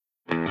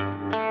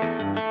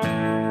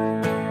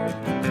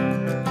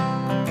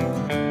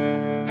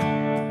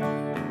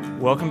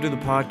Welcome to the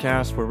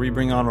podcast where we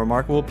bring on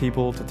remarkable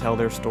people to tell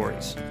their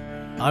stories.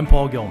 I'm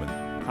Paul Gilman.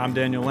 I'm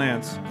Daniel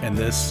Lance. And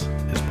this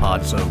is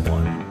Pod So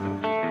One.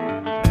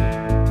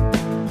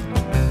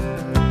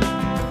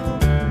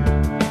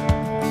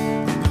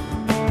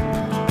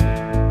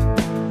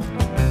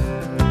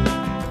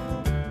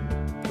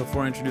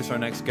 Before I introduce our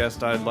next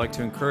guest, I'd like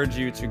to encourage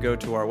you to go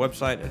to our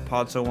website at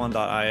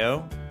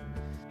podso1.io.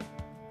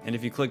 And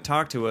if you click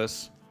Talk to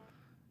Us,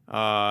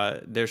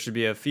 there should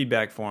be a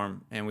feedback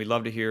form, and we'd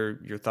love to hear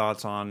your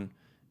thoughts on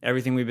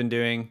everything we've been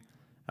doing,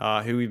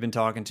 who we've been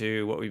talking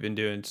to, what we've been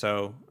doing.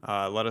 So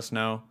let us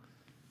know,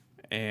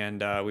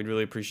 and we'd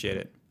really appreciate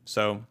it.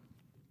 So,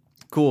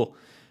 cool.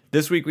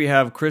 This week we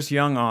have Chris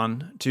Young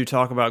on to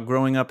talk about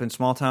growing up in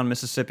small-town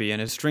Mississippi and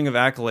his string of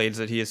accolades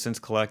that he has since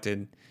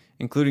collected,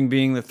 including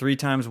being the 3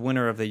 times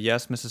winner of the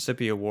Yes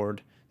Mississippi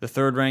Award, the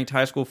 3rd-ranked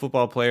high school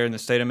football player in the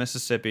state of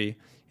Mississippi,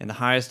 and the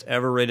highest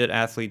ever rated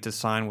athlete to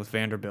sign with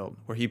Vanderbilt,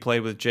 where he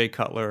played with Jay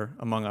Cutler,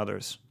 among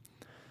others.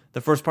 The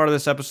first part of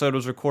this episode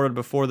was recorded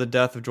before the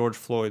death of George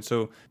Floyd,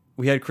 so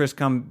we had Chris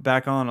come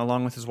back on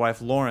along with his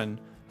wife Lauren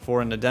for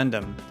an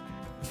addendum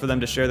for them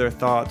to share their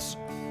thoughts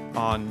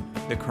on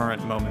the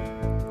current moment.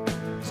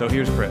 So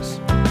here's Chris.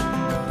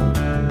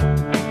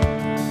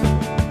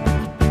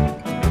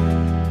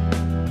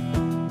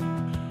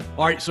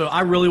 All right, so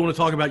I really want to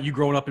talk about you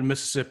growing up in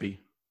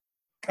Mississippi.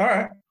 All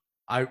right.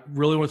 I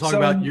really want to talk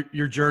about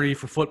your journey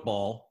for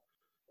football.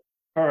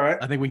 All right.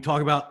 I think we can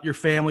talk about your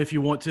family if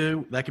you want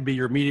to. That could be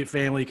your immediate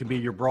family. It could be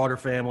your broader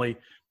family.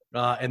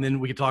 And then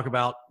we can talk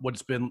about what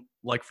it's been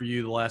like for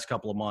you the last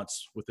couple of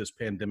months with this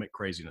pandemic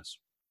craziness.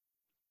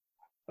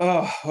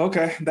 Oh,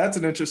 okay. That's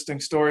an interesting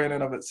story in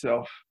and of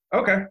itself.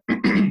 Okay.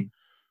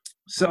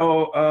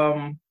 So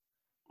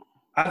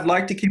I'd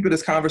like to keep it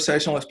as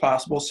conversational as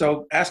possible.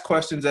 So ask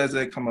questions as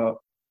they come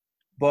up.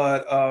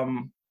 But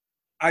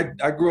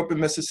I grew up in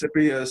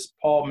Mississippi, as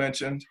Paul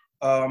mentioned.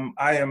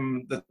 I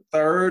am the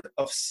 3rd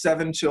of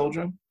 7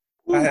 children.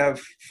 I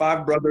have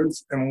 5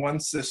 brothers and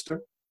 1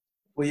 sister.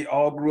 We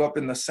all grew up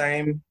in the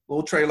same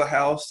little trailer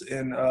house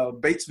in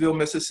Batesville,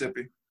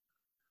 Mississippi.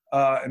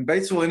 And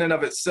Batesville in and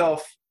of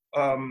itself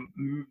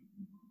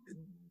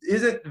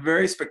isn't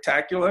very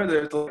spectacular.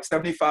 There's like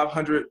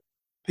 7,500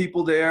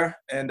 people there,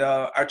 and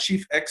our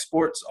chief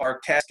exports are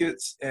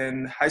caskets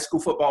and high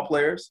school football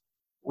players.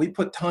 We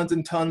put tons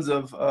and tons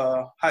of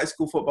high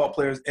school football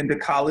players into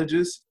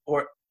colleges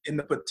or in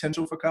the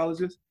potential for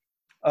colleges.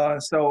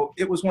 So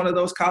it was one of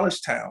those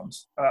college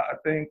towns. I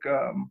think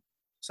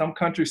some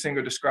country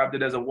singer described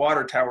it as a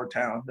water tower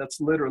town. That's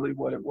literally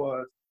what it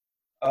was.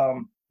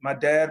 My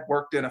dad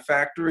worked in a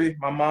factory.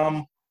 My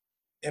mom,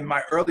 in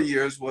my early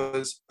years,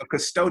 was a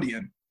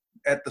custodian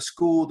at the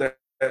school that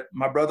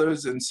my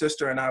brothers and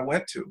sister and I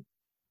went to.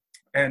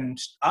 And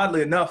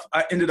oddly enough,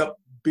 I ended up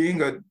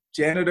being a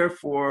janitor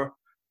for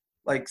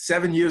like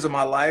 7 years of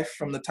my life,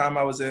 from the time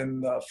I was in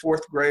the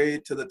 4th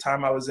grade to the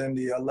time I was in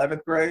the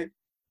 11th grade.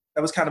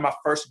 That was kind of my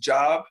first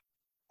job.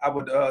 I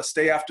would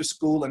stay after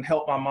school and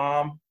help my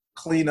mom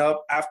clean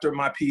up after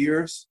my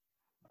peers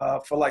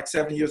for like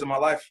 7 years of my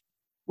life,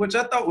 which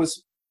I thought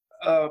was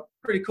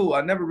pretty cool.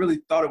 I never really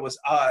thought it was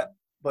odd,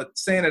 but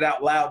saying it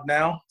out loud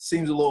now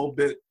seems a little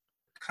bit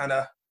kind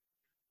of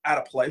out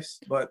of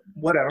place, but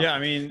whatever. Yeah, I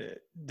mean,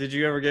 did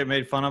you ever get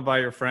made fun of by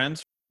your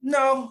friends?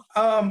 No,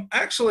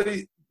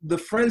 actually, the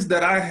friends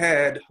that I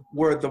had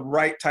were the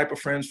right type of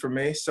friends for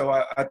me. So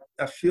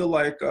I feel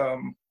like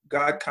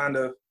God kind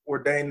of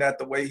ordained that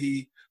the way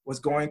he was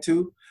going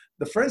to.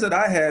 The friends that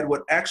I had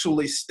would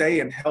actually stay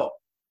and help.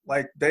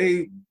 Like,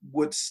 they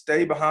would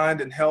stay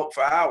behind and help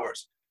for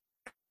hours.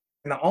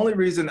 And the only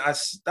reason I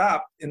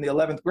stopped in the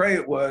 11th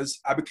grade was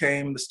I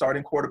became the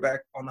starting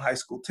quarterback on the high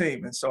school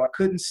team. And so I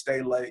couldn't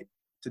stay late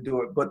to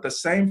do it. But the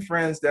same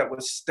friends that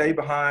would stay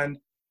behind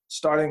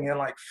starting in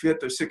like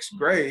 5th or 6th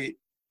grade,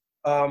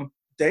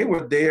 they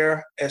were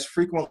there as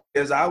frequently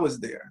as I was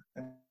there.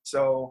 And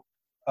so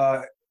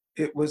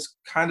it was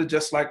kind of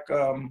just like,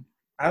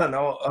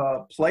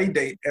 a play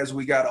date as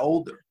we got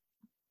older.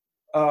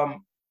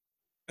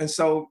 And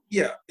so,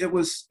 yeah, it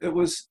was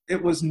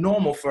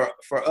normal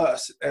for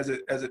us as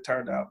it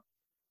turned out.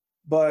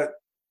 But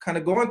kind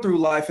of going through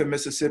life in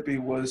Mississippi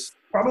was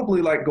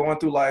probably like going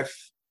through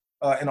life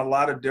in a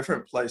lot of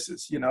different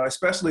places,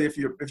 especially if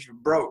you're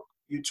broke,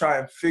 you try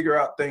and figure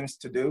out things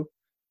to do.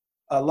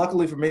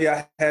 Luckily for me,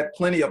 I had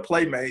plenty of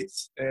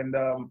playmates, and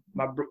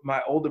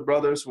my older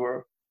brothers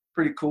were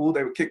pretty cool.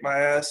 They would kick my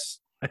ass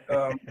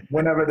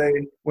whenever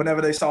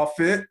they saw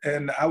fit,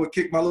 and I would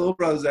kick my little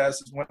brother's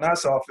asses when I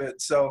saw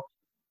fit. So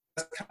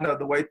that's kind of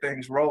the way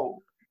things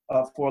rolled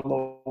for a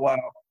little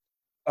while.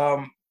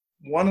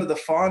 One of the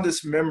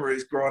fondest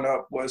memories growing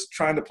up was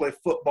trying to play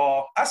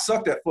football. I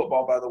sucked at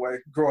football, by the way,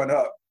 growing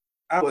up.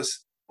 I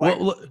was like,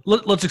 well,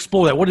 let's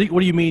explore that. What do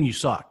you mean you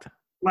sucked?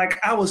 Like,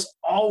 I was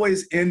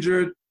always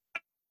injured.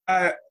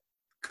 I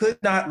could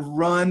not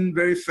run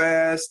very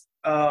fast.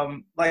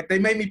 Like, they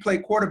made me play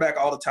quarterback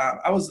all the time.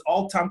 I was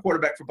all-time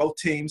quarterback for both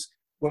teams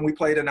when we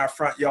played in our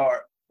front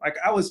yard. Like,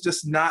 I was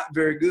just not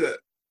very good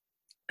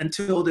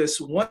until this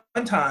one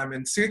time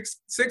in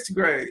sixth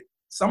grade.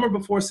 summer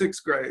before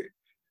sixth grade,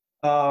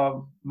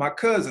 my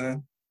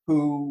cousin,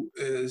 who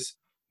is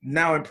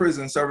now in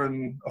prison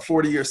serving a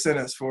 40-year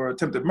sentence for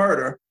attempted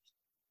murder,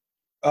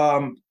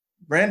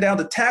 ran down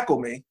to tackle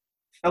me,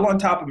 fell on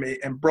top of me,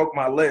 and broke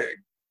my leg.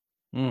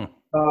 Mm.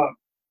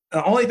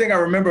 The only thing I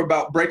remember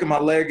about breaking my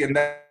leg in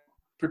that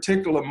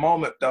particular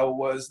moment, though,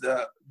 was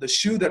the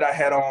shoe that I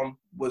had on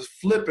was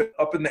flipping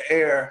up in the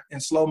air in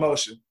slow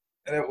motion.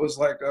 And it was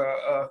like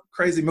a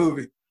crazy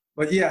movie.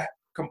 But yeah,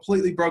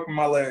 completely broken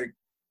my leg.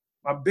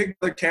 My big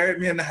brother carried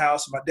me in the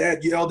house. My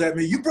dad yelled at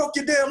me, "You broke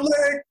your damn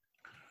leg!"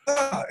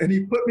 And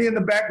he put me in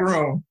the back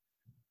room.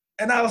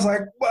 And I was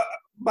like, "Well,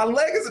 my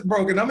leg isn't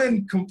broken. I'm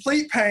in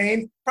complete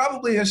pain,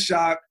 probably in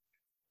shock.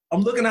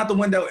 I'm looking out the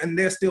window, and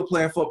they're still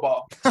playing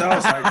football." So I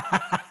was like,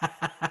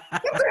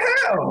 "What the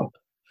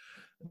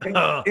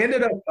hell?"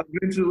 Ended up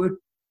eventually.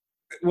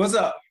 What's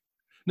up?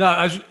 No,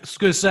 I was just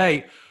going to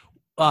say,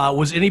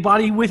 was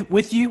anybody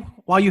with you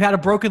while you had a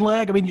broken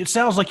leg? I mean, it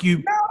sounds like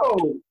you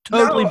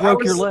totally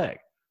broke your leg.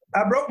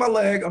 I broke my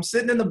leg. I'm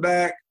sitting in the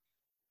back.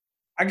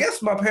 I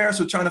guess my parents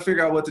were trying to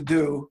figure out what to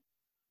do.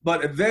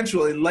 But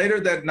eventually, later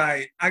that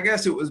night, I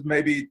guess it was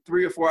maybe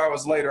 3 or 4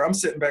 hours later, I'm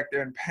sitting back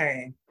there in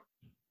pain.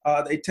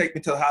 They take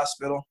me to the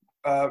hospital.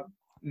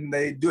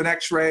 They do an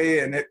x-ray,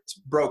 and it's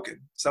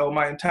broken. So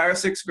my entire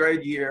sixth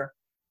grade year,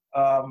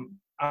 I'm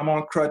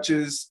on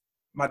crutches.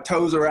 My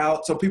toes are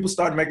out. So people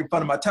started making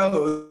fun of my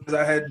toes.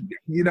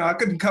 I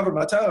couldn't cover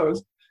my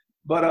toes.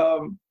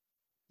 But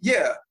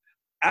yeah,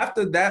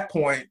 after that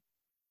point,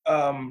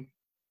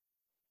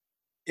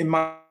 in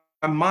my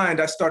mind,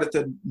 I started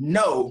to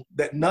know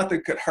that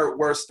nothing could hurt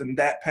worse than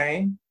that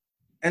pain.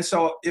 And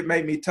so it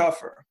made me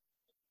tougher.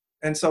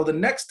 And so the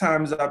next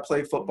times I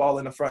played football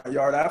in the front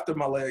yard after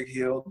my leg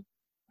healed,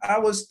 I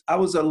was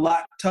a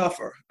lot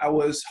tougher. I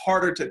was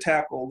harder to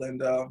tackle,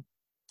 and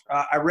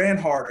I ran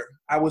harder.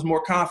 I was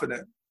more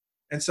confident.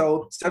 And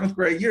so seventh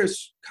grade year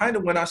is kind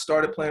of when I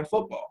started playing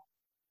football.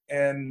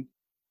 And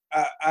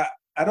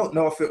I don't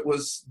know if it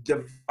was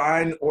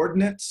divine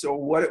ordinance or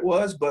what it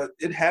was, but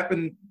it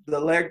happened. The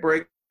leg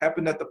break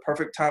happened at the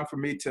perfect time for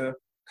me to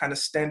kind of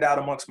stand out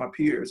amongst my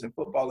peers in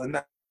football. And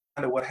that's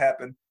kind of what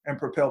happened and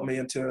propelled me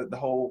into the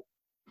whole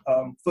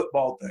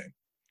football thing.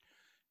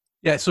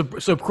 Yeah. So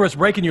Chris,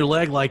 breaking your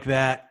leg like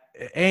that,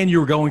 and you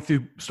were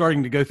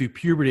starting to go through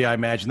puberty, I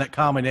imagine that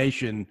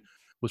combination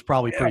was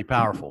probably pretty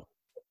powerful.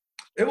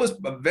 It was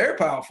very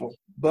powerful,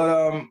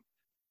 but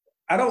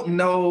I don't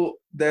know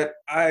that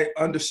I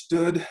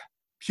understood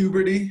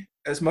puberty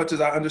as much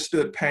as I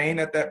understood pain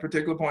at that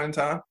particular point in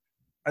time.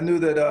 I knew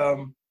that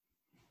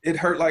it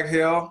hurt like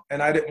hell,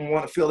 and I didn't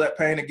want to feel that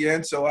pain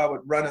again, so I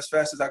would run as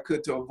fast as I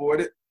could to avoid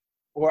it,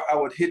 or I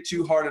would hit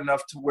you hard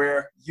enough to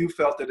where you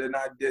felt it and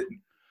I didn't.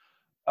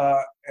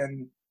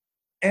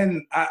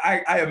 And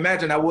I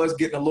imagine I was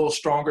getting a little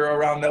stronger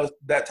around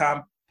that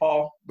time,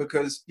 Paul,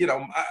 because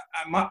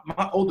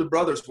my older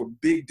brothers were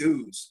big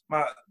dudes.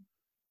 My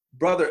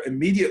brother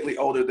immediately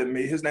older than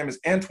me, his name is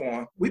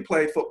Antoine. We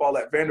played football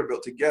at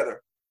Vanderbilt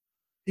together.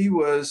 He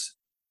was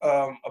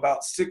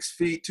about 6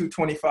 feet,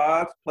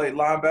 225, played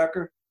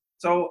linebacker.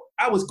 So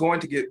I was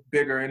going to get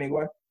bigger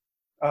anyway.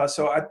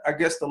 So I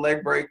guess the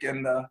leg break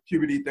and the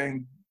puberty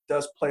thing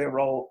does play a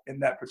role in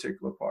that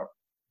particular part.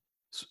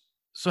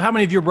 So how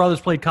many of your brothers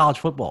played college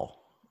football?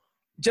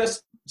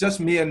 Just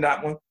me and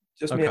that one.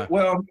 Just okay. Me.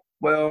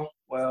 Well.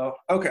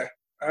 Okay.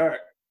 All right.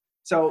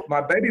 So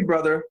my baby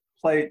brother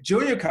played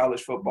junior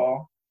college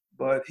football,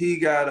 but he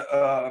got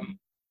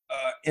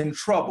in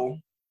trouble,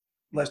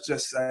 let's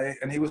just say,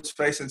 and he was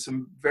facing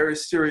some very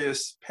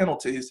serious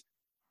penalties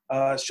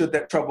should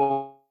that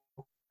trouble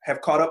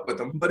have caught up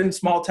with him. But in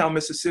small town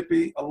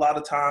Mississippi, a lot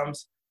of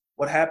times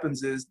what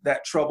happens is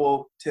that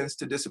trouble tends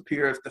to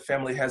disappear if the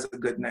family has a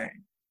good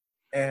name.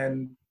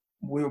 And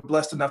we were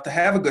blessed enough to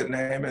have a good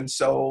name, and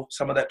so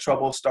some of that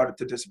trouble started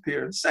to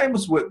disappear. The same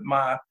was with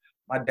my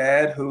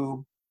dad,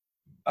 who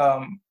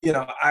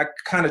I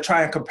kind of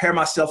try and compare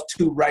myself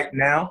to right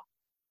now.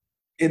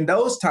 In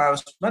those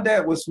times, my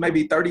dad was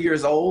maybe 30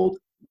 years old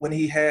when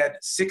he had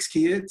 6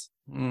 kids.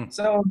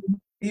 So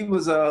he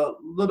was a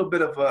little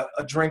bit of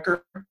a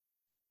drinker.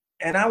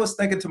 And I was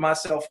thinking to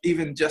myself,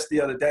 even just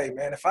the other day,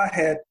 man, if I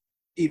had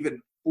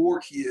even 4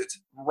 kids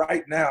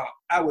right now,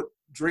 I would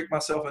drink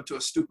myself into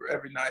a stupor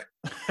every night.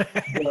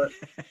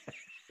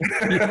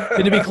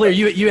 And to be clear,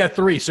 you have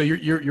 3, so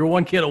you're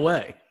 1 kid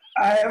away.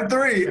 I have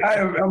 3.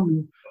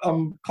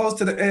 I'm close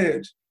to the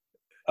edge.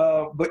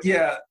 But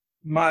yeah,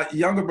 my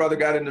younger brother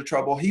got into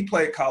trouble. He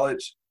played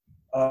college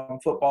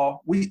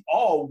football. We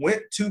all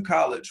went to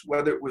college,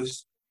 whether it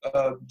was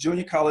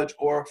junior college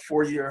or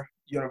 4-year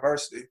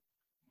university.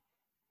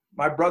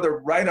 My brother,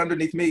 right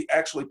underneath me,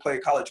 actually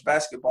played college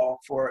basketball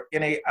for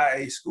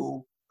NAIA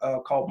school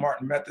called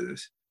Martin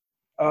Methodist.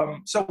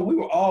 So we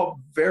were all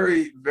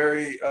very,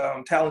 very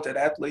talented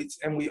athletes,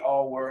 and we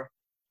all were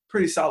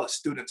pretty solid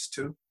students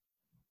too.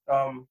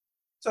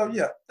 So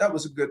yeah, that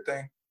was a good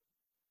thing.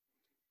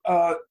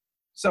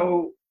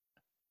 So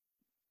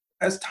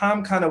as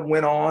time kind of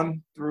went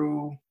on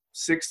through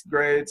 6th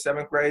grade,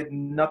 7th grade,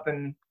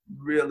 nothing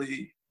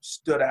really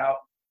stood out.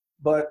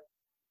 but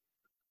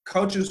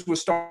coaches were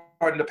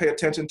starting to pay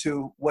attention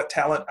to what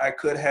talent I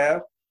could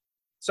have.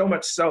 So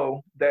much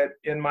so that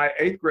in my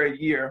 8th grade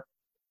year,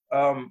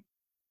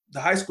 the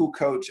high school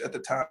coach at the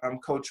time,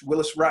 Coach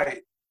Willis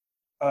Wright,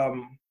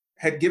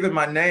 had given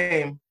my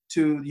name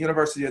to the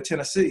University of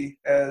Tennessee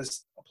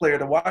as a player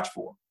to watch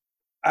for.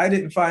 I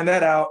didn't find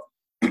that out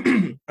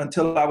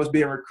until I was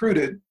being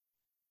recruited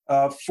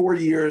 4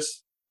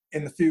 years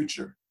in the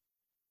future.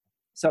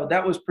 So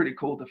that was pretty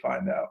cool to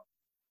find out.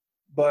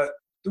 But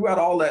throughout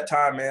all that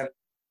time, man,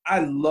 I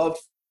loved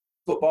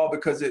football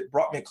because it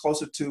brought me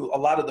closer to a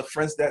lot of the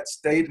friends that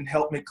stayed and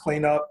helped me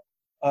clean up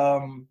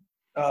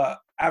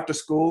after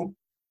school.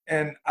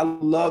 And I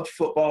loved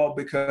football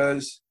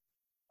because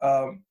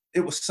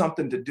it was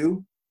something to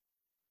do,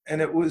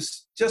 and it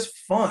was just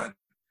fun.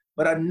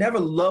 But I never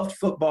loved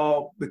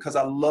football because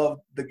I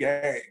loved the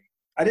game.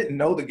 I didn't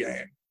know the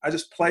game. I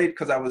just played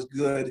because I was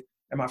good,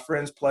 and my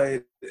friends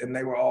played, and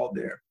they were all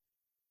there.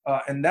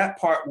 And that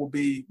part will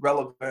be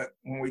relevant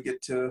when we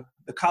get to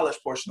the college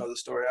portion of the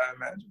story, I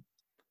imagine.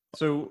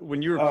 So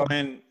when you were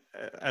playing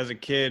as a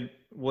kid,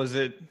 was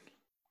it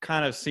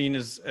kind of seen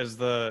as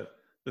the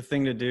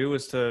thing to do,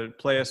 was to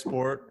play a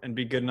sport and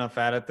be good enough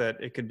at it that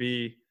it could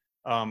be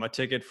a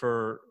ticket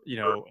for,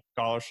 a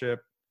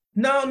scholarship?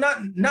 No,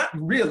 not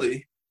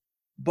really.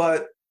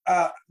 But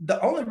the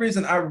only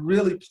reason I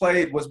really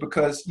played was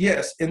because,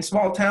 yes, in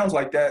small towns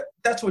like that,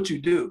 that's what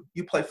you do.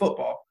 You play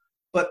football.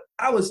 But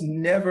I was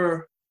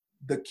never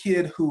the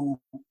kid who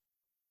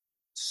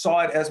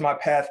saw it as my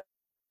path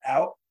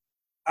out.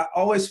 I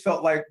always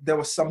felt like there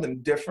was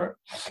something different.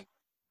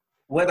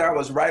 Whether I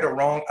was right or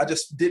wrong, I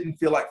just didn't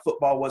feel like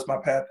football was my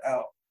path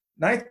out.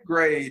 9th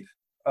grade,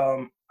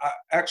 I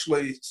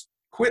actually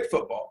quit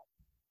football.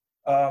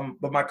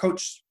 But my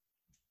coach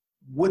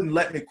wouldn't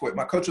let me quit.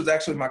 My coach was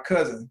actually my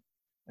cousin,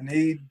 and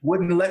he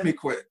wouldn't let me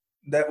quit.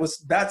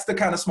 That's the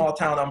kind of small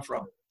town I'm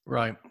from.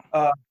 Right.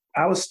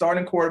 I was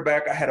starting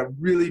quarterback. I had a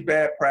really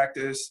bad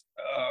practice,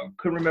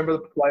 couldn't remember the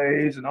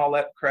plays and all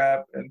that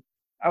crap. And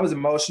I was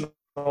emotional,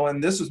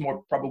 and this was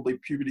more probably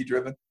puberty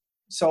driven.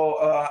 So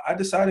I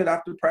decided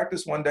after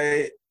practice one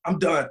day, I'm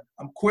done.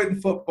 I'm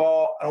quitting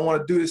football. I don't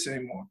want to do this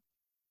anymore.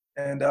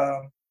 And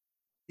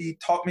he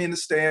talked me in the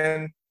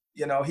stand.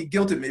 He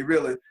guilted me,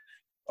 really.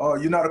 Oh,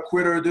 you're not a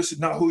quitter. This is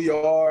not who you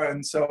are.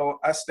 And so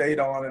I stayed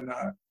on, and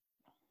I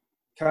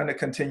kind of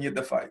continued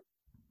the fight.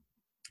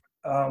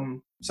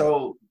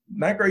 So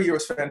 9th grade year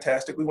was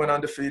fantastic. We went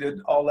undefeated,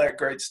 all that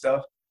great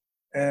stuff.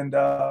 And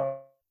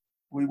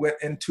we went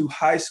into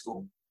high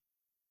school.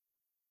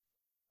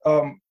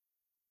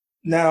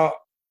 Now,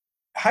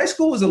 high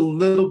school was a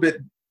little bit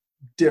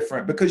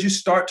different because you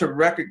start to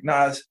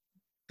recognize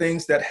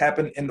things that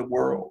happen in the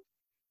world.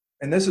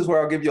 And this is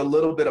where I'll give you a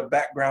little bit of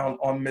background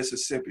on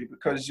Mississippi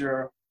because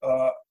you're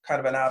kind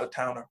of an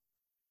out-of-towner.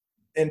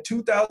 In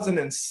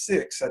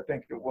 2006, I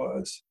think it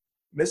was,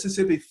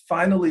 Mississippi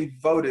finally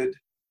voted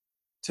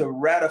to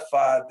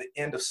ratify the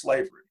end of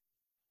slavery.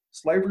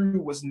 Slavery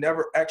was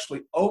never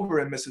actually over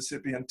in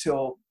Mississippi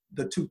until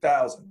the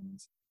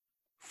 2000s.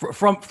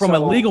 From a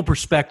legal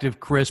perspective,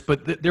 Chris,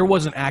 but there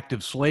wasn't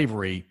active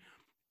slavery.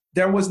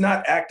 There was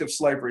not active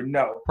slavery,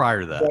 no.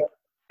 Prior to that. But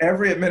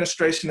every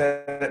administration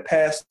that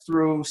passed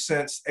through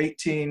since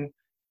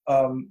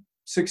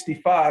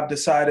 1865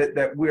 decided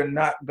that we're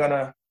not going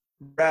to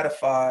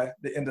ratify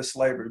the end of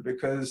slavery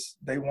because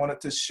they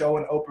wanted to show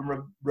an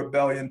open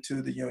rebellion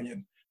to the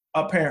Union,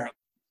 apparently.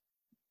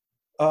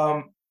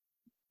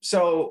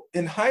 So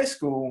in high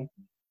school,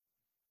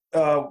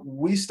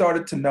 we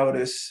started to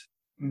notice,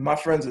 my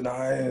friends and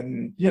I,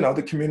 and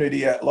the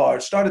community at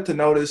large, started to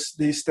notice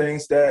these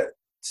things that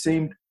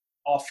seemed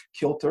off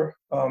kilter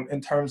in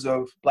terms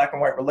of black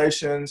and white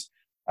relations.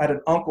 I had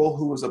an uncle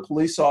who was a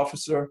police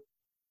officer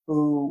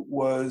who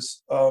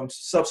was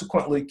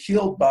subsequently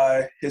killed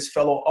by his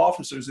fellow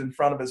officers in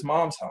front of his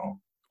mom's home.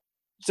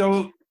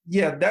 So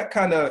yeah,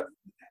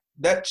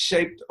 that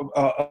shaped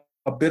a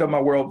bit of my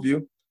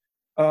worldview.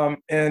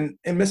 And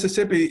in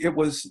Mississippi, it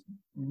was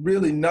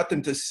really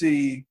nothing to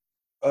see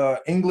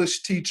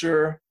English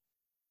teacher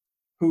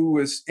who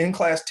was in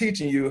class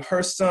teaching you,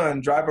 her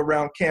son drive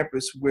around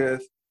campus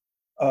with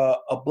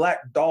a black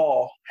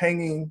doll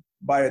hanging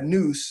by a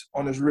noose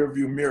on his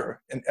rearview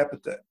mirror in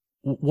Epithet.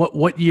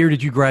 What year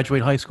did you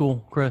graduate high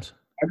school, Chris?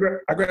 I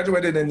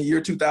graduated in the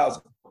year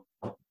 2000.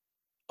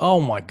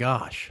 Oh my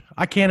gosh,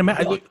 I can't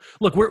imagine.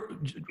 Look, we're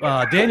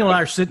Daniel and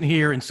I are sitting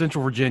here in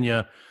Central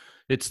Virginia.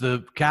 It's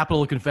the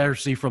capital of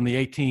Confederacy from the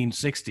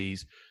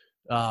 1860s,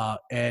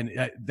 and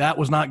that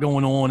was not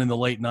going on in the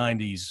late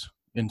 90s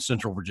in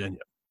Central Virginia.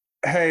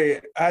 Hey,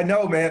 I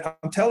know, man.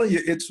 I'm telling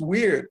you, it's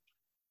weird.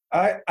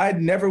 I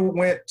never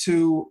went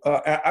to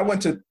I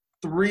went to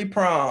 3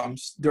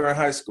 proms during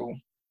high school.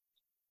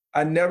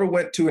 I never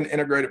went to an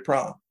integrated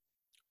prom.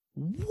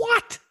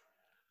 What?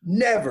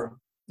 Never.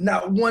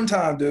 Not one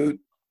time, dude.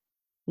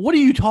 What are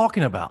you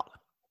talking about?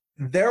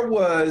 There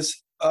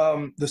was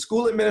the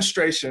school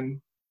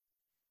administration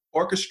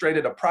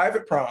orchestrated a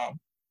private prom,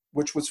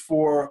 which was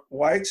for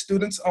white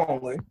students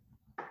only.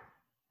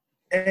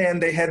 And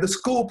they had the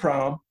school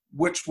prom,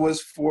 which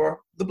was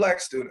for the black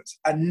students.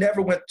 I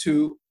never went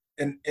to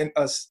an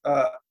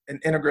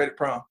integrated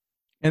prom.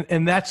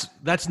 And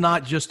that's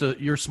not just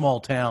your small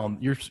town.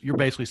 You're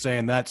basically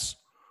saying that's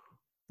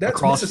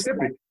across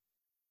Mississippi.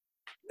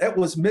 That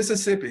was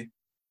Mississippi.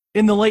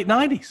 In the late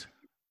 90s.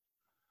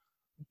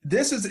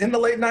 This is in the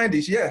late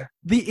 90s, yeah.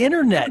 The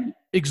internet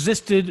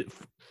existed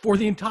for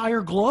the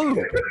entire globe.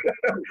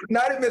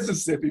 Not in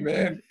Mississippi,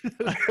 man.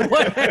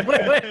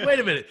 wait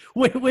a minute.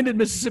 When did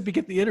Mississippi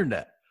get the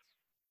internet?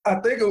 I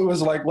think it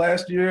was like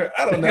last year.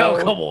 I don't know.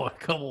 No,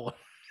 come on.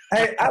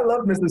 Hey, I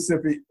love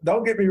Mississippi.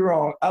 Don't get me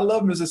wrong. I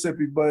love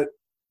Mississippi, but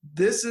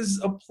this is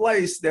a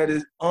place that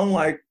is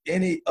unlike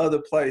any other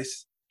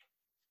place.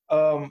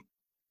 And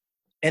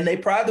they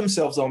pride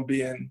themselves on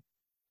being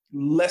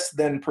less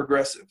than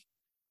progressive.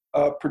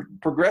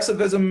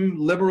 Progressivism,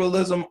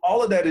 liberalism,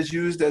 all of that is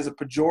used as a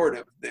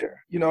pejorative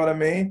there. You know what I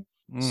mean?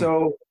 Mm.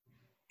 So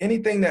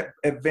anything that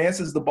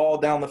advances the ball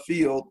down the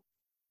field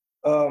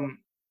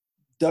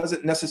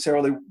doesn't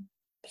necessarily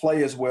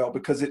play as well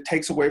because it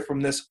takes away from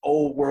this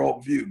old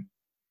world view.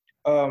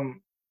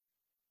 And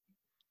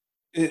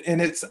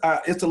it's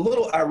a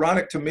little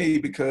ironic to me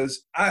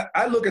because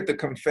I look at the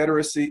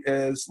Confederacy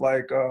as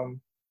like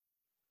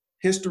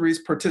history's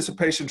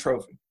participation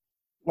trophy.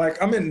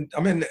 Like I'm in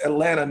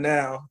Atlanta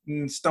now,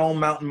 in Stone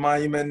Mountain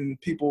Monument,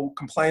 and people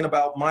complain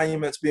about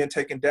monuments being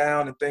taken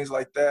down and things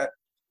like that.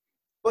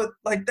 But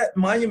like that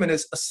monument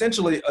is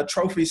essentially a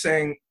trophy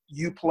saying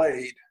you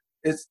played.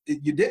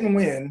 You didn't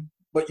win,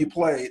 but you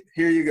played.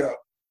 Here you go.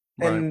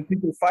 Right. And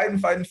people fight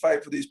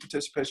for these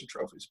participation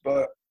trophies.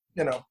 But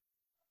you know,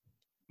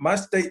 my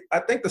state, I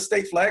think the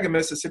state flag of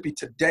Mississippi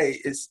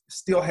today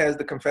still has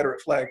the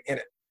Confederate flag in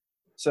it.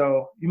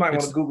 So you might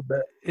want to Google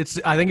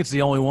that. I think it's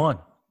the only one.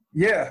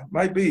 Yeah,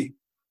 might be.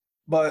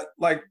 But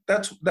like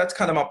that's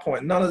kind of my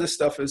point. None of this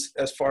stuff is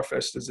as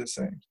far-fetched as it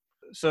seems.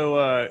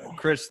 So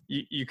Chris,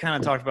 you kind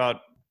of talked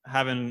about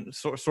having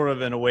sort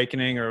of an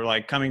awakening or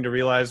like coming to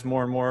realize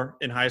more and more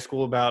in high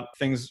school about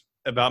things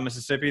about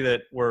Mississippi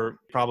that were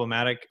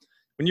problematic.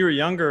 When you were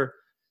younger,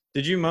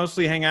 did you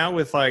mostly hang out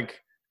with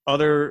like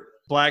other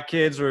black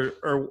kids or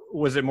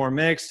was it more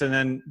mixed? And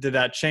then did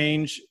that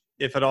change,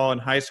 if at all, in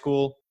high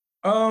school?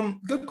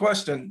 Good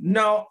question.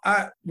 No,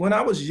 when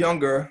I was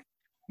younger,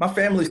 my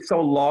family's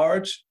so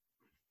large,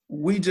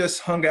 we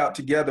just hung out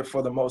together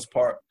for the most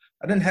part.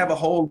 I didn't have a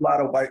whole lot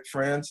of white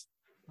friends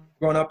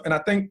growing up, and I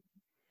think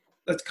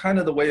that's kind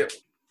of the way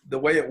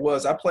it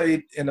was. I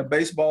played in a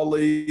baseball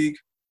league,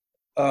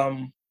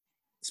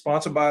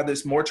 sponsored by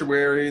this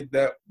mortuary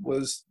that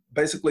was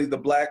basically the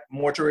black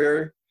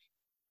mortuary.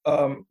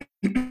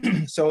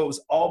 So it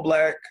was all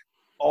black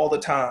all the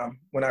time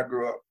when I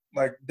grew up.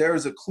 Like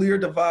there's a clear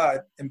divide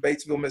in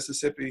Batesville,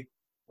 Mississippi,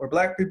 where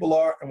black people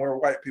are and where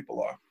white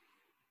people are.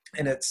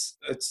 And it's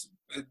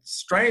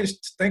strange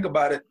to think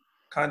about it,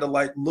 kind of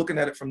like looking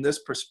at it from this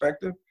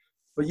perspective.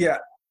 But yeah,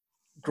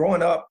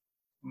 growing up,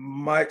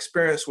 my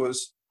experience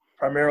was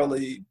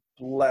primarily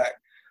black.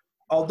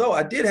 Although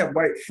I did have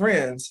white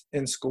friends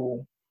in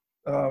school.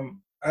 I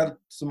had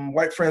some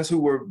white friends who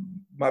were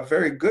my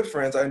very good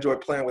friends I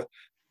enjoyed playing with.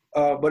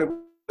 But it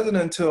wasn't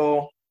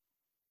until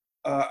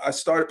I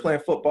started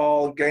playing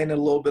football, gaining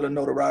a little bit of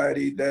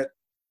notoriety, that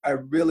I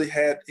really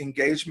had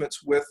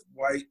engagements with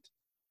white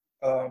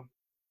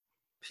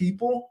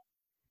people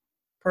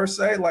per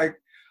se. Like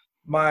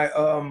my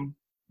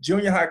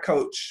junior high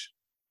coach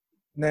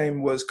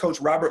name was Coach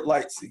Robert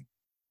Lightsey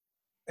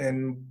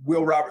and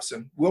Will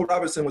Robertson. Will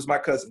Robertson was my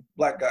cousin,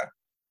 black guy.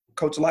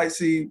 Coach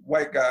Lightsey,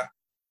 white guy,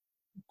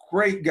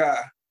 great guy.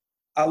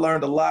 I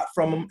learned a lot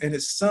from him, and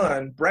his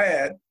son,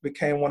 Brad,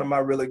 became one of my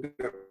really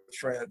good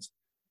friends.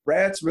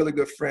 Brad's really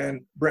good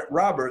friend, Brent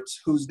Roberts,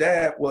 whose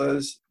dad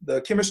was the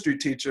chemistry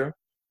teacher,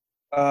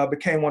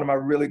 became one of my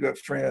really good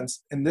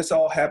friends. And this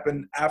all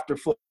happened after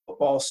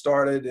football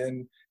started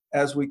and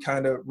as we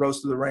kind of rose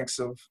through the ranks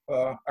of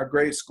our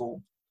grade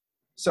school.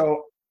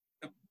 So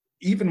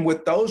even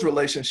with those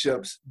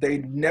relationships, they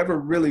never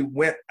really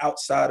went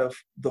outside of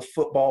the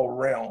football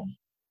realm.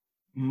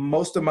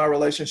 Most of my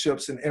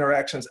relationships and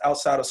interactions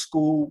outside of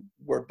school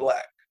were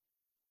black.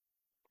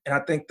 And I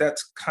think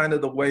that's kind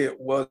of the way it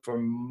was for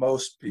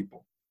most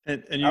people.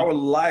 And our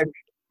life.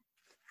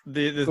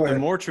 The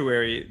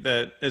mortuary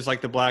that is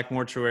like the black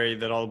mortuary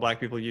that all the black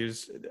people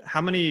use.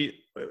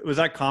 Was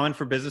that common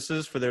for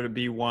businesses for there to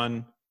be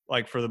one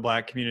like for the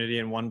black community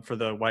and one for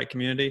the white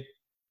community?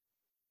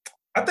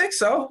 I think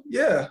so.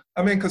 Yeah.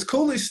 I mean, because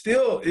Cooley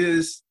still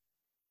is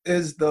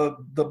the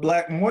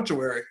black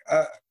mortuary.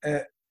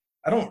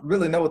 I don't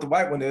really know what the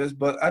white one is,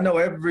 but I know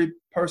every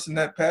person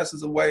that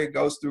passes away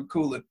goes through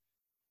Cooley.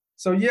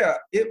 So yeah,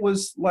 it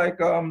was like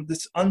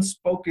this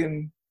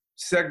unspoken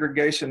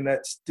segregation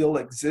that still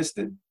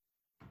existed.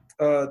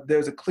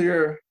 There's a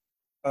clear,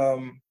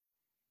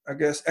 I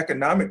guess,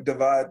 economic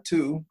divide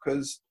too,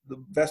 because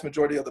the vast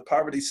majority of the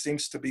poverty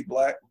seems to be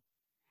black.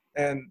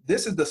 And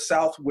this is the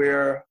South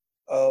where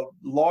a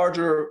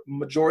larger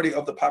majority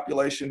of the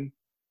population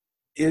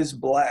is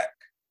black.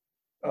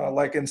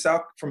 Like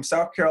from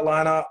South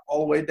Carolina all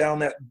the way down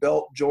that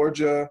belt,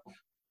 Georgia,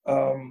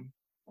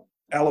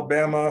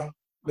 Alabama,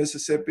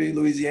 Mississippi,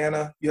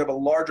 Louisiana, you have a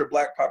larger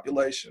Black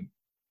population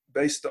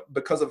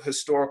because of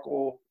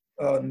historical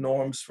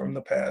norms from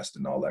the past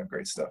and all that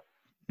great stuff.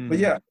 But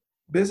yeah,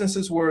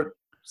 businesses were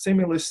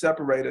seemingly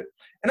separated.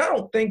 And I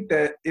don't think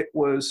that it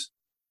was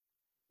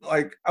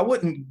like, I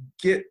wouldn't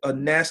get a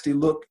nasty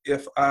look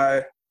if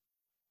I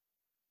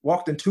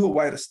walked into a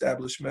white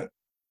establishment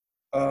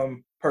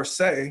per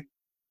se,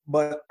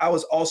 but I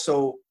was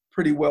also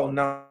pretty well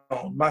known.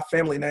 My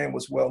family name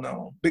was well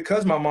known.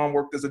 Because my mom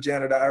worked as a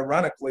janitor,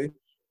 ironically,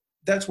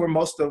 that's where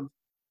most of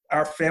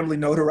our family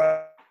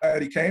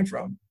notoriety came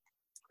from.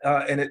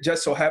 And it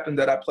just so happened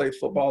that I played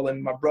football,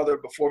 and my brother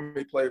before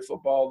me played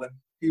football, and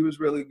he was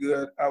really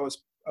good. I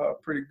was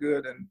pretty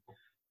good, and,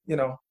 you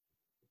know,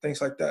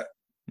 things like that.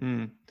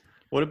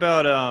 What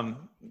about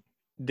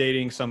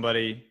dating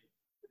somebody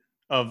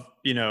of,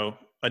 you know,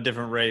 a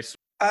different race?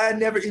 I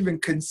never even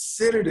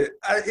considered it.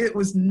 It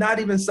was not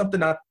even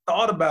something I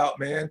thought about,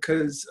 man,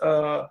 because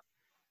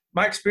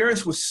my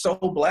experience was so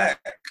Black.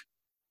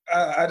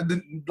 I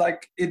didn't,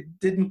 like, it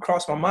didn't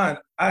cross my mind.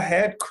 I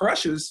had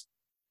crushes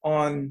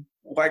on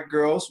white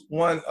girls,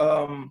 one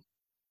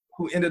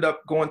who ended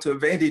up going to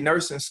Vandy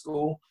nursing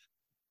school,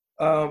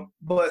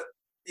 but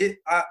it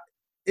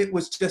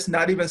was just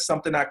not even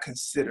something I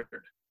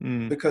considered,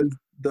 because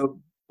the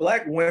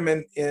Black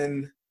women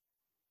in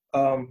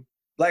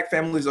Black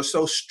families are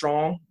so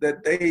strong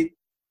that they,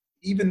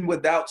 even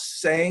without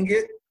saying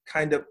it,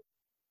 kind of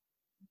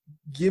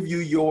give you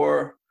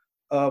your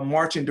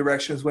marching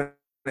directions when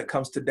it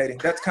comes to dating.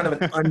 That's kind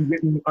of an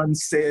unwritten,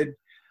 unsaid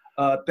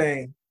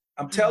thing.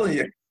 I'm telling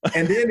you.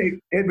 And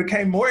then it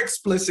became more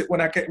explicit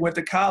when I went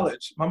to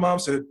college. My mom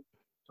said,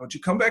 "Don't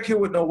you come back here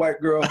with no white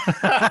girl."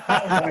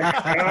 I'm like,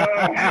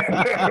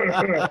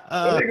 what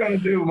are you gonna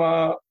do,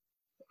 Mom?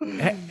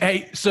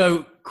 Hey,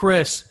 so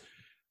Chris,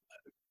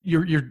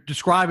 you're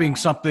describing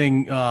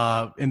something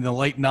in the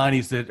late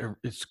 '90s that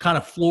it's kind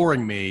of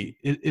flooring me.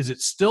 Is it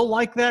still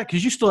like that?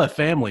 Because you still have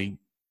family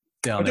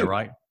down there,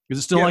 right? Is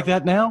it still like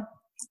that now?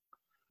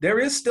 There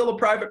is still a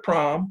private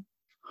prom.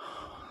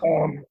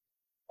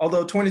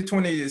 Although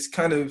 2020 is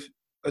kind of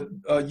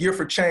a year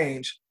for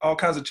change, all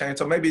kinds of change.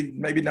 So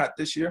maybe not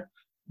this year.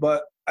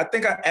 But I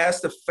think I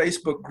asked the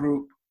Facebook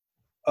group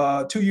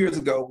 2 years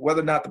ago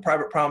whether or not the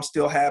private prom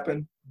still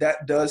happened.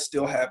 That does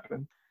still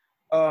happen.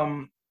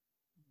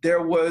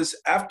 There was,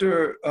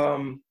 after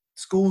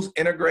schools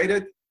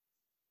integrated,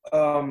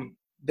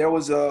 there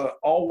was a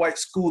all-white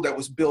school that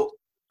was built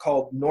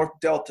called North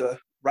Delta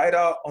right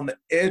out on the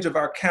edge of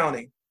our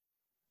county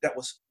that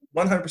was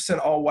 100%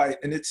 all white,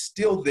 and it's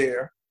still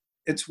there.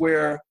 It's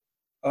where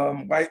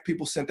white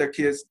people sent their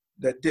kids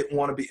that didn't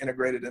want to be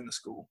integrated in the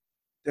school.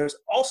 There's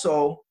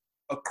also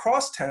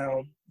across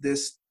town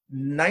this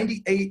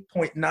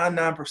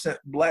 98.99%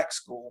 Black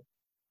school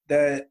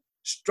that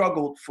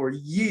struggled for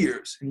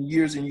years and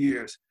years and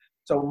years.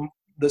 So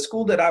the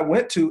school that I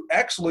went to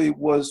actually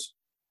was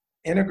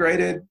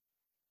integrated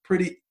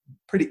pretty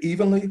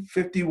evenly,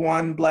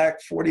 51 Black,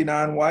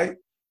 49 white.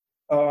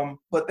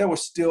 But there were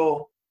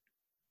still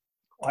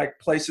like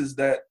places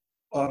that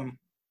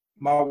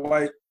my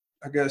white,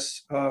 I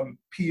guess,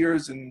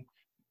 peers and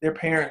their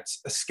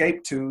parents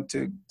escaped to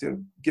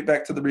get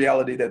back to the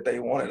reality that they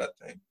wanted, I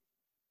think.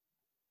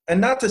 And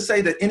not to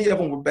say that any of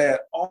them were bad.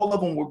 All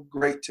of them were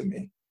great to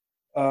me.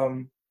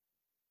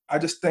 I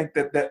just think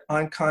that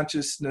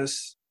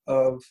unconsciousness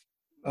of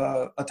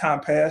a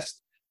time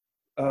past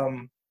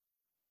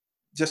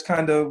just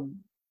kind of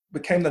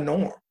became the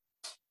norm.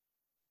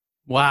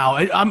 Wow.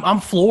 I'm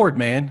floored,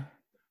 man.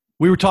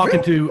 We were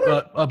talking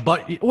to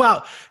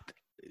well,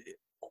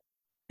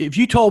 if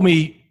you told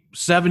me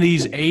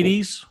 70s,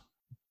 80s,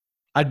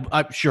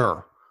 I'm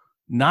sure.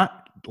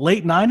 Not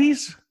late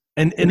 90s?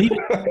 And even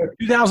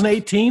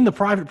 2018, the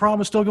private prom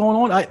is still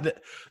going on?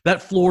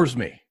 That floors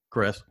me,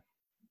 Chris.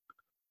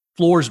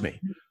 Floors me.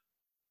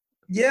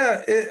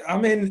 Yeah, it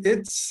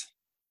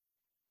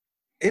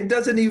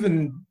doesn't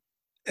even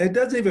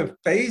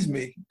faze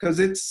me because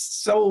it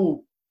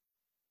seems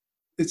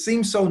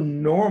so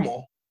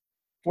normal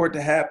for it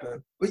to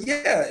happen. But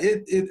yeah,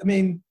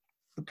 the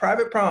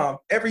private prom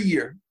every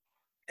year.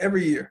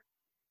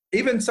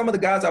 Even some of the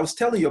guys I was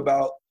telling you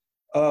about,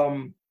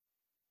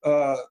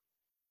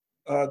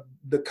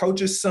 the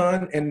coach's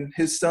son and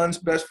his son's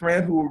best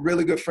friend, who were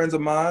really good friends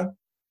of mine,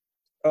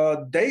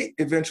 they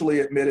eventually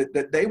admitted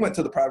that they went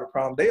to the private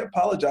prom. They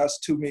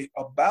apologized to me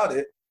about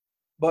it,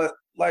 but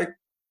like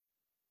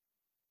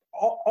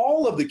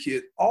all of the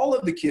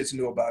kids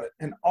knew about it,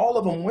 and all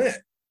of them went.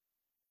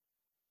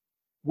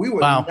 We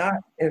were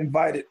not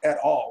invited at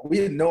all. We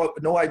had no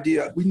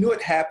idea. We knew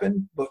it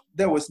happened, but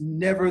there was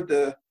never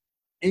the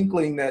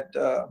inkling that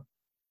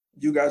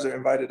you guys are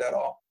invited at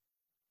all.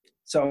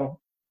 So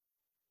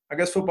I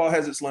guess football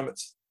has its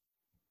limits.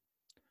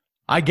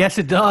 I guess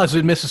it does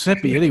in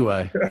Mississippi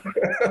anyway.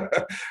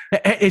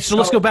 Hey, so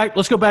let's go back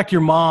to your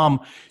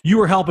mom. You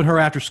were helping her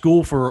after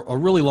school for a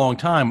really long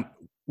time.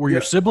 Were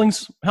your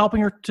siblings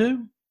helping her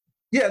too?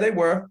 Yeah, they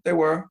were.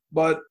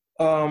 But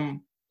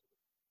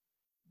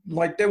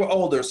like they were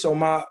older. So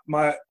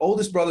my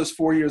oldest brother is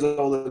 4 years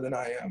older than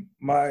I am.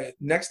 My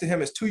next to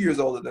him is 2 years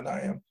older than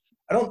I am.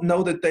 I don't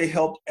know that they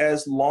helped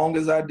as long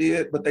as I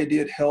did, but they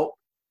did help.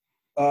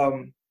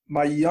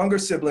 My younger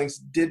siblings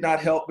did not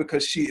help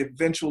because she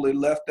eventually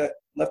left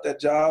that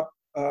job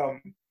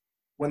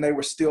when they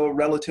were still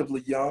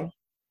relatively young,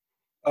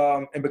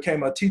 and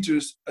became a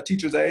teacher's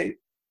aide.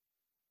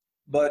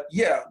 But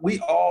yeah, we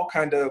all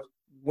kind of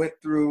went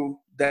through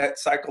that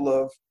cycle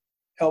of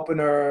helping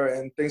her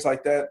and things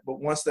like that. But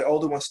once the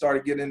older ones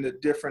started getting into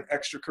different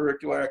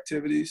extracurricular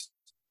activities,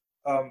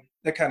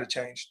 that kind of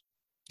changed.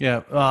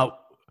 Yeah.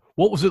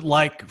 What was it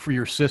like for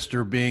your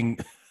sister being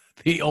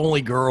the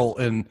only girl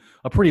in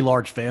a pretty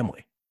large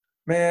family?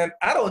 Man,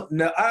 I don't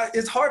know.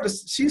 It's hard to.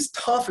 She's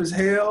tough as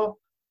hell.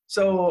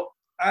 So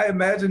I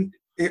imagine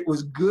it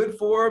was good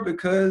for her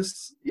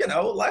because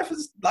life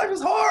is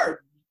hard.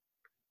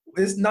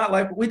 It's not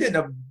like we didn't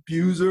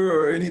abuse her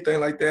or anything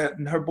like that.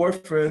 And her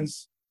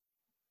boyfriends,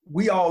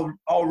 we all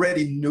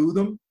already knew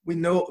them. We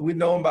know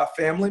them by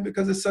family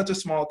because it's such a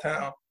small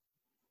town.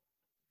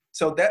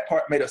 So that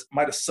part might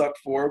have sucked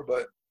for her,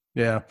 but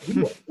yeah,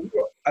 we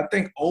were, I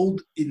think,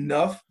 old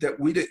enough that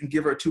we didn't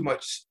give her too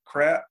much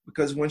crap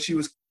because when she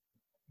was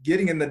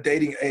getting in the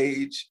dating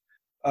age,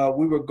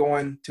 we were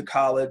going to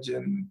college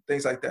and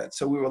things like that.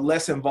 So we were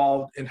less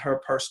involved in her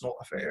personal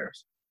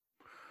affairs.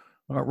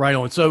 All right, right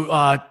on. So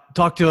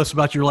talk to us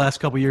about your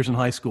last couple of years in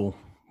high school,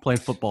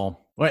 playing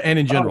football and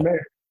in general. Oh, man.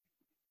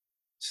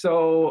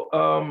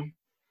 So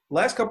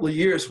last couple of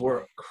years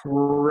were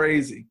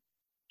crazy.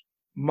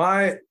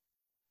 My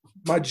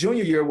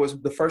junior year was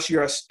the first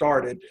year I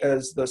started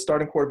as the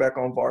starting quarterback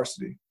on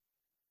varsity.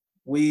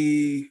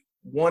 We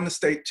won the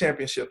state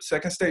championship,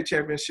 second state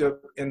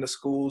championship in the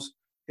school's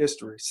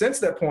history. Since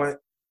that point,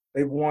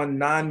 they've won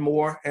 9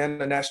 more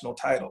and a national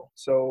title.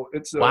 So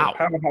it's a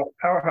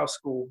powerhouse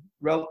school,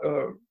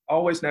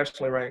 always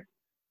nationally ranked.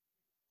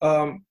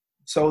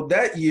 So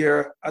that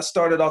year, I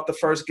started off the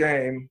first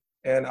game,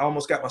 and I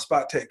almost got my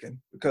spot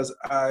taken because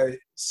I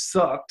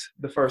sucked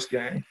the first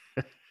game.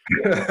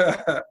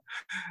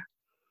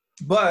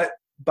 But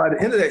by the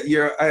end of that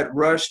year, I had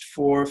rushed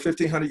for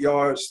 1,500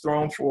 yards,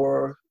 thrown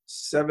for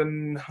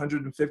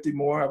 750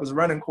 more. I was a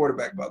running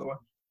quarterback, by the way.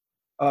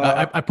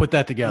 I put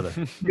that together.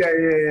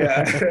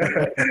 Yeah.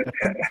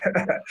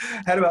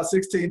 Had about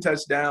 16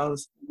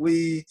 touchdowns.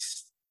 We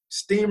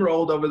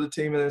steamrolled over the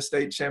team in the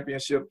state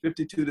championship,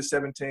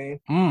 52-17.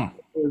 It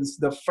was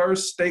the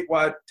first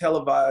statewide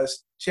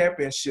televised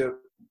championship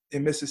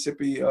in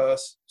Mississippi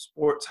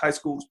high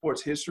school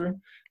sports history.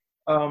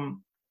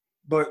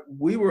 But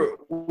we were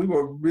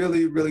a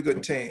really, really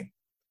good team.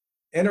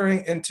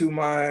 Entering into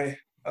my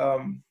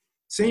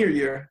senior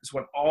year is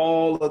when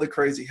all of the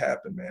crazy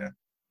happened, man.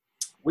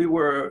 We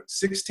were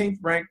 16th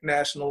ranked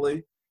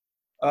nationally.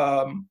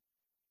 I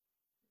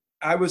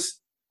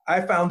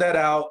found that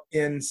out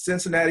in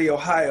Cincinnati,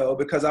 Ohio,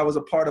 because I was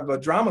a part of a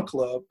drama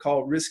club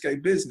called Risque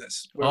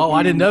Business.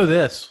 I didn't know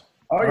this.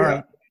 Oh, yeah.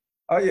 Right.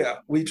 Oh, yeah.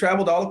 We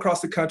traveled all across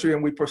the country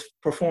and we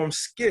performed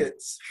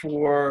skits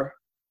for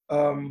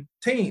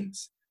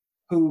teens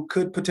who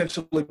could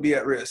potentially be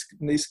at risk.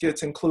 And these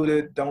skits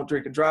included don't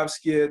drink and drive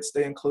skits.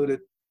 They included,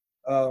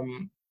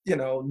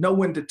 know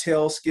when to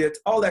tell skits,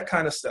 all that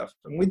kind of stuff.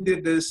 And we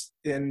did this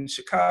in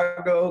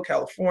Chicago,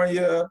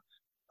 California,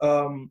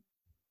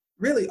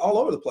 really all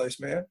over the place,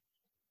 man.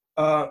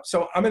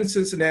 So I'm in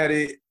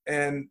Cincinnati,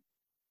 and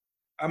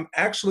I'm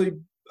actually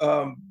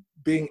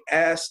being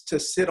asked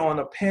to sit on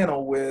a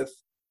panel with,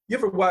 you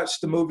ever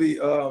watched the movie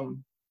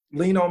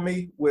Lean on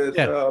Me with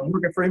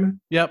Morgan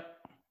Freeman? Yep.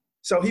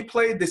 So he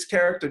played this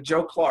character,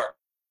 Joe Clark.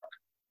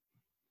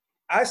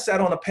 I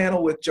sat on a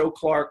panel with Joe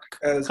Clark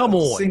as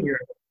a senior.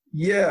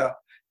 Yeah,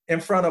 in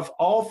front of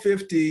all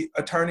 50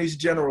 attorneys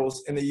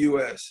generals in the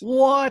U.S.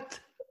 What?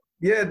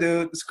 Yeah,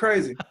 dude, it's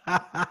crazy. Do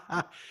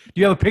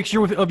you have a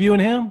picture of you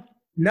and him?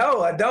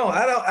 No, I don't.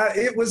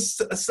 It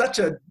was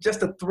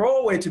just a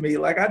throwaway to me.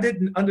 Like, I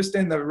didn't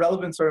understand the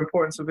relevance or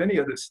importance of any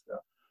of this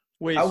stuff.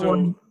 Wait,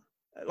 I'm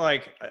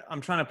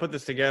trying to put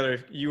this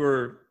together.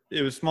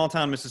 It was small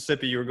town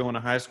Mississippi. You were going to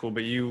high school,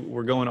 but you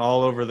were going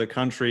all over the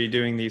country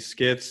doing these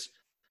skits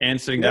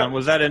and sitting down.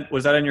 Was that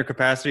in your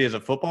capacity as a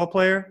football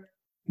player?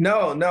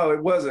 No,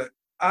 it wasn't.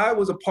 I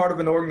was a part of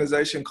an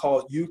organization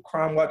called Youth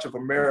Crime Watch of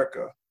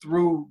America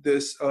through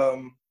this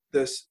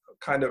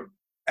kind of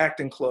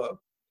acting club.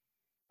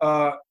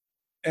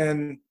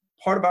 And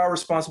part of our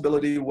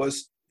responsibility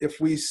was if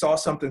we saw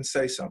something,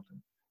 say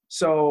something.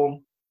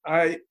 So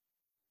I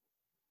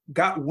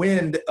got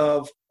wind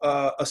of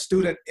a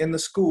student in the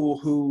school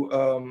who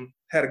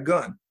had a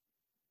gun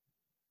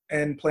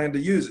and planned to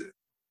use it.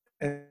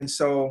 And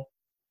so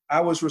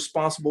I was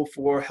responsible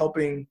for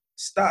helping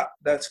stop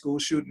that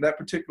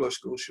particular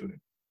school shooting.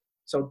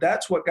 So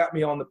that's what got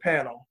me on the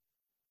panel.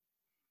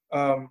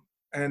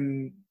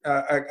 And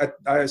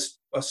I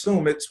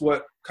assume it's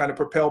what kind of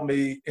propelled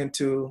me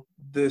into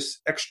this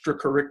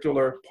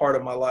extracurricular part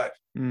of my life.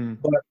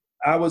 But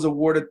I was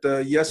awarded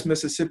the Yes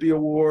Mississippi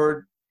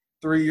Award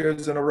 3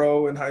 years in a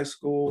row in high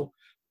school.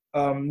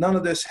 None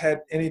of this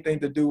had anything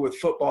to do with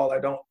football. I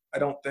don't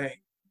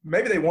think.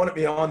 Maybe they wanted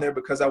me on there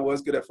because I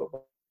was good at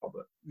football,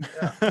 but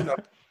yeah,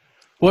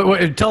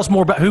 Tell us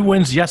more about who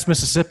wins Yes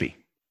Mississippi.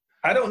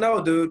 I don't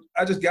know, dude.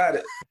 I just got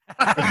it.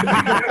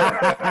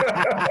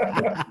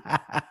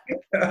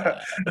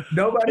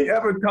 Nobody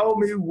ever told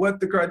me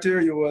what the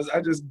criteria was. I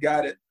just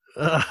got it.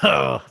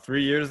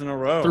 3 years in a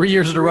row. 3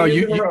 years in a row.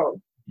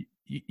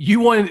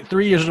 You won it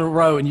 3 years in a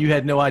row, and you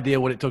had no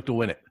idea what it took to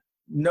win it.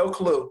 No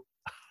clue.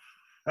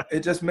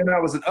 It just meant I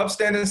was an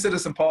upstanding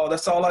citizen, Paul.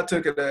 That's all I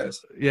took it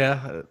as.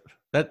 Yeah,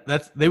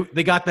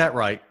 they got that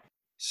right.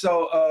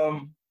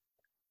 So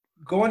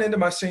going into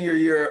my senior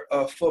year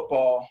of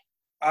football,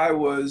 I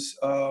was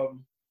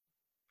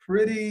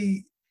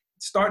pretty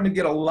starting to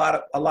get a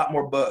lot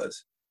more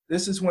buzz.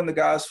 This is when the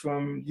guys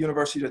from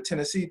University of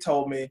Tennessee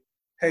told me,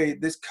 hey,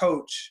 this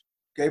coach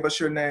gave us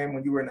your name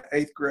when you were in the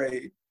 8th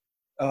grade,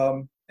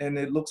 and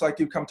it looks like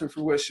you've come to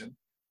fruition.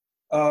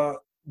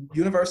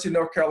 University of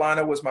North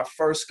Carolina was my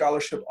first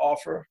scholarship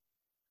offer.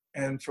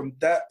 And from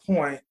that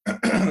point,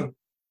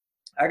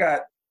 I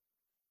got,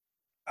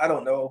 I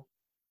don't know,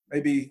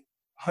 maybe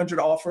 100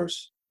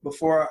 offers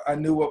before I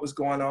knew what was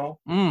going on.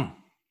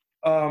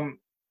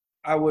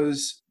 I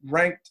was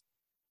ranked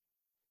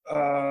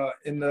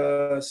in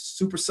the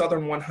Super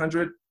Southern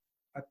 100.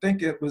 I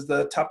think it was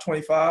the top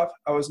 25.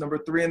 I was number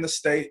 3 in the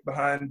state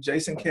behind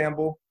Jason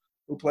Campbell,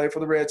 who played for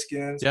the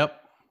Redskins. Yep.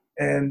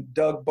 And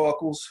Doug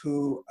Buckles,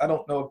 who I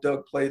don't know if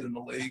Doug played in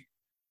the league.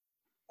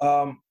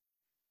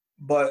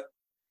 But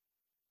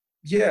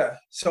yeah,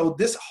 so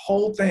this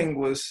whole thing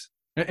was.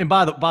 And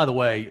by the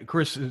way,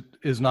 Chris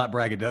is not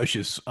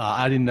braggadocious.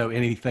 I didn't know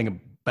anything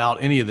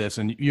about any of this,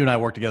 and you and I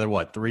worked together,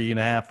 what,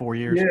 3.5, 4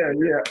 years? Yeah.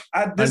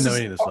 I didn't know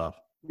any of this stuff.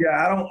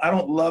 Yeah, I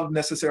don't love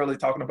necessarily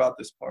talking about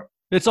this part.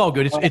 It's all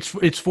good.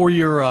 It's for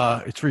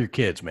your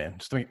kids, man.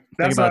 Just think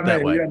about it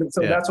that way. Yeah,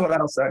 so that's what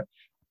I'll say.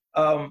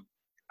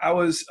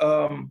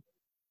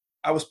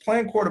 I was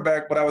playing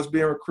quarterback, but I was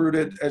being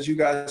recruited, as you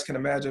guys can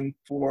imagine,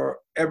 for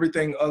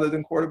everything other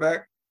than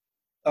quarterback.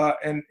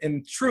 And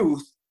in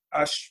truth,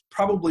 I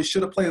probably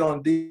should have played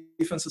on the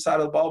defensive side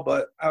of the ball,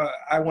 but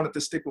I wanted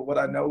to stick with what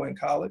I know in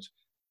college.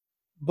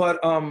 But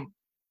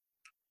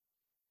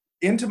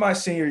into my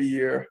senior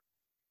year,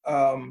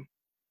 the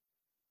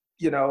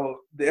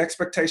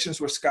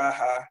expectations were sky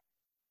high,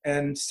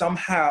 and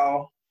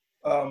somehow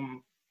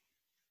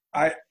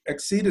I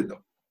exceeded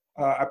them.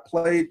 I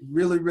played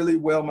really, really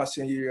well my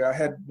senior year. I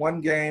had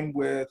one game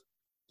with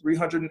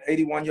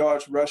 381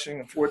 yards rushing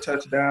and 4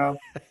 touchdowns.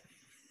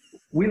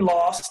 We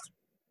lost.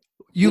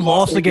 You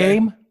lost the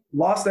game?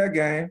 Lost that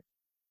game.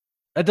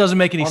 That doesn't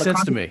make any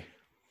sense to me.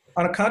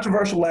 On a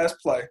controversial last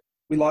play,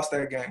 we lost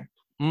that game.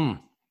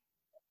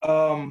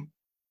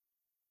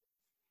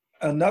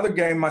 Another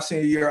game my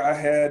senior year, I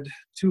had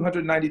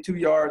 292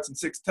 yards and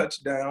 6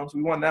 touchdowns.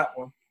 We won that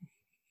one.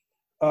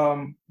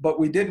 But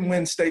we didn't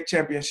win state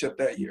championship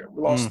that year.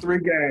 We lost 3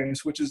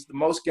 games, which is the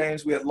most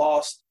games we had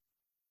lost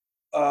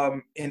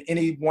in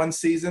any one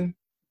season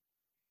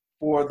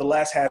for the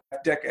last half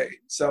decade.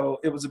 So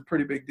it was a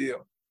pretty big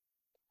deal.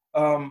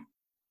 And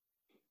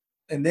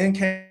then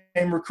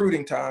came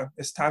recruiting time.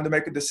 It's time to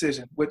make a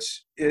decision,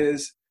 which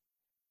is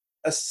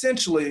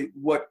essentially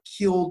what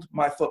killed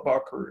my football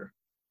career.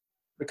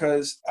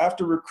 Because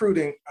after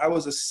recruiting, I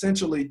was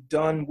essentially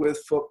done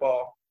with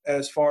football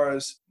as far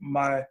as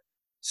my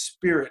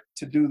spirit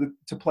to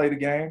play the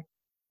game.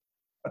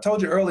 I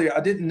told you earlier, I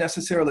didn't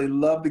necessarily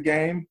love the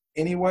game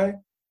anyway,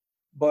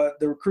 but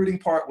the recruiting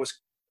part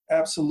was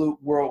absolute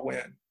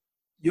whirlwind.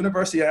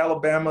 University of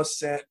Alabama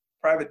sent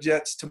private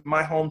jets to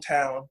my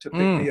hometown to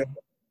pick me up.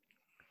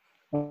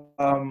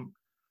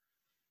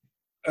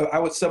 I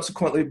would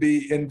subsequently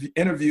be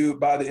interviewed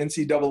by the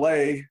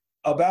NCAA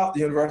about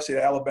the University of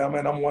Alabama,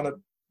 and I'm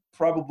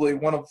probably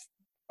one of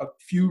a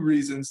few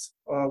reasons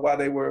why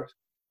they were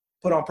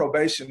put on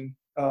probation,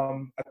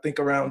 I think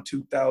around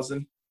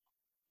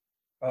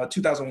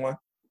 2001.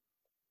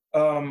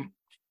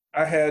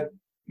 I had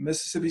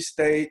Mississippi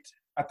State.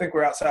 I think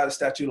we're outside the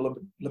statute of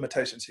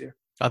limitations here.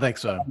 I think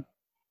so.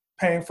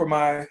 Paying for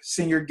my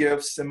senior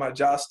gifts and my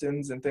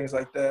Jostens and things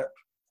like that.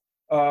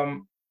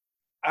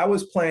 I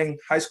was playing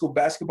high school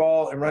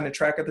basketball and running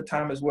track at the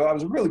time as well. I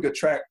was a really good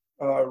track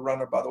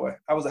runner, by the way.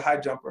 I was a high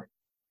jumper.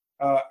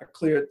 I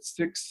cleared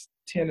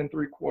 6'10" and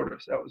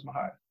 3/4. That was my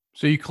height.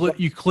 So you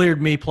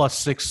cleared me plus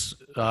 6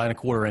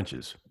 1/4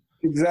 inches.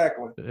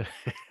 Exactly.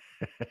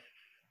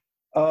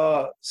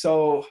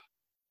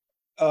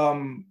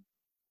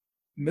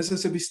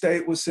 Mississippi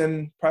State would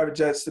send private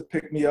jets to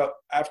pick me up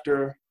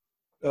after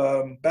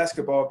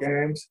basketball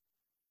games.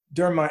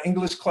 During my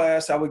English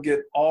class, I would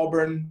get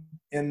Auburn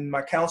in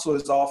my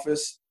counselor's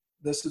office.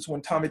 This is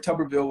when Tommy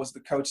Tuberville was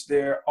the coach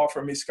there,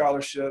 offering me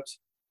scholarships.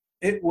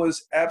 It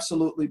was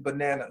absolutely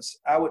bananas.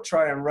 I would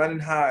try and run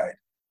and hide.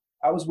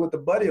 I was with a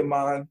buddy of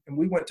mine, and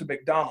we went to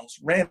McDonald's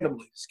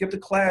randomly, skipped a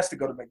class to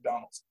go to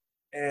McDonald's.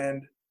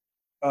 And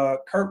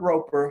Kurt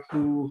Roper,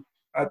 who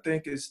I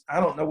think I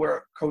don't know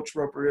where Coach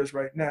Roper is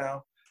right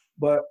now,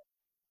 but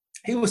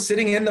he was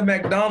sitting in the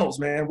McDonald's,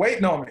 man,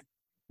 waiting on me.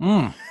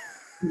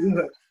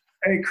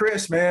 Hey,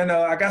 Chris, man,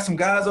 I got some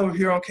guys over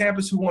here on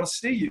campus who want to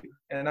see you.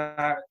 And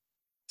I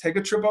take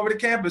a trip over to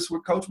campus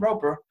with Coach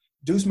Roper.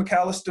 Deuce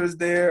McAllister's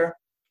there,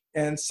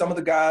 and some of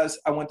the guys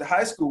I went to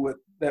high school with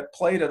that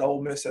played at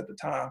Ole Miss at the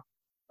time,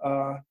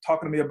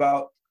 talking to me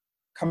about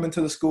coming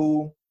to the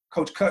school.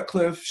 Coach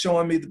Cutcliffe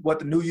showing me what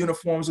the new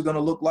uniforms are going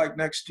to look like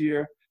next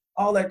year.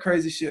 All that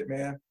crazy shit,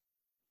 man.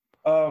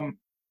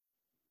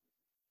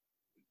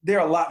 There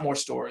are a lot more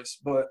stories,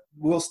 but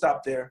we'll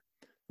stop there.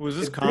 Was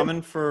this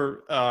common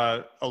for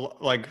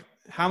like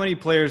how many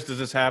players does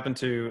this happen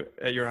to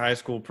at your high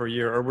school per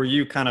year, or were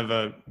you kind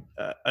of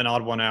an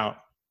odd one out?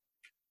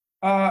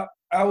 I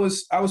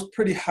was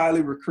pretty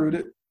highly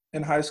recruited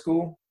in high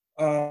school.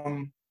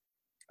 I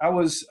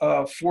was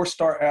a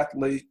 4-star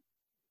athlete.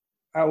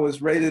 I was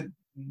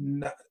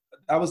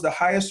the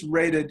highest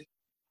rated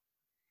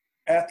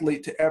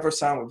athlete to ever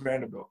sign with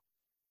Vanderbilt.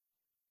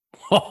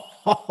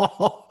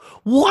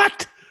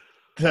 What?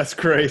 That's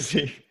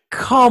crazy.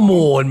 Come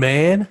on,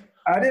 man.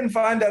 I didn't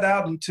find that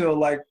out until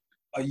like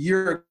a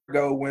year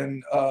ago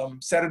when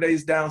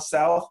Saturdays Down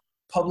South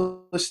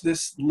published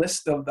this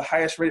list of the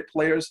highest rated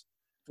players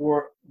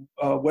for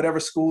whatever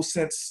school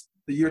since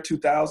the year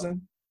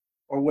 2000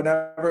 or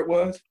whatever it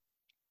was.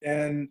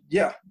 And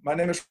yeah, my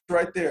name is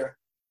right there.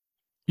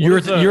 You're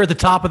at the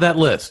top of that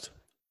list.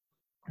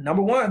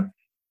 Number one.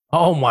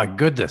 Oh my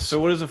goodness. So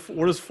what does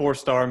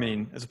 4-star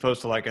mean as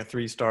opposed to like a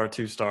 3-star,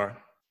 2-star?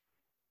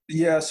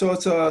 Yeah, so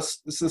it's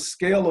a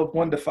scale of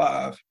 1 to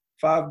 5.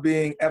 5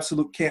 being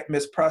absolute can't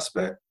miss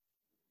prospect,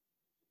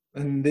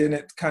 and then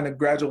it kind of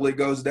gradually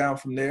goes down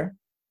from there.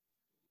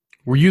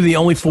 Were you the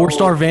only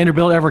 4-star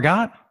Vanderbilt ever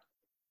got?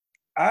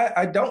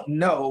 I don't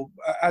know.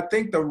 I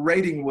think the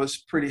rating was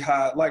pretty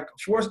high. Like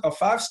a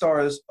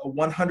 5-star is a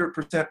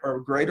 100% or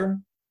greater.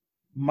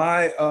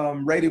 My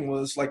rating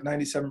was like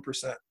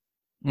 97%.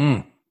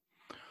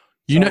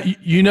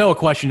 You know a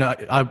question.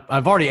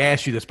 I've already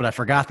asked you this, but I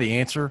forgot the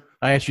answer.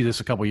 I asked you this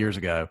a couple years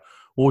ago.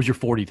 What was your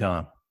 40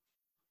 time?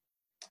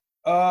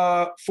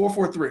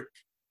 4.43.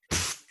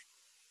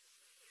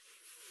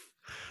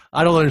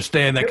 I don't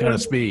understand that kind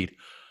of speed.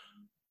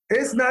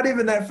 It's not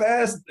even that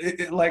fast.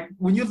 Like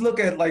when you look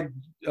at like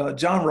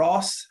John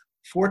Ross,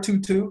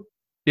 4.22.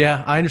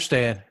 Yeah, I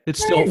understand.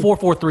 It's still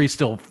 4.43 is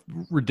still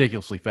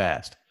ridiculously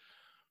fast.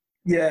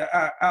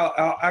 Yeah,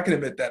 I can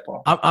admit that,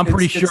 Paul. I'm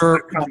pretty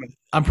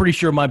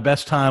sure my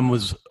best time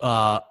was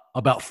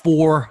about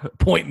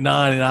 4.9,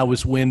 and I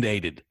was wind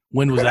aided.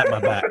 Wind was at my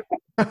back.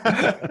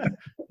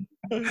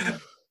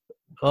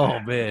 Oh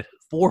man,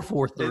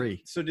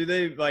 4.43. So do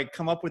they like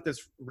come up with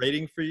this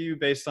rating for you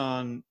based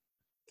on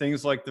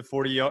things like the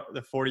 40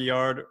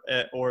 yard,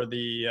 or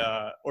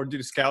do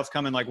the scouts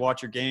come and like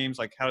watch your games?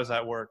 Like how does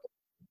that work?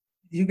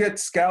 You get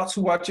scouts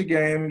who watch a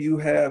game. You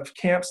have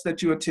camps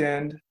that you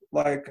attend.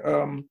 Like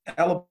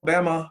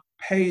Alabama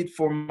paid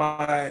for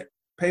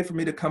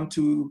me to come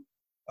to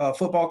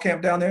football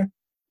camp down there.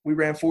 We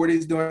ran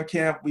 40s during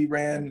camp. We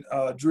ran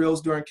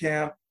drills during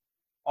camp.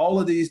 All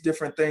of these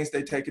different things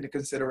they take into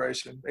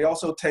consideration. They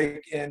also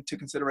take into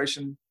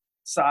consideration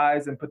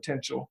size and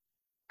potential,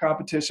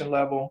 competition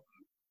level,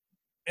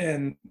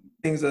 and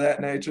things of that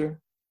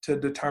nature to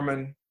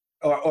determine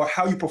or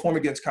how you perform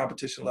against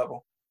competition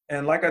level.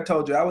 And like I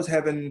told you, I was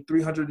having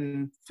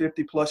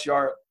 350-plus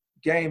yard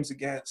games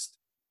against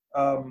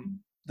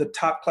the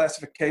top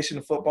classification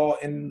of football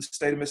in the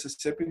state of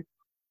Mississippi.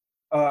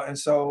 And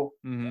so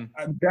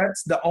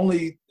that's the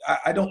only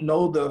 – I don't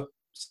know the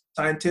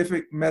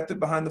scientific method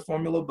behind the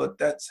formula, but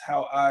that's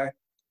how I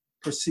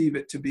perceive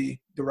it to be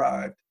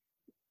derived.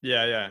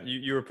 Yeah.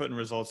 You were putting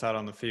results out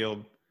on the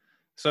field.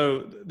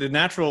 So the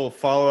natural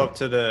follow-up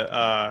to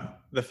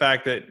the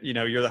fact that, you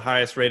know, you're the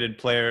highest rated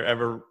player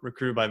ever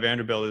recruited by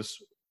Vanderbilt is,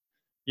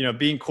 you know,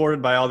 being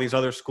courted by all these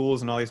other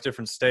schools in all these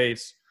different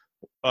states.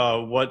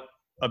 What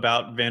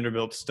about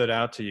Vanderbilt stood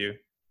out to you?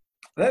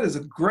 That is a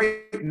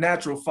great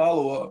natural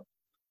follow-up.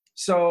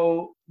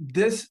 So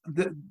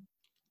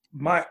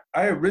I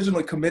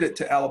originally committed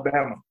to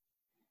Alabama.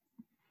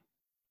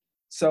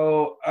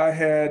 So I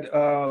had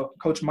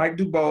Coach Mike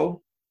Dubois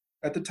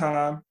at the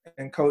time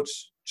and Coach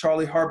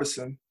Charlie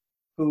Harbison,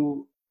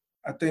 who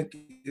I think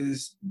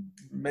is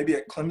maybe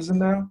at Clemson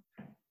now,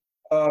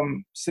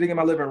 sitting in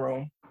my living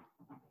room.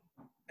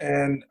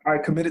 And I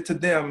committed to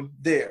them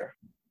there.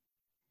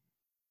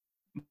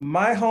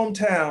 My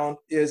hometown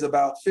is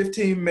about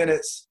 15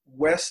 minutes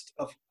west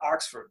of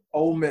Oxford,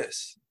 Ole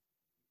Miss.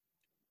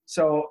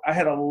 So I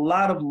had a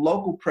lot of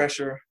local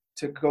pressure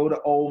to go to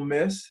Ole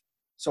Miss.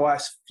 So I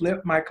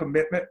flipped my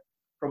commitment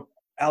from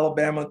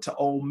Alabama to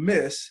Ole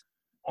Miss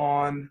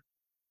on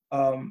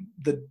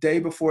the day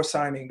before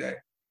signing day.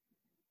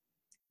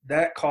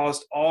 That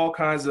caused all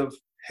kinds of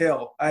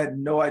hell. I had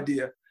no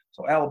idea.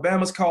 So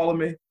Alabama's calling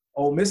me.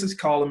 Ole Miss is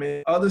calling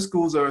me. Other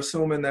schools are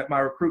assuming that my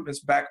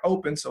recruitment's back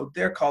open, so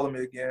they're calling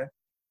me again.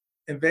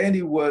 And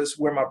Vandy was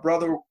where my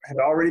brother had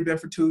already been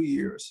for 2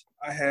 years.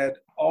 I had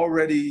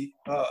already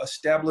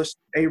established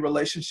a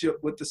relationship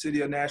with the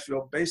city of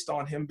Nashville based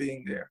on him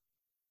being there.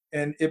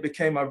 And it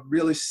became a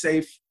really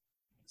safe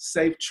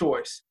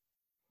choice.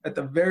 at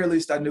the very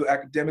least, I knew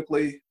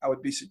academically I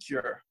would be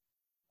secure.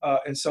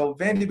 And so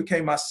Vandy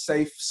became my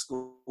safe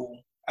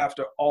school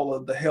after all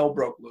of the hell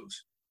broke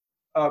loose.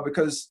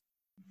 Because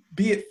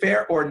be it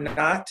fair or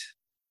not,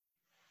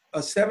 a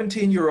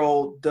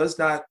 17-year-old does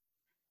not,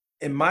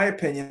 in my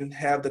opinion,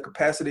 have the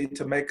capacity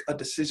to make a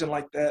decision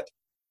like that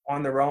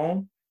on their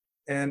own.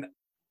 And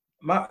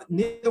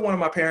neither one of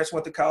my parents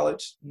went to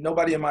college.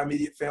 Nobody in my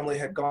immediate family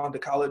had gone to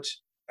college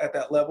at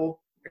that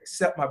level,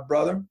 except my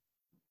brother.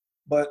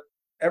 But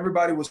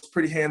everybody was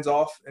pretty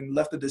hands-off and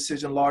left the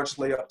decision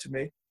largely up to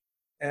me.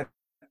 And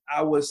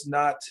I was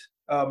not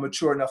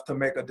mature enough to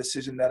make a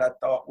decision that I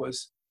thought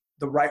was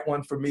the right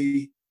one for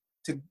me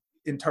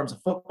in terms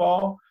of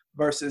football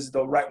versus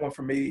the right one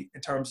for me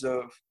in terms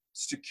of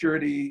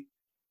security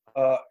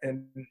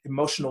and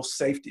emotional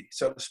safety,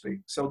 so to speak.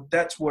 So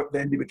that's what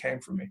Vandy became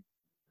for me.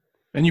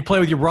 And you played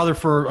with your brother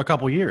for a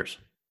couple of years.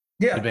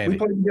 Yeah, we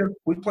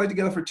played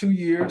together for 2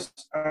 years.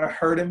 I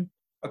heard him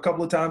a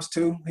couple of times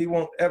too. He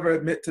won't ever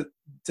admit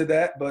to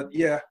that, but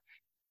yeah,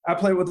 I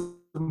played with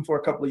him for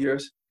a couple of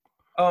years.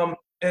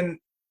 And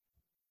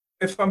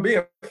if I'm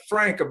being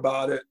frank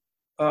about it,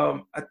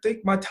 I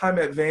think my time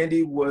at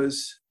Vandy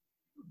was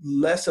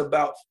less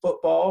about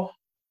football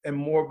and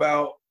more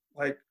about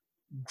like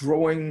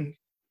growing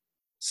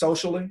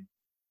socially.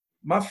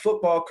 My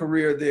football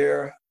career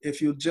there,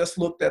 if you just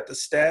looked at the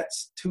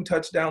stats, 2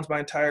 touchdowns my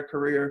entire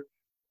career,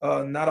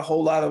 not a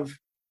whole lot of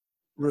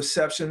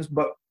receptions,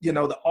 but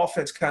the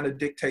offense kind of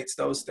dictates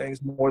those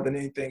things more than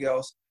anything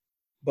else.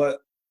 But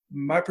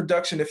my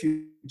production, if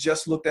you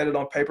just looked at it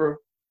on paper,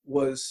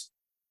 was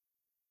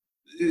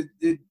it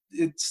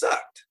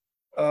sucked,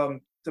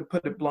 to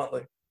put it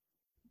bluntly.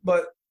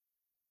 But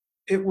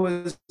it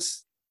was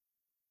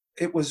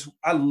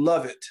I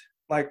love it.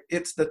 Like,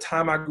 it's the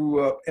time I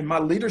grew up, and my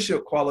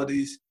leadership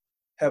qualities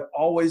have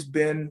always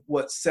been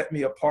what set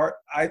me apart,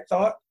 I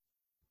thought.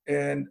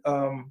 And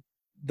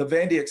the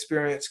Vandy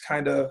experience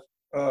kind of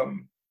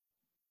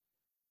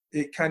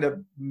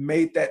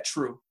made that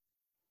true.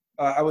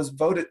 I was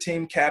voted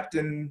team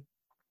captain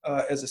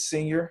as a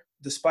senior,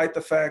 despite the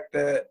fact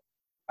that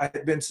I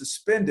had been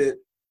suspended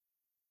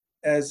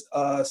as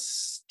a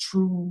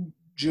true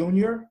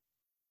junior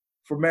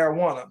for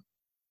marijuana.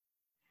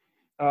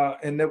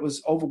 And it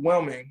was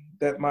overwhelming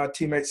that my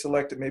teammates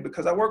selected me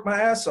because I worked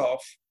my ass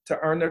off to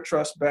earn their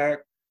trust back.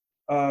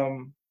 I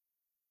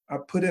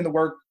put in the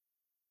work,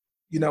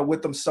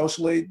 with them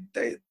socially.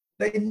 They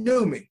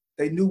knew me.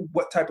 They knew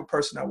what type of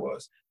person I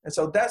was. And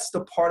so that's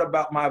the part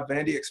about my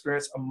Vandy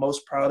experience I'm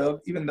most proud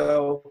of, even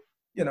though,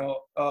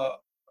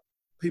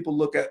 people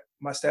look at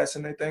my stats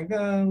and they think,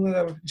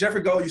 whatever.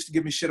 Jeffrey Gold used to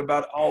give me shit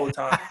about it all the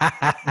time.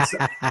 So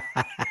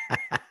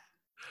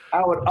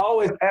I would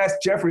always ask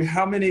Jeffrey,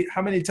 how many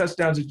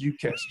touchdowns did you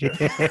catch,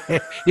 Jeff?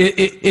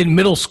 in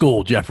middle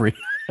school, Jeffrey.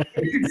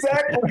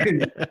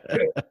 Exactly.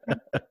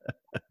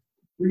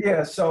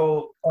 Yeah,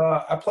 so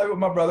I played with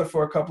my brother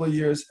for a couple of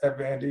years at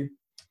Vandy.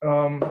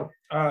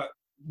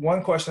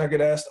 One question I get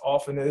asked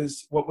often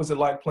is, what was it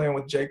like playing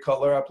with Jay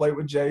Cutler? I played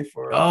with Jay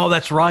for – Oh,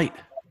 that's right.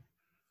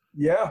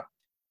 Yeah.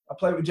 I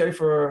played with Jay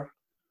for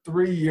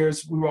 3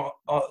 years. We were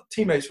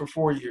teammates for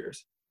 4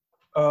 years.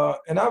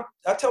 And I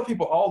tell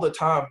people all the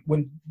time,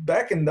 when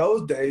back in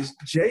those days,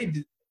 Jay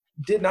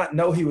did not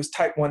know he was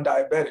type 1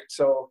 diabetic.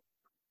 So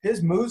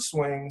his mood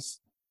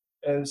swings,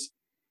 as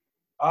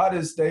odd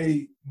as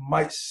they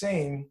might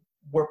seem,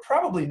 were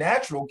probably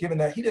natural, given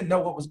that he didn't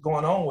know what was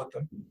going on with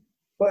him.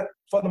 But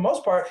for the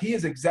most part, he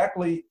is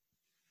exactly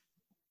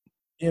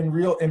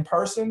in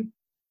person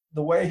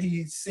the way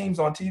he seems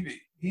on TV.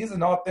 He's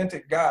an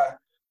authentic guy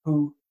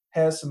who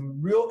has some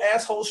real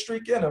asshole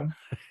streak in him,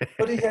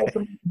 but he has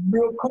some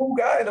real cool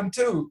guy in him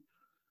too.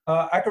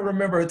 I can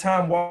remember a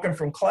time walking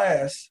from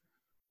class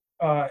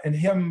and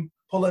him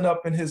pulling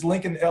up in his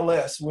Lincoln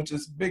LS, which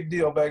is a big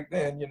deal back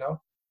then,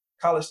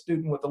 college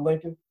student with a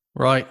Lincoln.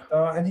 Right.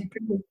 And he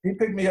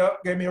picked me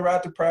up, gave me a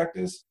ride to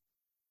practice.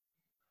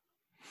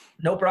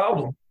 No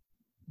problem.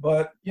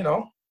 But,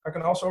 I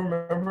can also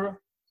remember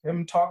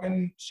him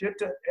talking shit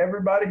to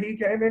everybody he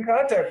came in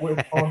contact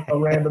with on a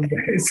random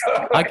day.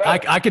 So,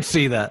 I could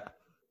see that.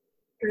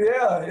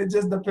 Yeah, it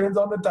just depends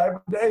on the type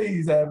of day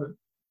he's having.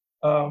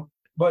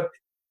 But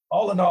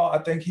all in all, I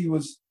think he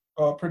was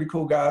a pretty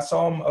cool guy. I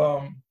saw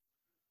him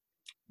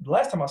the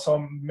last time I saw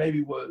him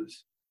maybe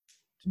was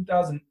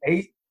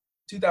 2008,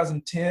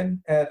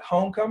 2010 at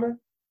homecoming.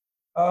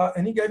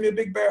 And he gave me a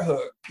big bear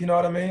hug. You know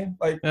what I mean?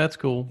 Like, that's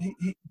cool.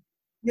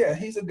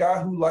 He's a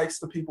guy who likes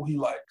the people he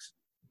likes.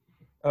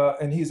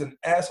 And he's an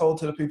asshole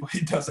to the people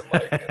he doesn't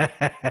like.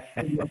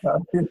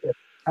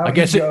 I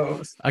guess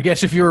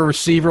if you're a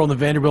receiver on the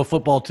Vanderbilt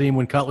football team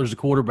when Cutler's the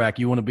quarterback,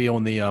 you want to be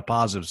on the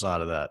positive side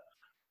of that.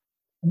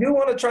 You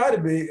want to try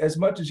to be as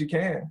much as you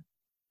can.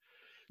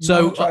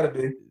 Try to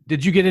be.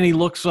 Did you get any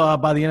looks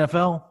by the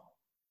NFL?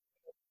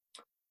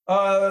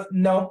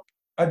 No,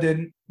 I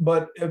didn't.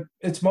 But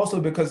it's mostly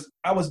because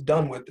I was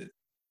done with it.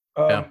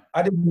 I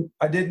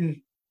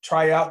didn't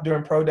try out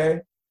during pro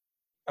day.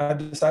 I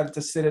decided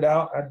to sit it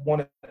out. I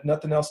wanted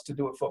nothing else to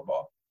do with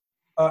football.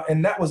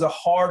 And that was a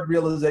hard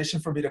realization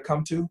for me to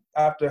come to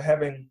after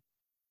having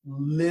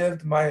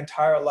lived my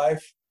entire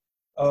life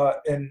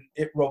and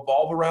it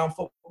revolved around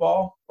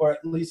football, or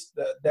at least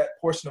that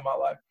portion of my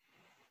life.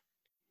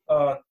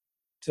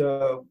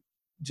 To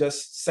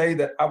just say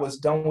that I was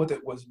done with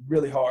it was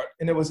really hard.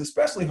 And it was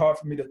especially hard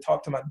for me to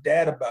talk to my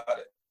dad about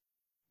it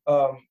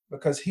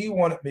because he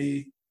wanted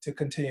me to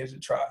continue to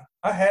try.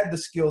 I had the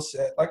skill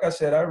set. Like I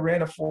said, I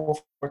ran a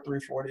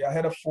 4.43 40. I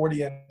had a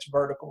 40-inch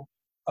vertical.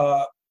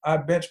 I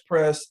bench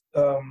pressed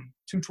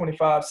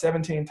 225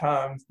 17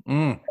 times,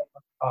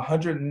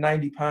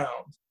 190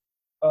 pounds.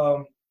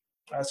 I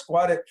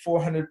squatted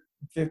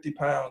 450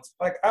 pounds.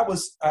 Like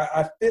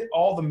I fit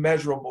all the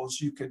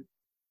measurables you could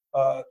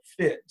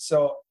fit.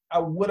 So I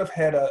would have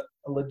had a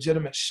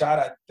legitimate shot,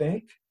 I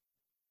think.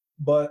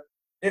 But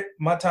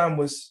my time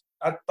was,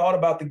 I thought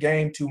about the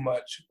game too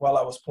much while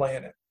I was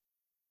playing it.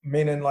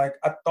 Meaning, like,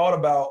 I thought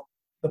about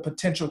the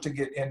potential to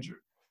get injured.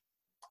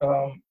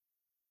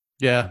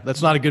 Yeah,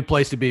 that's not a good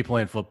place to be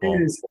playing football.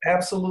 It is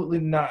absolutely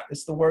not.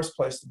 It's the worst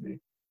place to be.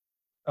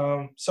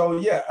 So,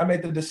 yeah, I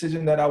made the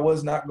decision that I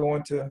was not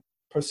going to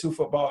pursue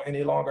football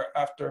any longer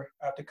after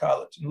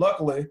college. And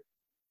luckily,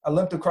 I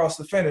limped across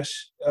the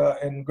finish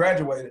and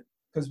graduated,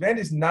 because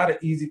Vandy's not an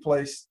easy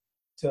place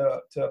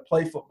to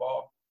play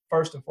football,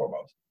 first and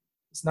foremost.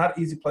 It's not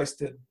an easy place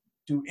to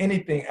do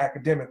anything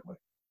academically.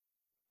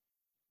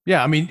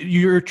 Yeah, I mean,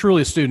 you're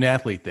truly a student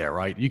athlete there,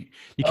 right? You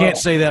can't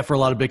say that for a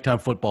lot of big-time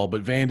football,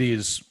 but Vandy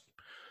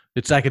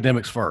it's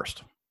academics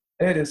first.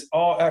 It is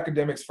all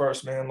academics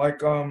first, man.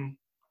 Like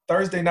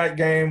Thursday night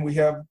game we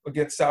have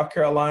against South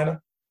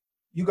Carolina,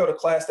 you go to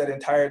class that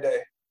entire day.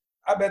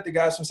 I bet the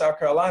guys from South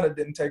Carolina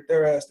didn't take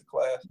their ass to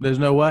class. There's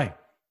no way.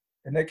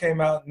 And they came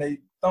out and they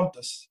thumped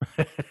us.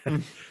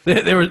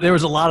 there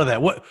was a lot of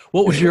that. What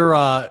was your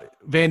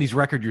Vandy's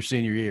record your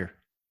senior year?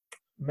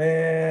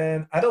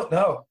 Man, I don't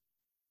know.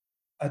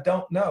 I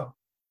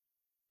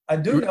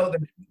do know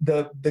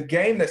that the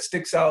game that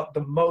sticks out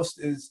the most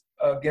is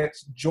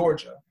against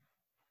Georgia.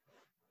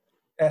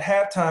 At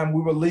halftime,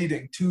 we were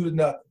leading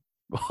 2-0.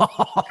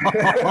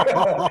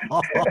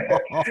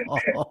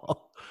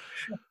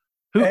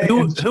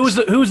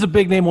 Who was the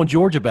big name on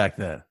Georgia back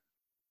then?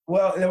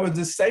 Well, there was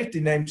this safety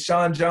named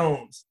Sean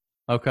Jones.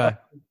 Okay.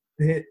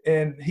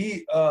 And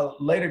he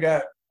later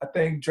got, I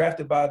think,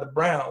 drafted by the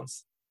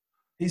Browns.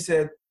 He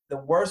said the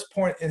worst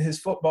point in his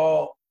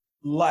football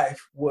life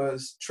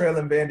was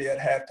trailing Vandy at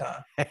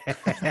halftime.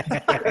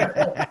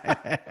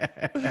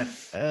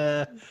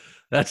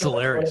 That's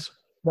hilarious.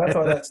 That's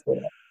how that's stood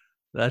out.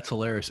 That's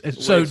hilarious. And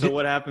so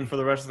what happened for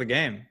the rest of the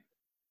game?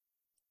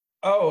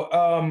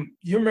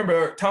 You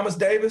remember Thomas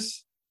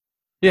Davis?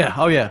 Yeah.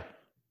 Oh, yeah.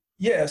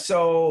 Yeah,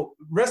 so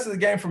rest of the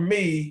game for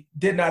me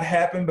did not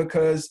happen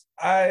because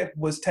I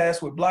was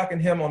tasked with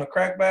blocking him on a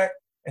crackback,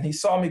 and he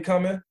saw me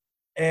coming,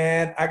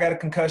 and I got a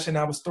concussion.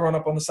 I was throwing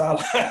up on the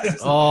sidelines.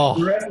 Oh.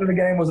 The rest of the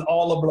game was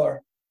all a blur.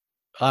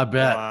 I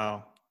bet.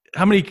 Wow.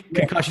 How many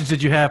concussions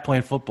did you have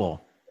playing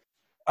football?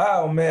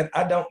 Oh, man,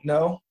 I don't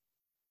know.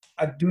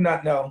 I do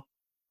not know.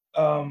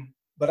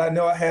 But I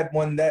know I had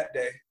one that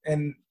day.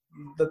 And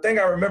the thing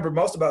I remember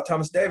most about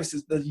Thomas Davis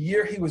is the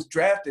year he was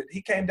drafted,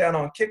 he came down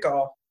on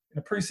kickoff in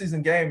a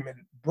preseason game and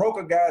broke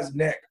a guy's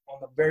neck on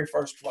the very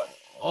first play.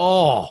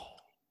 Oh.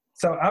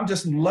 So I'm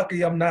just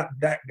lucky I'm not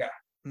that guy.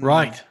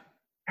 Right.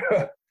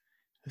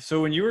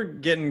 So when you were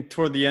getting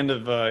toward the end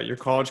of your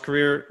college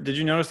career, did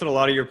you notice that a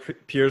lot of your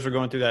peers were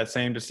going through that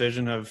same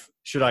decision of,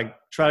 should I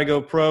try to go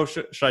pro?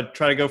 Should I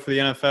try to go for the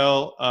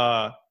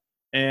NFL?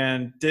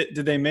 And did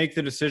they make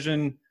the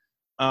decision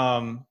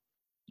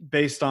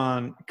based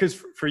on –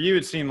 because for you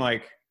it seemed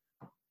like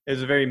it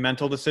was a very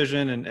mental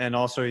decision, and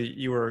also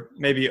you were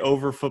maybe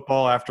over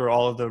football after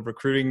all of the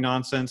recruiting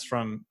nonsense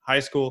from high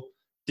school.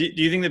 Do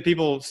you think that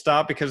people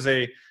stopped because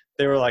they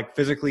were like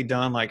physically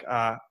done, like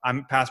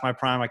I'm past my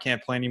prime, I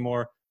can't play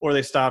anymore, or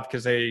they stopped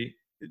because they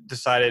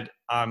decided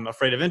I'm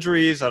afraid of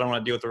injuries, I don't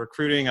want to deal with the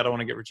recruiting, I don't want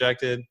to get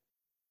rejected?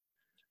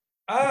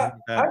 I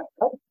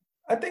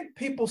think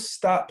people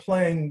stop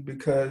playing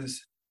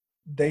because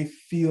they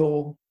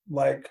feel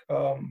like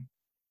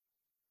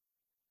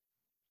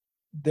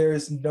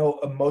there's no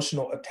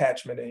emotional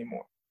attachment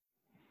anymore.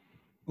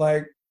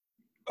 Like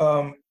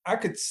I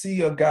could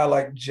see a guy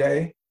like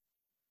Jay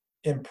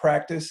in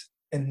practice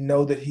and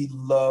know that he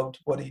loved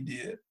what he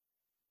did.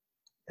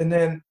 And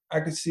then I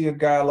could see a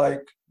guy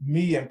like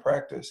me in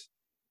practice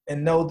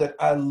and know that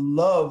I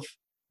love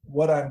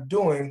what I'm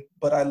doing,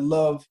 but I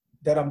love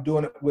that I'm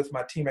doing it with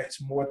my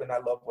teammates more than I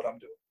love what I'm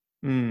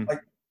doing.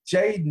 Like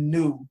Jay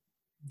knew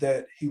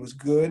that he was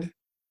good.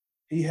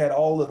 He had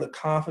all of the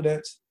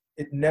confidence.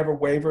 It never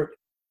wavered.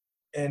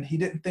 And he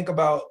didn't think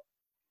about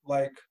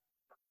like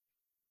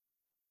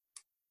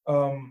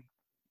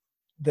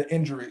the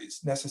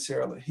injuries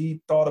necessarily.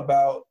 He thought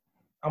about,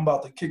 I'm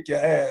about to kick your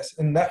ass.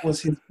 And that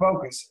was his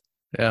focus.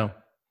 Yeah.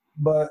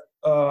 But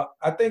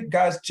I think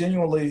guys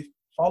genuinely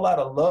fall out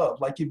of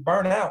love. Like you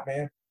burn out,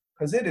 man,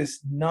 because it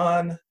is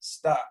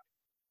nonstop.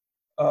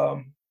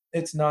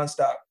 It's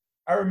nonstop.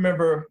 I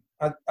remember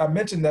I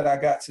mentioned that I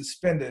got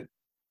suspended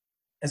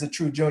as a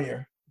true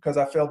junior because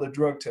I failed the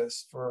drug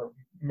test for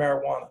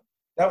marijuana.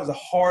 That was the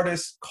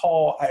hardest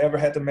call I ever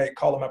had to make,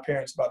 calling my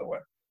parents, by the way.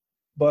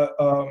 But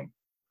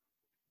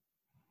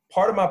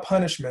part of my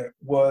punishment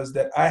was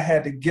that I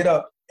had to get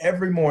up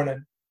every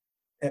morning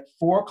at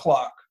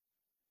 4:00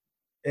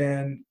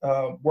 and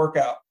work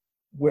out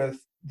with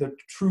the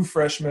true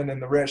freshmen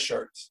and the red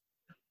shirts.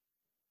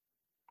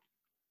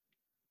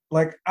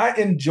 Like, I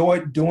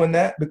enjoyed doing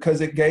that because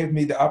it gave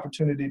me the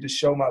opportunity to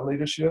show my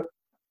leadership.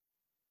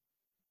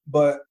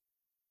 But,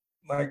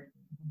 like,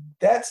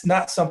 that's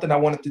not something I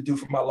wanted to do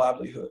for my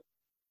livelihood.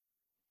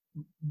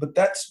 But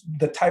that's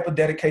the type of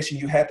dedication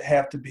you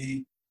had to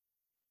be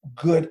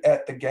good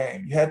at the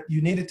game.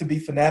 You needed to be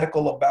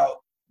fanatical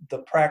about the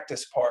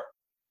practice part.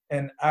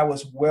 And I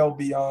was well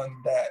beyond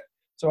that.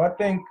 So I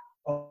think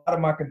a lot of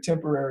my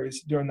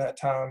contemporaries during that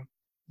time,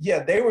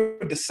 yeah, they were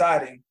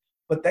deciding,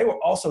 but they were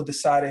also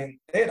deciding,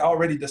 they had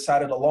already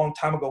decided a long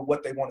time ago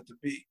what they wanted to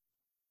be.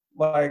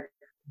 Like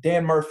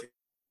Dan Murphy,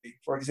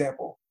 for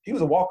example, he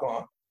was a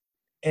walk-on.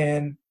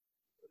 And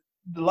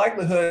the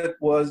likelihood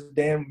was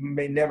Dan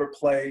may never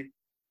play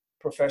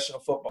professional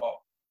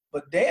football.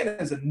 But Dan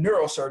is a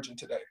neurosurgeon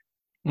today.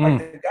 Like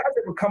the guys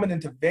that were coming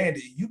into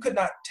Vandy, you could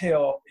not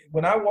tell.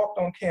 When I walked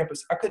on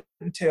campus, I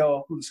couldn't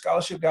tell who the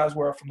scholarship guys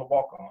were from the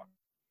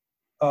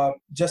walk-on,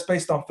 just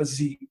based on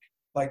physique.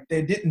 Like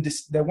they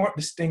weren't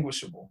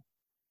distinguishable.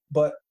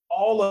 But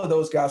all of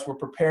those guys were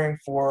preparing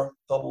for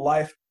the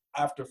life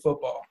after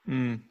football,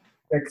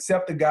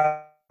 except the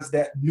guys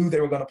that knew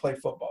they were going to play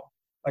football.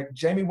 Like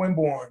Jamie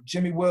Winborn,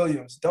 Jimmy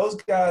Williams, those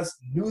guys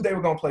knew they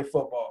were going to play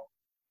football.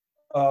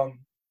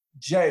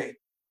 Jay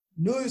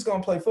knew he was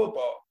going to play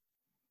football.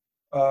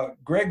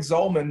 Greg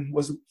Zolman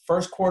was the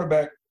first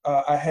quarterback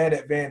I had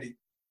at Vandy.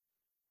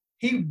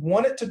 He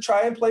wanted to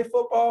try and play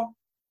football,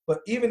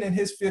 but even in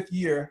his 5th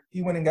year,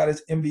 he went and got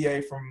his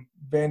MBA from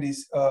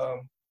Vandy's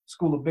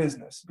School of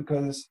Business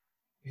because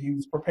he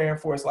was preparing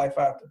for his life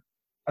after.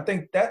 I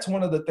think that's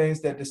one of the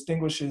things that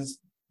distinguishes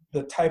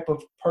the type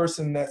of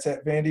person that's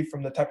at Vandy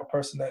from the type of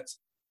person that's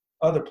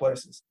other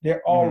places.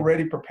 They're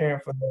already preparing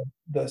for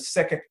the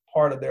second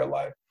part of their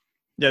life.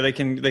 Yeah, they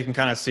can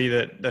kind of see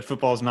that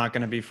football is not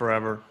going to be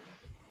forever,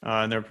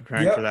 and they're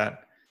preparing for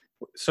that.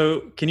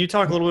 So, can you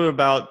talk a little bit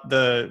about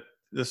the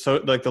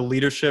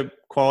leadership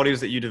qualities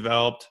that you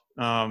developed?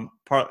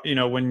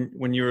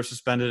 When you were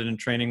suspended and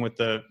training with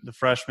the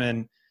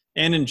freshmen,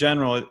 and in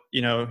general,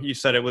 you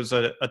said it was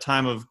a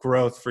time of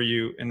growth for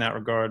you in that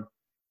regard.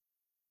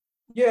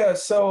 Yeah.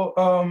 So,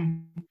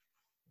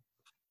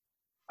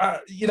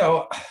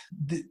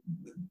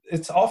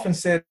 it's often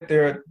said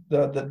they're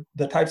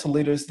the types of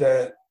leaders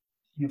that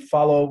you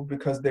follow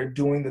because they're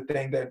doing the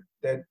thing that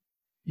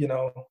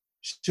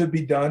should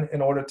be done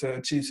in order to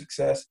achieve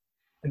success.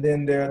 And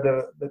then they're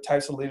the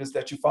types of leaders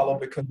that you follow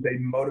because they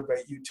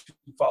motivate you to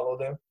follow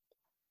them.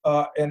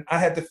 And I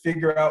had to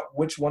figure out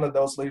which one of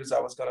those leaders I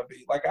was going to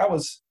be. Like I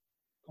was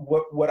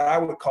what I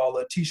would call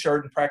a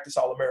T-shirt and practice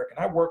All-American.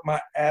 I worked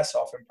my ass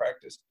off in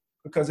practice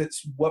because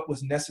it's what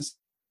was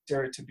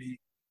necessary to be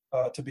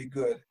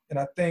good. And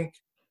I think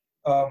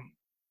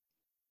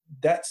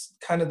that's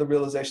kind of the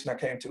realization I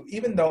came to.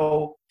 Even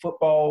though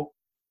football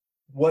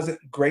wasn't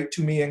great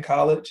to me in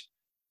college,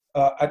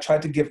 I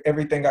tried to give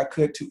everything I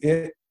could to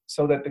it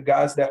so that the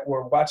guys that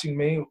were watching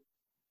me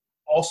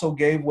also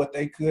gave what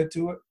they could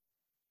to it.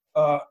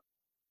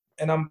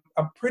 And I'm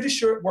pretty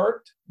sure it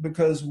worked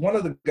because one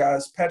of the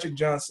guys, Patrick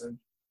Johnson,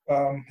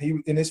 he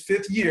in his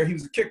 5th year, he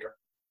was a kicker.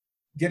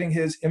 Getting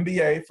his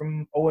MBA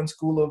from Owen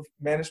School of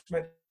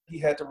Management, he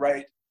had to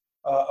write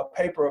a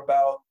paper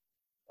about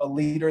a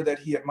leader that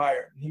he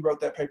admired. And he wrote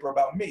that paper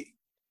about me.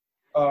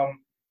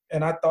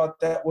 And I thought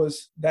that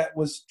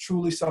was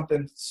truly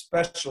something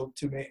special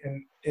to me.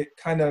 And it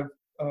kind of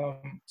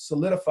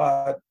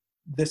solidified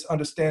this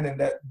understanding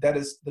that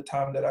is the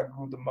time that I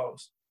grew the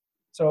most.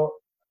 So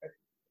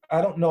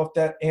I don't know if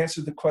that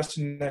answered the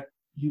question that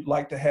you'd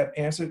like to have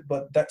answered,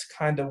 but that's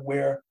kind of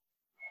where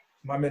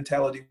my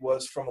mentality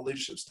was from a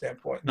leadership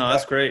standpoint. No,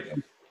 that's great.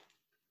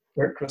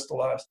 Very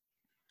crystallized.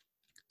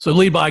 So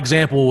lead by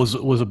example was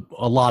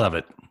a lot of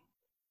it. It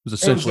was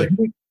essentially,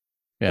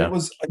 it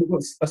was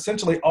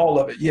essentially all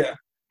of it. Yeah.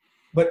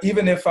 But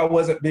even if I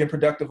wasn't being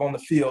productive on the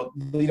field,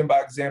 leading by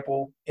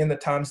example in the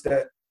times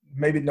that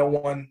maybe no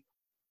one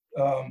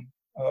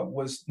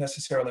was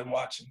necessarily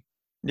watching.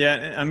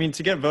 Yeah, I mean,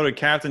 to get voted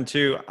captain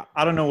too,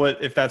 I don't know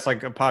if that's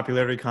like a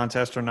popularity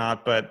contest or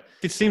not, but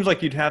it seems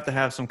like you'd have to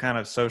have some kind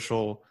of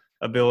social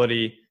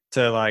ability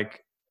to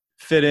like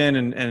fit in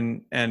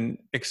and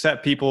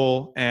accept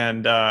people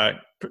and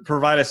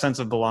provide a sense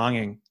of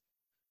belonging.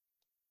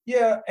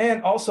 Yeah,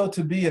 and also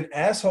to be an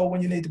asshole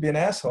when you need to be an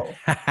asshole.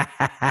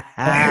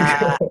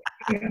 Are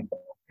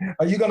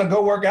you going to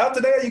go work out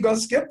today? Or are you going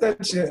to skip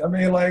that shit? I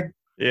mean, like,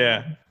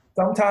 yeah.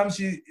 Sometimes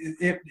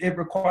it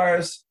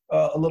requires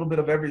a little bit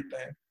of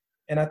everything.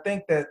 And I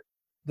think that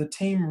the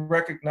team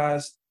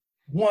recognized,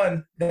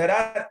 one, that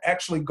I'd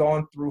actually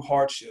gone through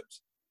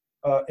hardships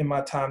in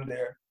my time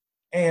there,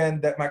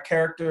 and that my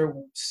character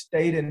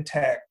stayed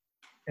intact,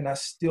 and I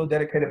still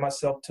dedicated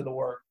myself to the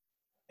work.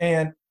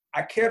 And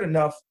I cared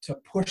enough to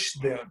push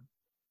them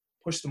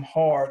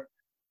hard,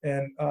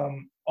 and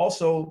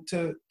also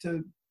to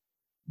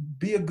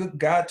be a good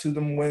guy to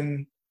them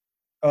when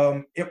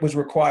it was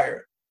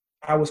required.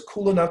 I was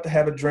cool enough to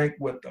have a drink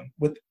with them,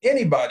 with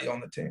anybody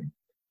on the team.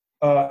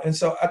 And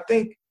so I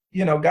think,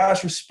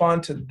 guys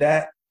respond to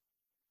that,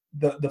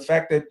 the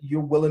fact that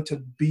you're willing to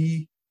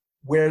be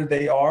where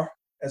they are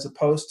as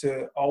opposed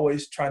to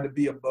always trying to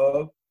be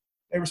above.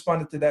 They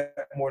responded to that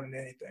more than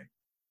anything.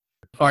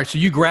 All right, so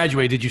you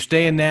graduated. Did you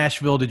stay in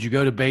Nashville? Did you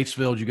go to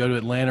Batesville? Did you go to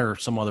Atlanta or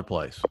some other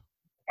place?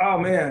 Oh,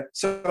 man.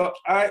 So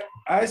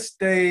I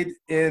stayed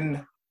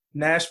in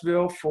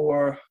Nashville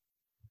for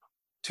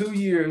 2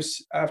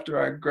 years after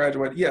I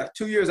graduated. Yeah,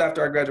 2 years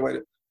after I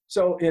graduated.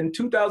 So in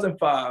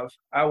 2005,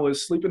 I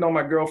was sleeping on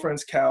my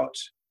girlfriend's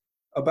couch,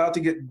 about to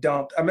get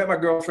dumped. I met my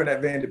girlfriend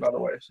at Vandy, by the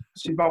way.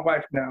 She's my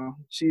wife now.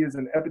 She is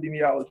an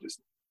epidemiologist.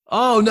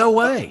 Oh, no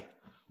way.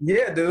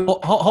 Yeah, dude.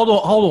 Hold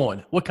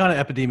on. What kind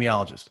of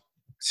epidemiologist?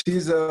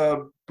 She's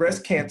a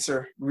breast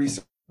cancer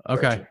researcher.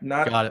 Okay,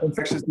 not got it.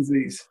 Infectious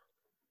disease.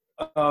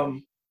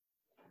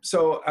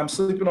 So I'm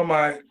sleeping on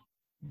my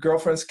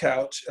girlfriend's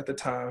couch at the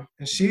time,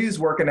 and she's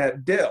working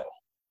at Dell.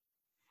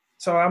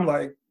 So I'm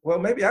like, well,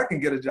 maybe I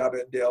can get a job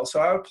at Dell. So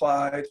I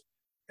applied,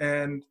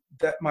 and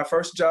that my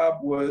first job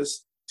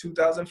was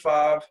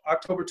 2005,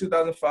 October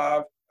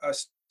 2005. I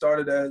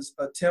started as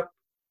a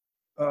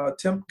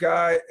temp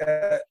guy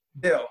at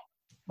Dell.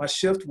 My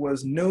shift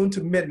was noon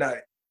to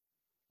midnight,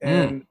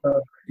 and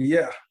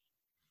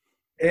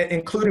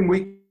including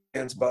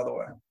weekends, by the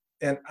way.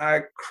 And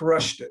I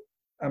crushed it.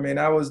 I mean,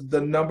 I was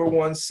the number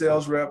one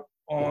sales rep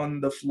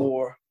on the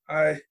floor.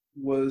 I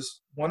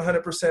was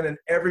 100% in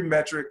every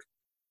metric.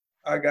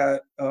 I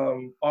got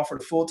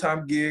offered a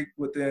full-time gig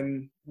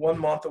within 1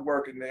 month of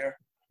working there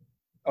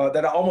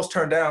that I almost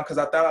turned down because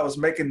I thought I was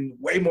making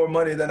way more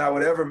money than I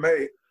would ever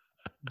make.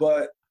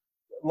 But,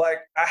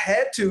 I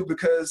had to,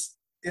 because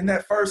in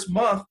that first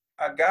month,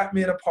 I got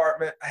me an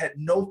apartment. I had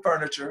no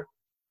furniture.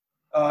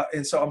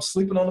 And so I'm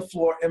sleeping on the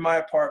floor in my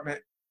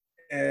apartment.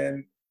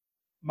 And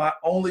my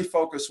only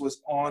focus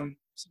was on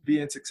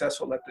being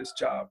successful at this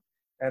job.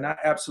 And I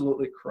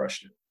absolutely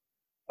crushed it.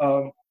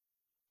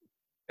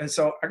 And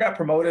so I got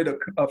promoted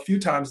a few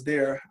times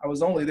there. I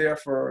was only there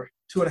for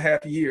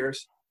 2.5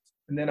 years.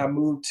 And then I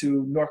moved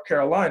to North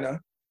Carolina,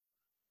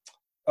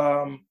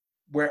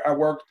 where I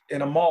worked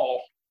in a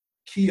mall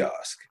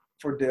kiosk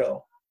for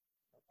Dell.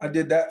 I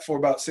did that for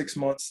about 6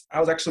 months. I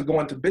was actually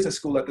going to business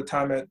school at the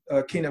time at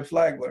Keenan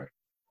Flagler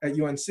at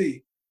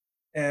UNC.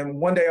 And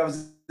one day I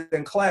was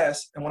in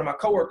class, and one of my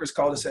coworkers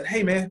called and said,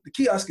 "Hey, man, the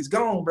kiosk is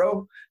gone,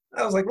 bro."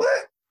 I was like,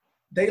 "What?"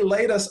 They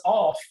laid us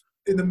off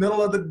in the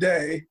middle of the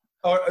day.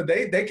 Or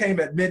they came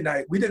at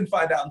midnight. We didn't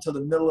find out until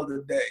the middle of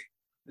the day,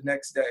 the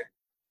next day.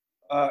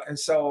 And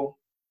so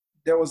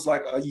there was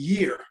like a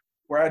year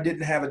where I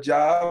didn't have a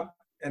job.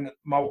 And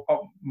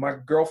my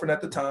girlfriend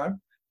at the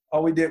time,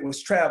 all we did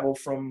was travel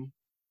from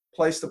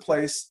place to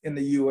place in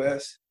the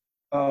U.S.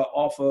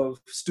 Off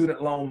of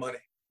student loan money.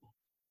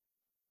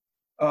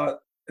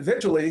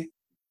 Eventually,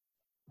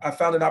 I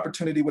found an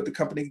opportunity with a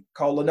company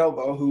called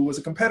Lenovo, who was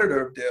a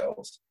competitor of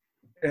Dell's.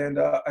 And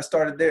I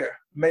started there.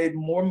 Made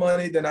more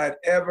money than I'd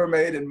ever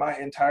made in my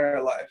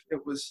entire life.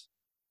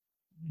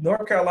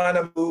 North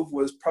Carolina move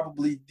was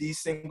probably the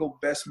single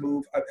best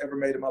move I've ever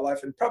made in my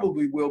life, and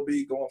probably will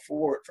be going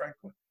forward,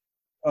 frankly.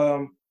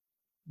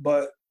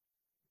 But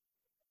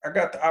I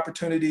got the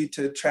opportunity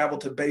to travel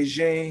to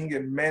Beijing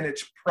and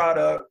manage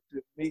product,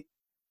 to meet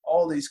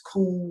all these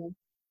cool,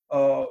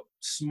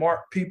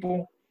 smart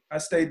people. I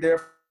stayed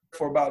there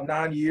for about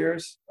 9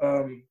 years.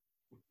 I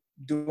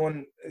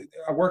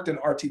worked in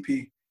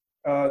RTP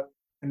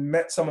and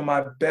met some of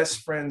my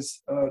best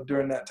friends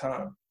during that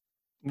time.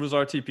 What does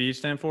RTP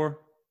stand for?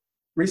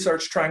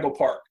 Research Triangle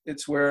Park.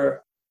 It's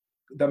where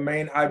the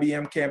main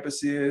IBM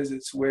campus is.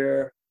 It's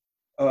where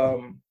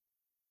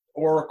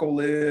Oracle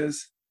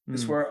is.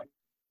 It's where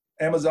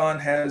Amazon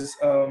has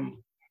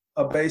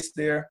a base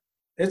there.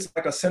 It's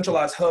like a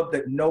centralized hub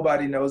that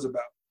nobody knows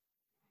about.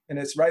 And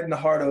it's right in the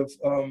heart of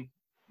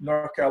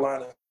North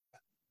Carolina,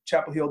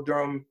 Chapel Hill,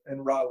 Durham,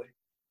 and Raleigh.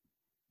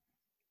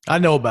 I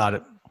know about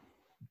it.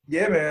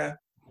 Yeah, man.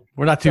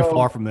 We're not too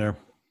far from there.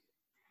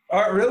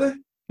 Really?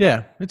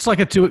 Yeah. It's like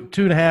a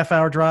 2.5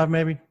 hour drive,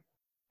 maybe.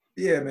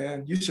 Yeah,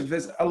 man. You should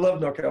visit. I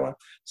love North Carolina.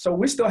 So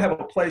we still have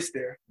a place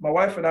there. My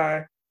wife and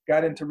I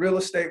got into real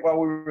estate while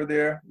we were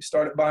there. We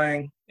started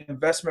buying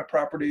investment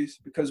properties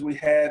because we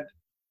had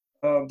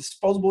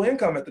disposable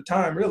income at the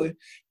time, really.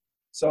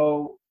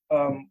 So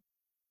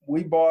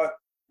we bought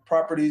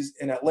properties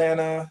in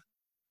Atlanta,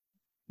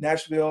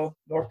 Nashville,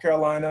 North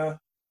Carolina,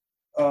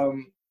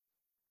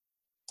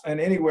 and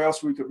anywhere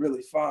else we could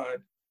really find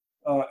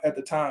at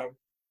the time.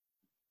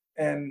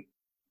 And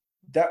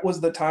that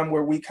was the time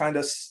where we kind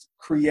of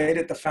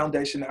created the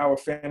foundation our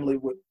family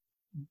would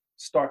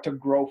start to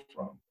grow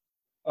from.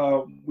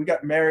 We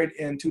got married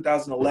in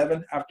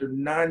 2011 after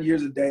 9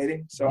 years of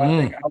dating. So I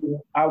think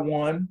I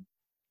won.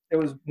 It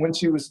was when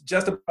she was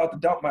just about to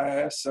dump my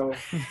ass. So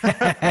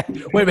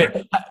wait a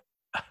minute.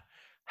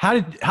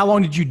 How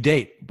long did you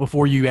date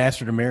before you asked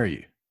her to marry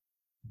you?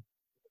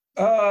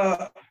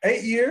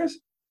 8 years.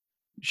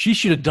 She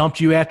should have dumped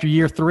you after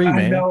year 3, man.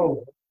 I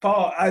know,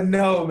 Paul. I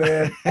know,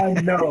 man. I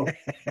know.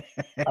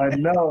 I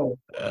know.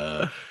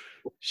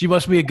 She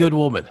must be a good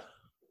woman.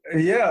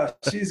 Yeah,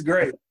 she's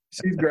great.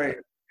 She's great.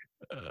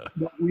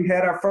 We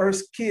had our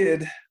first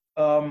kid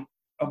a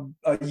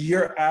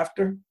year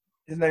after.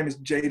 His name is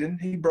Jaden.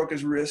 He broke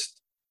his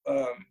wrist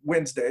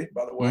Wednesday,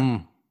 by the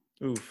way.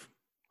 Oof.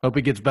 Hope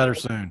he gets better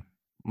soon.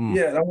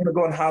 Yeah, I don't want to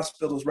go in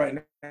hospitals right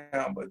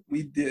now, but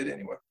we did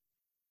anyway.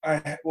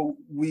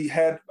 We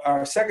had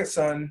our second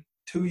son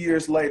 2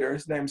 years later.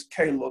 His name's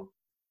Caleb.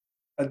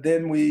 And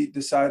then we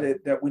decided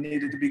that we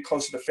needed to be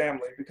closer to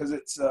family because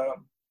it's a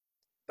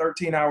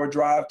 13-hour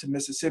drive to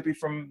Mississippi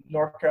from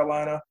North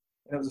Carolina.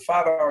 And it was a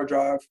 5-hour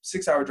drive,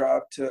 6-hour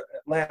drive to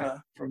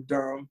Atlanta from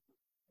Durham,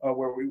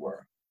 where we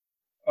were.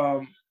 A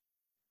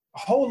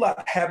whole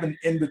lot happened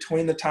in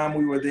between the time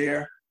we were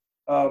there.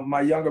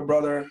 My younger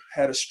brother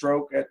had a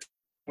stroke at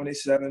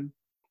 27.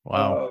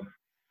 Wow.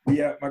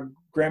 Yeah, my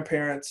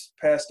grandparents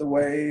passed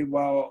away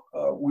while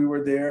we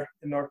were there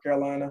in North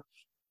Carolina.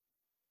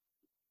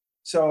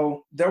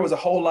 So there was a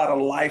whole lot of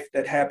life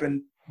that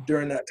happened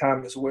during that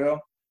time as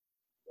well.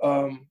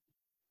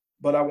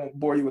 But I won't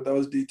bore you with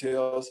those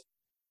details.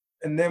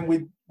 And then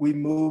we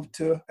moved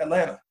to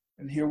Atlanta,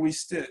 and here we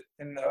sit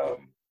in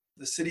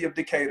the city of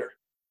Decatur.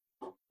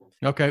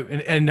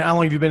 Okay, and how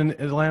long have you been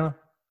in Atlanta?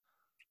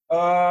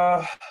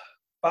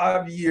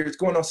 5 years,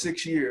 going on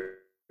 6 years.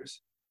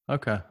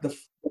 Okay.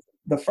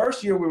 The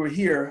first year we were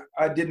here,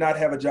 I did not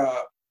have a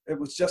job. It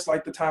was just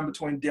like the time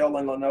between Dell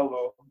and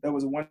Lenovo. There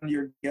was a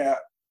 1-year gap.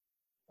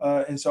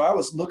 And so I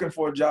was looking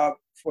for a job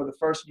for the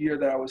first year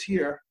that I was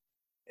here.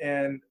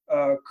 And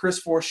Chris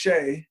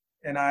Forche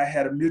and I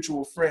had a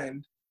mutual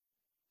friend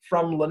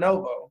from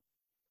Lenovo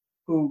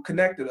who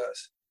connected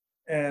us.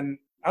 And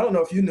I don't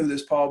know if you knew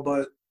this, Paul,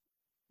 but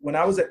when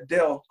I was at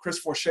Dell, Chris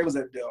Forche was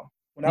at Dell.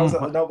 When I was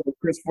at Lenovo,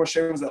 Chris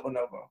Forche was at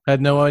Lenovo. I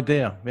had no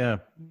idea. Yeah.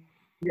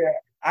 Yeah.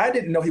 I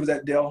didn't know he was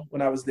at Dell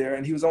when I was there,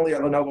 and he was only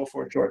at Lenovo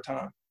for a short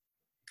time.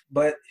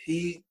 But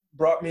he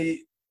brought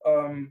me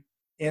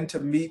in to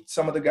meet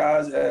some of the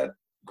guys at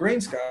Green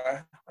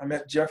Sky. I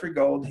met Jeffrey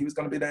Gold. He was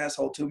going to be an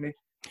asshole to me,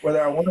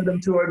 whether I wanted him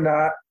to or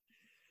not,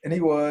 and he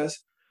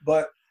was.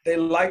 But they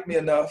liked me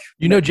enough.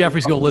 You know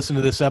Jeffrey's going to listen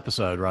to this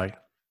episode, right?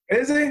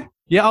 Is he?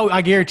 Yeah,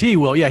 I guarantee he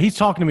will. Yeah, he's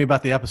talking to me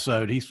about the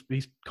episode. He's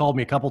called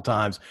me a couple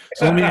times.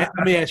 So let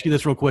me ask you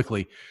this real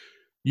quickly.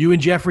 You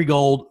and Jeffrey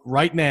Gold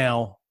right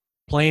now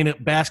playing a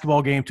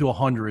basketball game to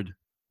 100.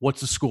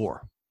 What's the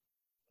score?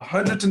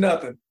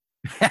 100-0.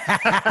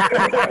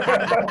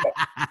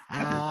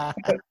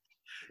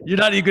 You're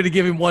not even going to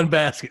give him one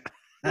basket.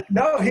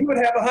 No, he would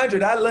have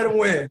 100. I'd let him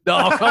win.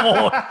 No, come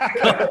on.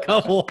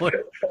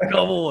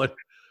 Come on.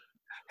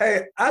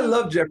 Hey, I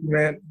love Jeffrey,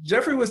 man.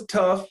 Jeffrey was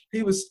tough.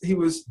 He was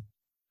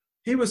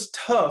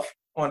tough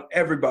on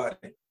everybody.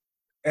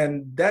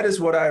 And that is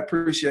what I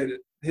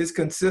appreciated, his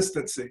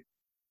consistency.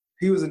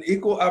 He was an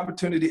equal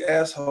opportunity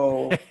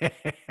asshole.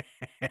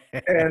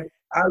 And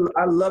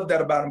I love that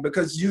about him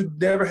because you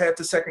never had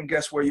to second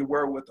guess where you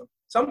were with him.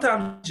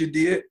 Sometimes you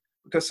did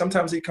because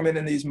sometimes he'd come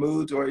in these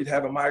moods or he'd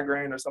have a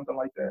migraine or something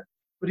like that.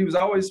 But he was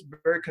always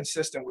very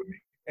consistent with me.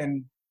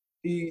 And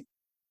he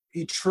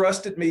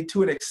trusted me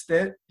to an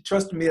extent. He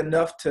trusted me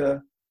enough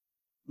to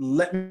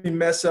let me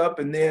mess up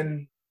and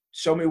then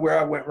show me where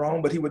I went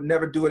wrong, but he would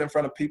never do it in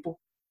front of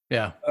people.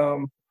 Yeah.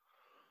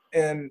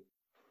 And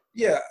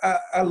yeah,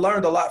 I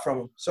learned a lot from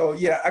him. So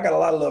yeah, I got a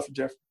lot of love for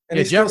Jeffrey. And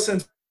yeah, he still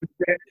sends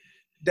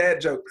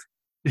dad jokes.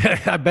 Yeah,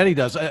 I bet he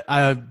does.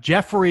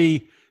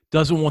 Jeffrey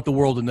doesn't want the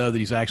world to know that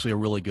he's actually a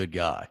really good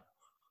guy.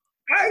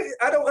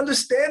 I don't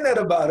understand that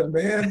about him,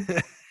 man.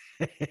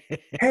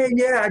 Hey,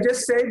 yeah, I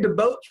just saved a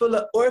boat full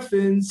of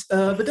orphans,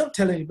 but don't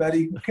tell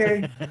anybody,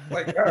 okay?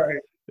 Like, all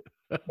right.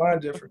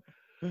 Fine, Jeffrey.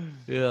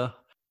 Yeah.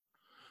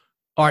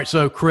 All right,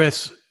 so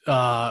Chris,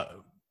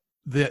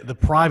 the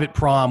private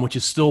prom, which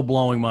is still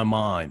blowing my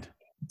mind.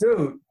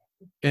 Dude.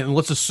 And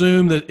let's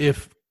assume that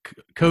if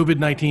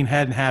COVID-19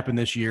 hadn't happened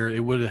this year, it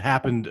would have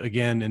happened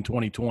again in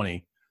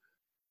 2020.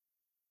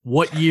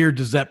 What year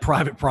does that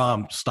private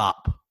prom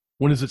stop?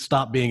 When does it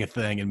stop being a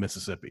thing in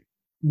Mississippi?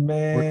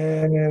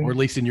 Man. Or at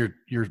least in your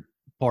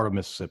part of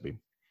Mississippi?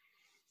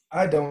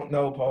 I don't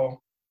know,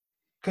 Paul.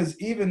 Because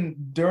even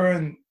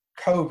during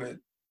COVID,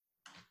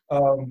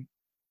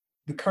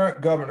 the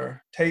current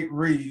governor, Tate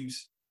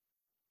Reeves,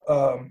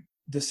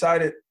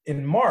 decided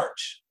in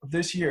March of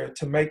this year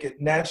to make it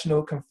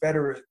National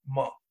Confederate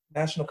Month,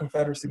 National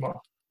Confederacy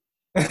Month.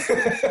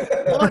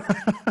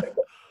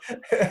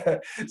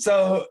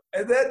 So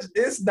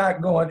it's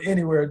not going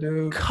anywhere,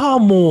 dude.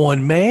 Come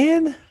on,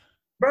 man.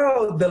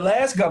 Bro, the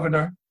last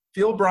governor,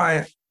 Phil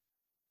Bryant,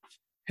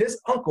 his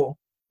uncle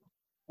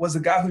was the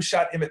guy who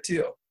shot Emmett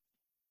Till.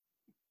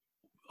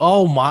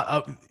 Oh,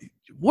 my.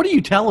 What are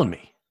you telling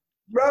me?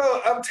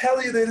 Bro, I'm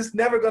telling you that it's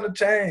never going to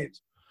change.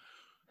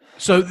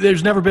 So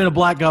there's never been a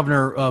black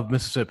governor of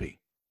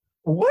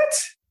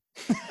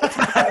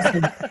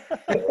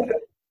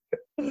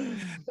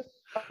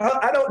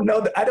I don't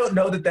know that. I don't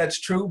know that that's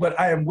true, but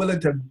I am willing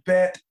to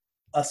bet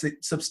a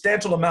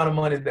substantial amount of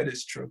money that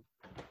it's true.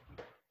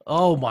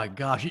 Oh my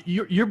gosh,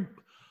 you're.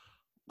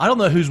 I don't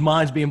know whose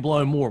mind's being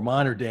blown more,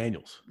 mine or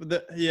Daniel's.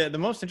 The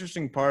most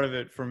interesting part of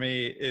it for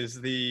me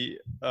is the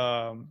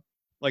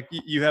like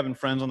you having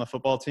friends on the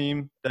football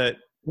team that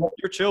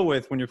you're chill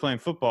with when you're playing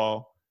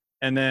football,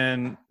 and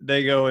then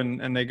they go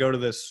and they go to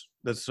this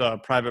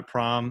private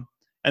prom,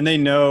 and they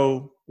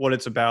know what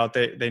it's about.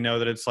 They know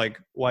that it's like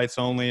whites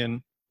only,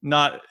 and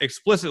not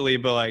explicitly,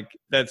 but like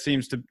that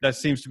seems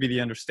to be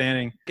the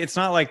understanding. It's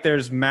not like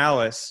there's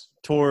malice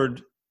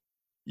toward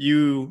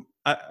you.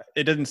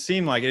 It doesn't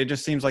seem like it. It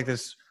just seems like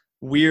this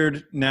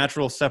weird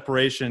natural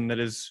separation that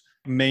is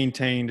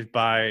maintained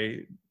by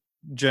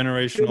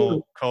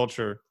generational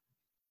culture.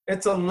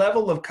 It's a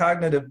level of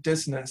cognitive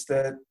dissonance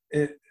that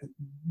it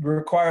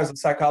requires a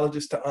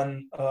psychologist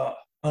to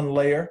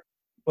unlayer.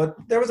 But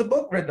there was a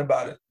book written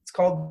about it. It's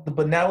called The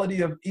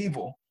Banality of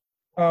Evil.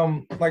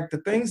 Like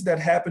the things that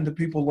happen to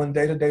people in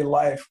day-to-day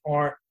life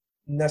aren't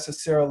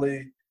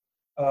necessarily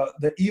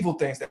the evil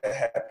things that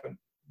happen.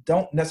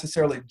 Don't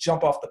necessarily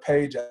jump off the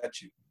page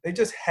at you. They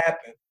just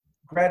happen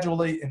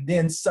gradually, and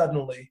then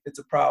suddenly it's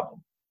a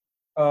problem.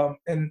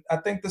 And I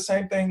think the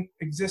same thing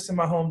exists in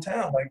my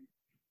hometown. Like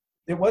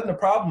it wasn't a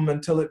problem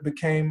until it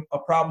became a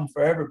problem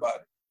for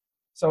everybody.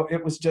 So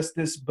it was just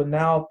this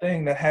banal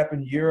thing that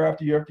happened year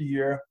after year after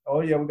year.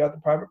 Oh yeah, we got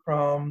the private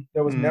prom.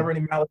 There was never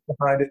any malice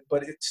behind it,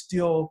 but it's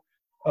still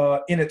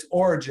in its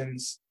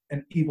origins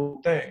an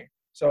evil thing.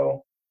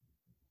 So,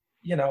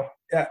 yeah,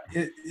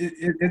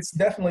 it's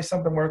definitely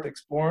something worth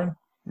exploring.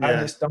 Yeah. I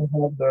just don't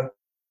have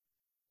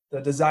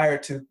the desire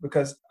to,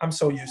 because I'm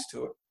so used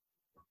to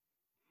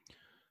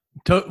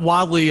it.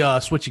 Wildly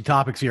switching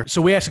topics here.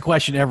 So we ask a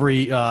question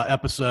every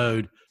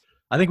episode.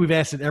 I think we've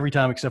asked it every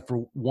time except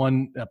for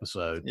one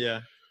episode.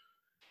 Yeah.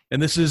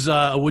 And this is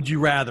a would you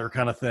rather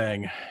kind of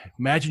thing.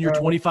 Imagine you're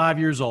 25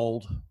 years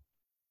old.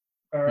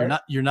 All right.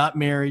 You're not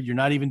married. You're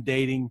not even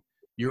dating.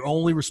 Your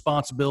only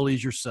responsibility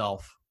is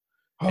yourself.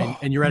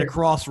 And you're at a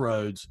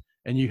crossroads,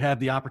 and you have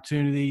the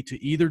opportunity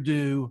to either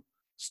do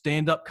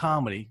stand-up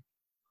comedy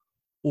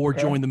or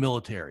join the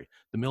military.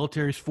 The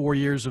military is 4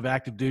 years of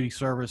active duty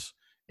service,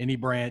 any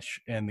branch,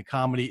 and the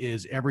comedy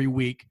is every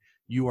week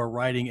you are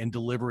writing and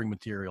delivering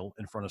material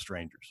in front of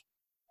strangers.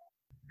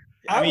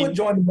 I would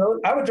join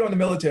the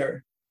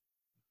military.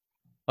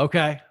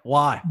 Okay,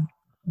 why?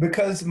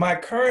 Because my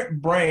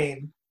current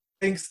brain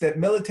thinks that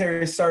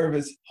military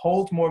service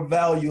holds more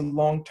value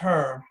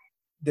long-term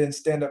than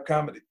stand-up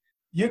comedy.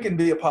 You can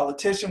be a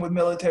politician with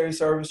military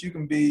service. You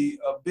can be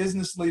a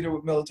business leader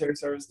with military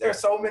service. There are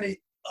so many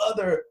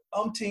other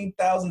umpteen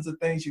thousands of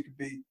things you could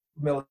be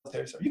with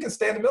military service. You can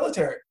stay in the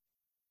military.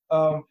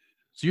 So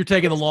you're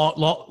taking the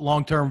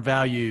long-term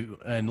value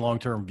and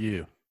long-term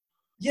view.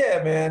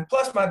 Yeah, man.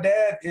 Plus, my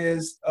dad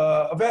is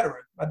a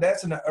veteran. My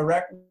dad's an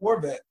Iraq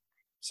war vet.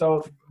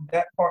 So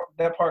that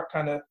part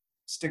kind of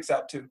sticks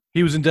out too.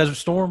 He was in Desert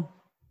Storm?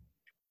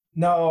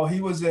 No,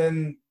 he was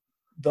in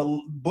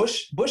the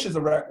Bush's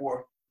Iraq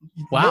war.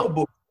 Wow.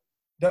 Bush,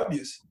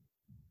 W's.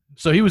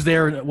 So he was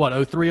there in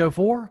what, 03,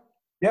 04?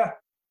 Yeah.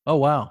 Oh,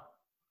 wow.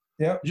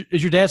 Yeah.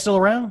 Is your dad still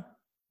around?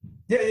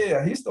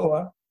 Yeah. He's still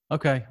alive.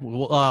 Okay.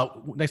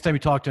 Well, next time you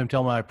talk to him,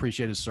 tell him I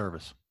appreciate his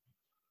service.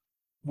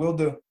 Will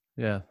do.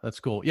 Yeah, that's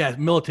cool. Yeah,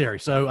 military.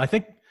 So I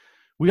think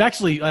we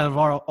actually, out of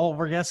all of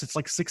our guests, it's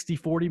like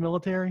 60-40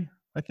 military,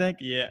 I think.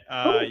 Yeah.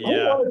 Who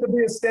wanted to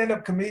be a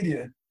stand-up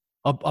comedian?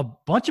 A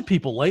bunch of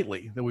people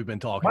lately that we've been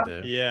talking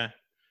to. Yeah.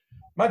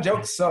 My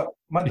jokes suck.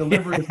 My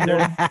delivery is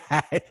more.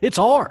 It's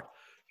hard.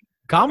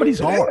 Comedy's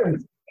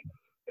hard.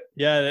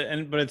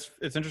 Yeah, but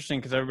it's interesting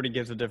because everybody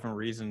gives a different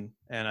reason,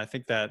 and I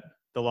think that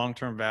the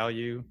long-term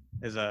value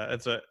is I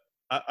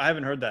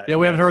haven't heard that. Yeah,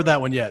 we haven't heard that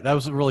one yet. That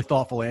was a really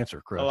thoughtful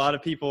answer, Chris. A lot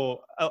of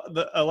people,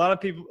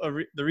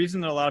 the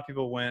reason that a lot of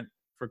people went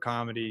for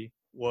comedy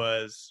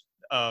was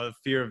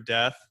fear of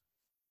death.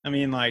 I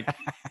mean, like,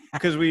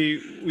 because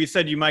we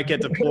said you might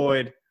get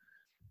deployed,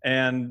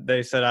 and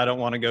they said, I don't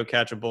want to go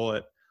catch a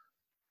bullet.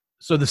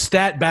 So the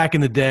stat back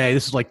in the day,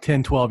 this is like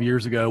 10, 12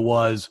 years ago,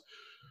 was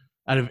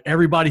out of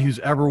everybody who's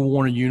ever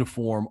worn a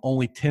uniform,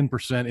 only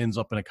 10% ends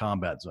up in a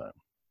combat zone.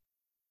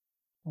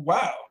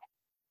 Wow.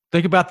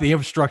 Think about the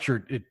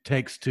infrastructure it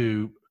takes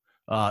to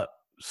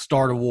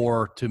start a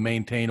war, to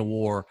maintain a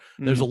war.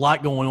 Mm. There's a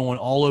lot going on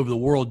all over the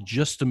world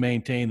just to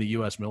maintain the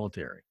U.S.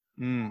 military.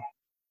 Mm.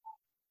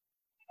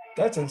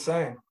 That's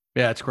insane.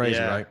 Yeah, it's crazy,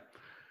 right?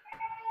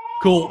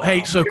 Cool.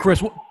 Hey, so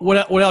Chris, what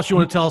else you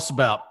want to tell us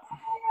about?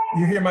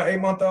 You hear my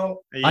 8-month-old?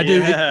 Yeah. I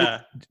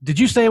do. Did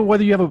you say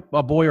whether you have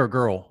a boy or a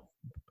girl?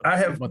 I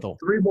have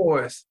 3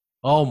 boys.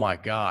 Oh, my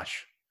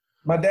gosh.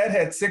 My dad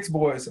had 6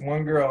 boys and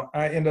 1 girl.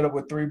 I ended up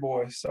with 3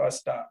 boys, so I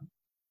stopped.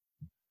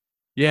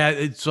 Yeah,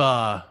 it's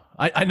I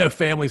know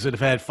families that have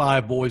had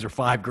 5 boys or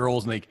 5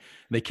 girls, and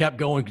they kept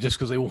going just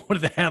because they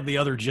wanted to have the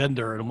other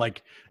gender. And I'm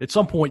like, at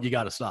some point, you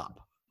got to stop.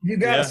 You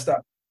got to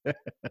stop.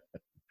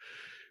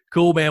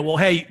 Cool, man. Well,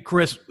 hey,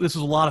 Chris, this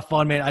was a lot of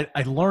fun, man.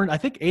 I learned, I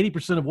think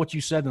 80% of what you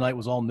said tonight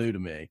was all new to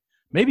me.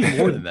 Maybe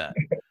more than that.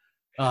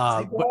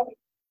 But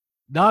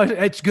no,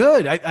 it's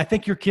good. I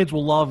think your kids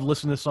will love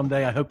listening to this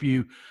someday. I hope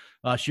you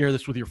share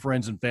this with your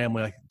friends and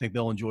family. I think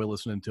they'll enjoy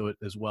listening to it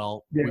as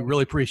well. Yeah. We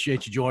really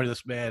appreciate you joining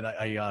us, man.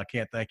 I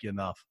can't thank you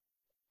enough.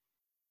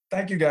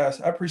 Thank you, guys.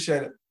 I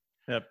appreciate it.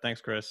 Yep.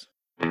 Thanks, Chris.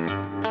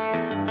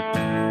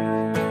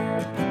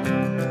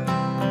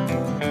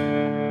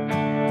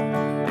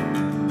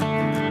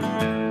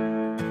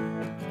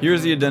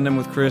 Here's the addendum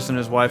with Chris and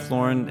his wife,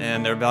 Lauren,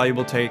 and their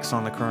valuable takes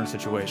on the current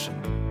situation.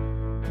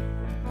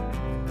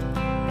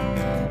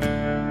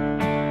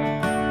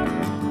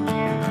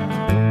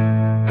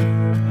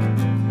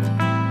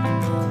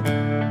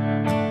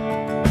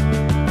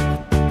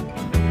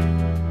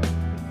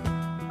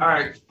 All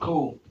right,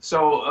 cool.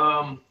 So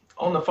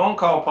on the phone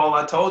call, Paul,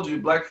 I told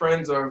you Black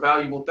friends are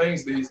valuable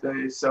things these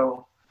days.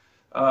 So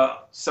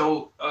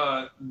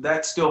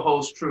that still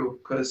holds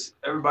true because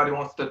everybody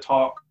wants to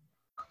talk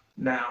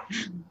now.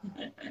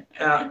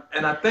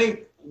 And I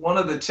think one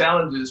of the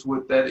challenges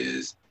with that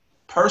is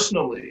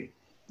personally,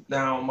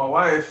 now my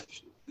wife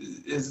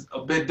is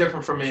a bit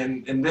different from me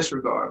in this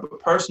regard, but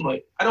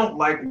personally, I don't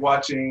like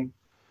watching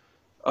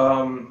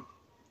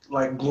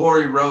like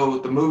Glory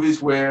Road, the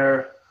movies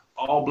where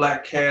all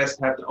Black cast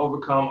have to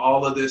overcome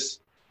all of this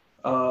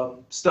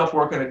stuff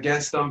working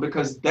against them,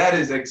 because that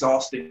is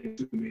exhausting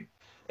to me.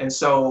 And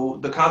so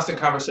the constant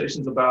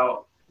conversations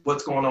about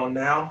what's going on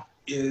now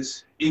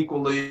is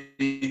equally,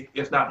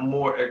 if not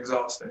more,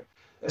 exhausting,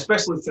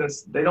 especially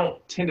since they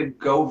don't tend to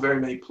go very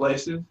many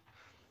places.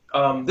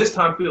 This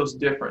time feels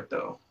different,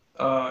 though.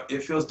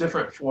 It feels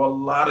different for a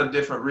lot of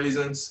different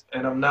reasons,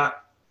 and I'm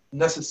not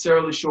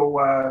necessarily sure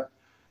why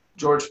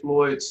George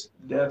Floyd's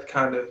death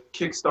kind of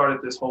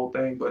kickstarted this whole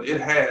thing, but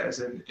it has,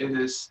 and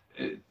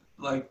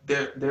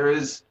there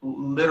is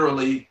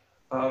literally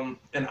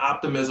an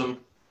optimism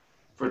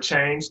for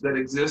change that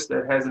exists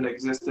that hasn't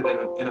existed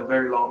in a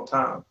very long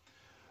time.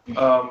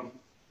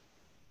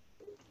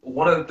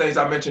 One of the things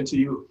I mentioned to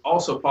you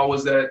also, Paul,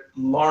 was that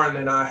Lauren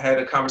and I had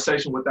a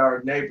conversation with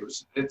our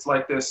neighbors. It's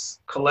like this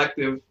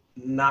collective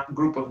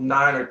group of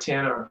 9 or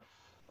 10 or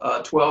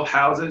 12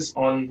 houses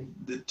on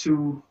the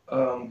 2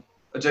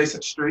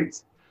 adjacent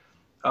streets.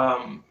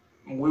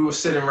 We were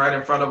sitting right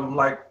in front of them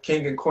like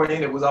king and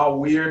queen. It was all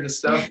weird and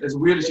stuff, as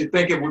weird as you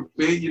think it would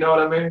be, you know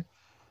what I mean?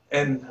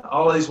 And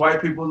all of these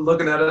white people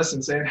looking at us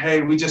and saying,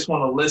 hey, we just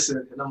want to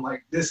listen. And I'm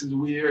like, this is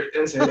weird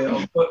as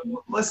hell, but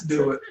let's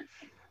do it.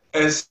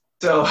 And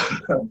so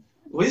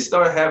we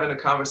started having a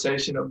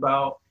conversation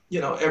about,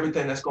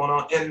 everything that's going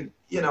on. And,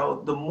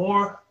 the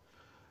more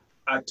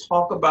I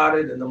talk about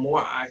it and the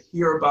more I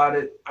hear about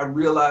it, I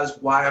realize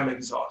why I'm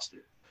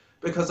exhausted.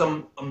 Because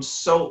I'm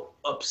so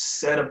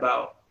upset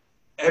about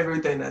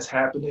everything that's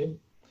happening.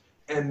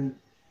 And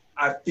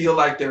I feel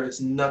like there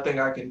is nothing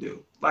I can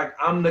do. Like,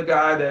 I'm the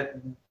guy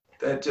that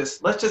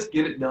let's just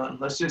get it done.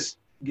 Let's just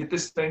get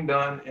this thing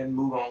done and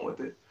move on with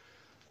it.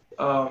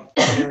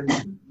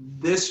 And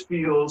this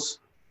feels,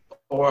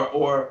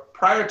 or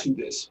prior to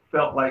this,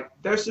 felt like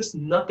there's just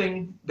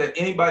nothing that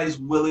anybody's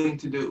willing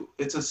to do.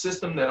 It's a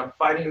system that I'm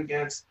fighting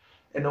against.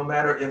 And no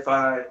matter if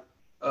I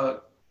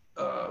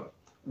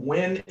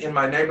win in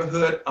my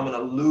neighborhood, I'm going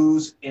to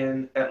lose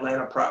in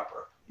Atlanta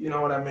proper. You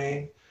know what I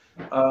mean?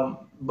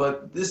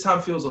 But this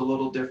time feels a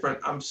little different.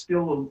 I'm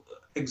still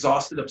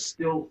exhausted. I'm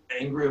still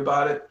angry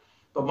about it.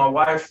 But my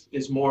wife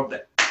is more of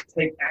the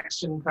take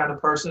action kind of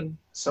person.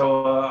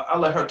 So I'll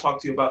let her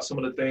talk to you about some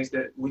of the things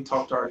that we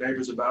talked to our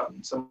neighbors about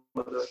and some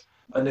of the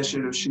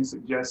initiatives she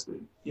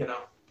suggested, I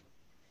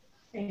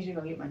think you're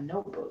going to get my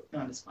notebook. No,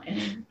 I'm just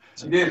playing.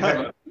 She did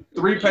have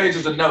 3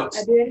 pages of notes.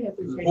 I did have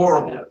 3 pages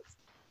horrible. of notes.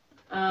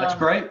 That's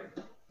great.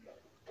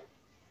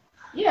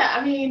 Yeah,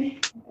 I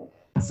mean,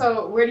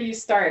 so where do you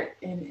start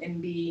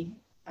and be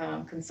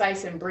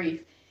concise and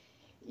brief?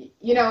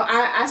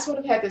 I sort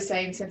of had the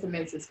same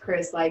sentiments as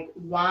Chris, like,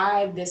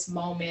 why this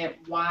moment?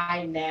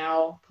 Why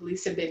now?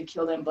 Police have been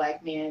killing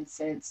Black men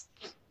since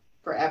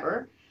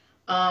forever.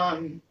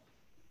 And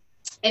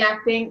I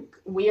think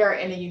we are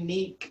in a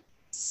unique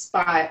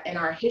spot in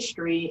our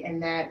history in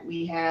that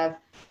we have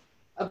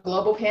a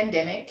global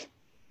pandemic,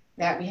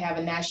 that we have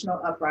a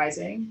national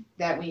uprising,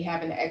 that we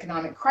have an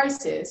economic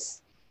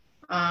crisis.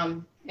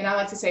 And I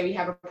like to say we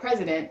have a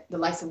president, the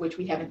likes of which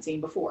we haven't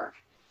seen before.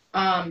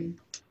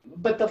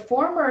 But the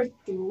former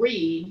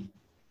 3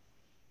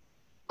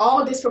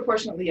 all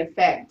disproportionately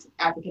affect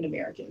African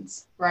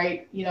Americans,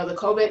 right? The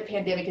COVID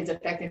pandemic is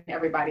affecting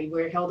everybody.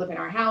 We're held up in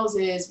our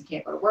houses, we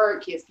can't go to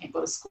work, kids can't go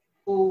to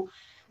school,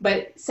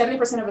 but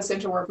 70% of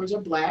essential workers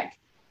are Black.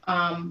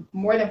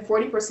 More than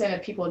 40%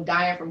 of people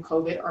dying from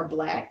COVID are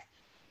Black.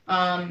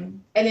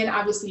 And then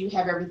obviously you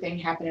have everything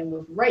happening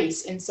with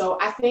race. And so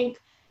I think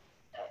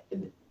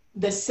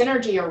the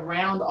synergy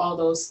around all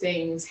those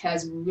things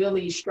has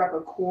really struck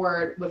a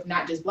chord with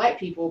not just Black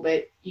people,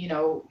 but,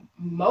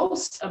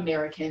 most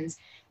Americans.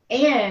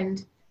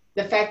 And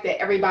the fact that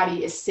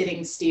everybody is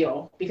sitting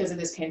still because of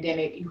this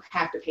pandemic, you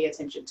have to pay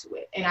attention to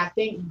it. And I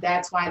think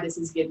that's why this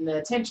is getting the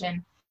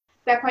attention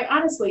that, quite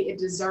honestly, it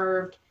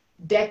deserved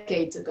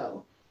decades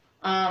ago.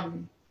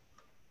 And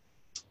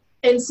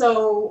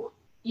so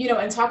you know,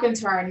 and talking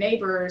to our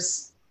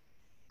neighbors,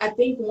 I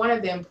think one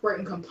of the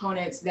important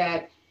components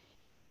that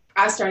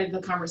I started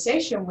the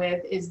conversation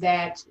with is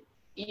that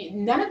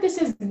none of this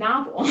is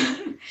novel.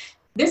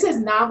 This is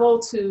novel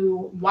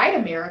to white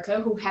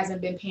America who hasn't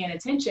been paying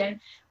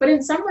attention, but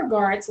in some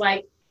regards,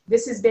 like,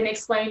 this has been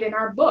explained in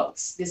our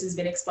books. This has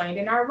been explained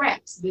in our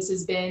reps. This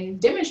has been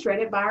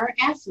demonstrated by our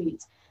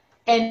athletes.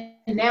 And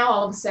now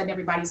all of a sudden,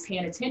 everybody's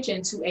paying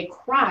attention to a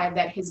cry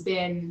that has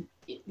been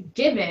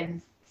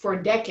given for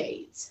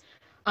decades.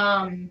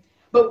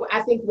 But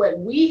I think what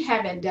we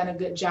haven't done a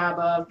good job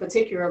of,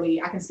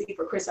 particularly, I can speak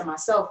for Chris and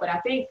myself, but I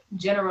think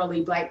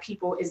generally Black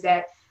people, is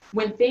that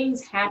when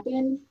things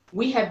happen,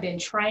 we have been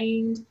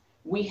trained,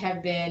 we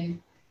have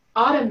been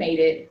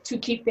automated to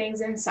keep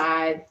things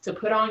inside, to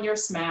put on your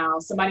smile.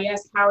 Somebody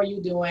asks, how are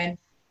you doing?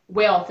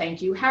 Well,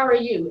 thank you. How are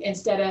you?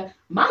 Instead of,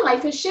 my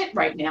life is shit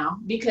right now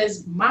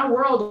because my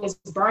world is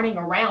burning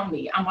around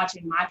me. I'm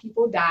watching my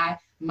people die,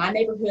 my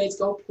neighborhoods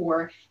go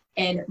poor,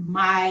 and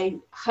my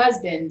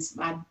husbands,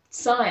 my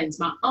sons,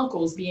 my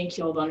uncles being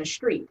killed on the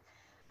street.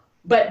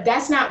 But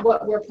that's not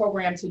what we're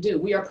programmed to do.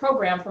 We are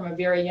programmed from a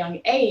very young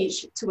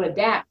age to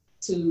adapt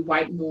to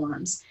white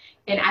norms.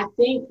 And I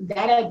think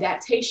that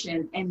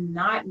adaptation and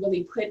not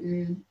really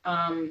putting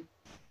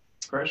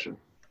Pressure.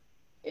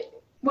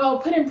 well,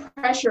 putting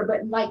pressure,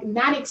 but like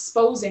not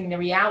exposing the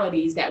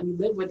realities that we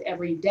live with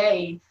every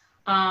day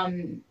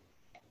has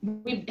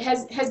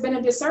been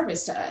a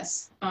disservice to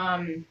us.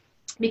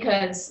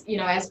 Because, you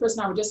know, as Chris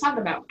and I were just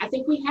talking about, I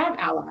think we have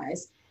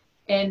allies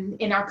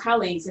in our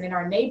colleagues and in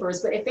our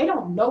neighbors, but if they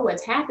don't know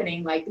what's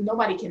happening, like,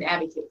 nobody can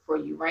advocate for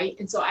you, right?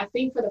 And so I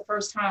think for the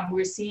first time,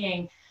 we're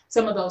seeing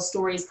some of those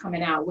stories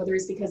coming out, whether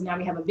it's because now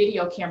we have a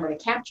video camera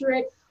to capture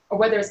it, or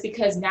whether it's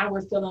because now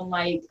we're feeling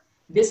like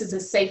this is a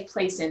safe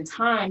place and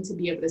time to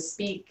be able to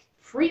speak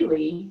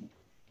freely,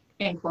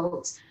 in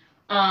quotes.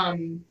 I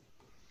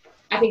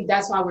think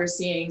that's why we're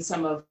seeing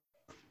some of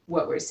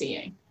what we're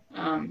seeing.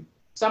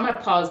 So I'm going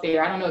to pause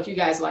there. I don't know if you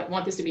guys like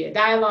want this to be a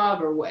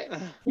dialogue or what.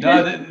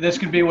 No, this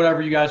could be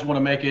whatever you guys want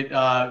to make it.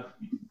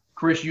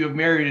 Chris, you have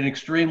married an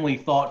extremely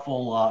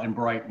thoughtful and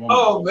bright woman.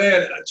 Oh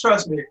man,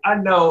 trust me, I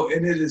know,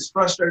 and it is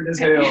frustrating as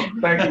hell.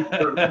 Thank you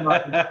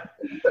for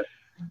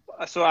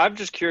So I'm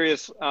just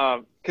curious,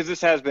 because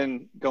this has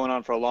been going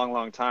on for a long,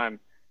 long time.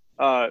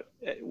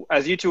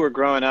 As you two were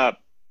growing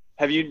up,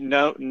 have you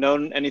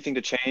known anything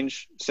to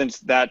change since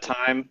that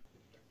time?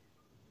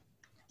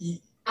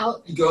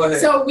 Go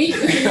ahead. So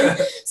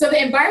so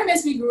the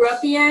environments we grew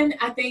up in,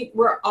 I think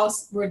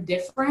we're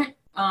different.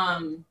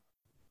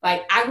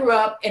 Like, I grew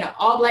up in an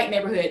all Black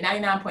neighborhood.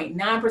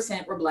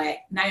 99.9% were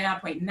Black.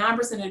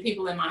 99.9% of the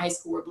people in my high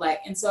school were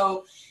Black. And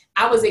so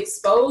I was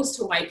exposed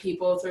to white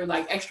people through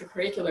like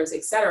extracurriculars,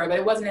 et cetera. But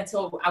it wasn't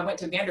until I went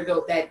to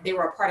Vanderbilt that they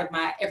were a part of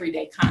my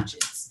everyday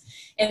conscience.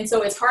 And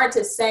so it's hard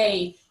to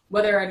say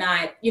whether or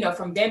not, you know,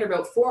 from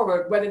Vanderbilt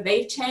forward, whether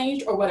they've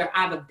changed or whether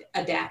I've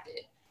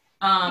adapted.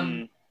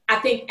 I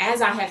think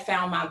as I have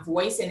found my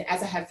voice and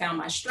as I have found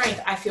my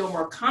strength, I feel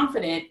more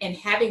confident in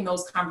having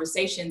those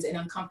conversations in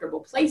uncomfortable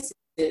places.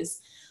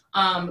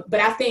 But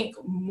I think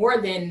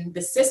more than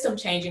the system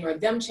changing or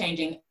them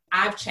changing,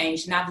 I've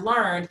changed and I've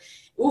learned,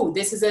 ooh,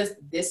 this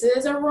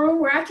is a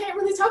room where I can't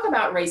really talk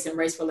about race and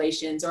race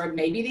relations, or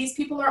maybe these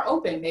people are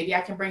open. Maybe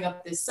I can bring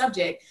up this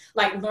subject.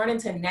 Like, learning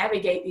to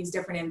navigate these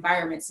different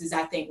environments is,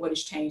 I think, what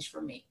has changed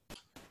for me.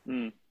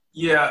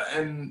 Yeah,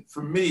 and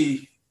for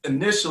me,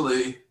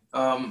 initially,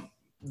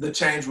 the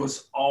change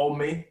was all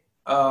me.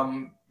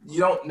 You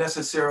don't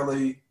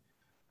necessarily,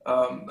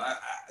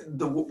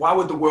 why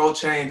would the world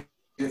change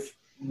if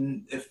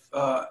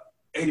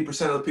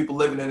 80% of the people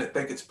living in it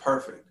think it's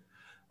perfect?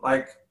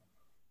 Like,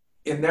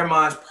 in their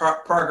minds,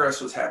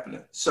 progress was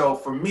happening. So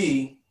for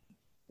me,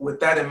 with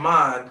that in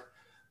mind,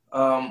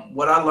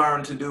 what I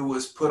learned to do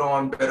was put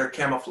on better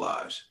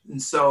camouflage. And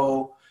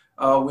so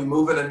we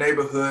move in a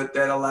neighborhood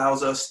that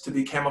allows us to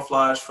be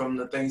camouflaged from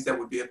the things that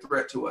would be a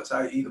threat to us,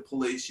 i.e. the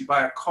police. You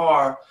buy a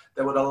car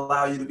that would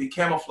allow you to be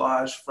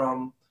camouflaged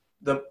from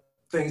the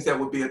things that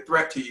would be a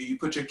threat to you. You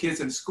put your kids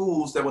in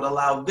schools that would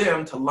allow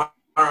them to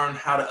learn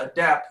how to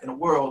adapt in a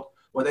world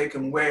where they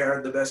can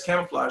wear the best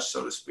camouflage,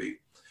 so to speak.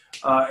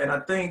 And I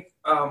think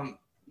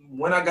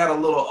when I got a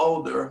little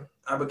older,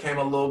 I became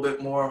a little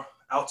bit more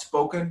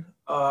outspoken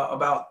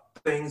about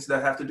things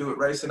that have to do with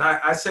race. And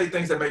I say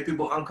things that make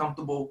people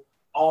uncomfortable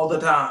all the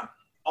time.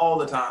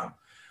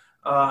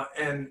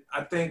 And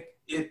I think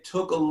it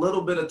took a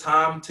little bit of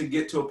time to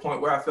get to a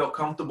point where I felt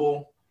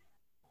comfortable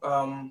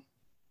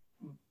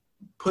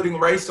putting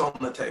race on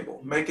the table,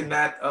 making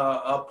that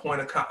a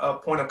point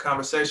of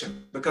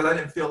conversation, because I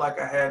didn't feel like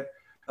I had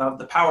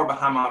the power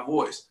behind my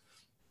voice.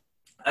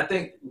 I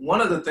think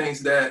one of the things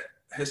that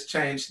has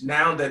changed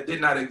now that did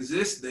not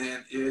exist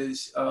then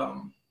is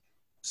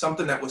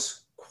something that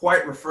was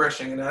quite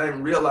refreshing, and I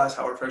didn't realize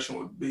how refreshing it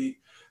would be,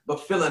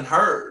 but feeling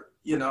heard.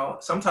 You know,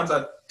 sometimes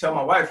I tell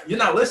my wife, you're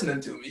not listening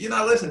to me. You're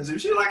not listening to me.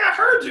 She's like, I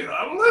heard you.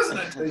 I'm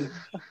listening to you.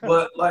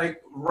 But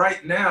like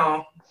right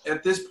now,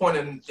 at this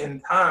point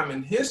in time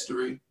in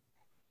history,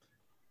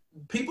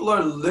 people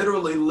are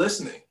literally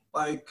listening.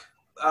 Like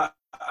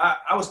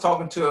I was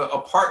talking to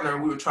a partner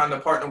we were trying to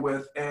partner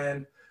with,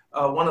 and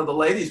one of the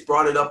ladies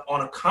brought it up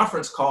on a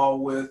conference call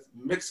with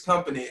mixed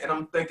company. And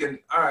I'm thinking,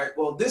 all right,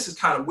 well, this is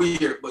kind of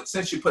weird, but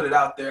since you put it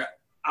out there,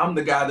 I'm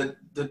the guy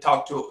to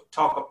talk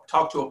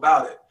to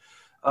about it.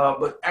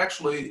 But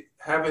actually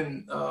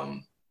having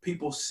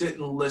people sit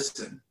and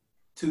listen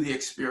to the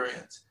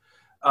experience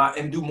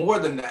and do more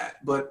than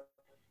that, but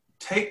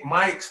take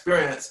my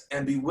experience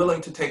and be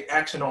willing to take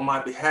action on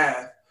my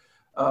behalf.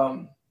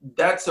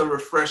 That's a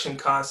refreshing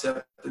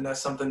concept, and that's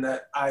something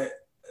that I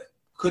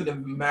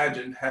couldn't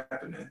imagine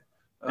happening.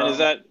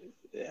 And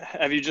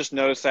have you just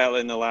noticed that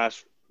in the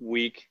last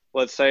week,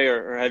 let's say,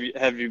 or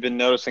have you been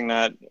noticing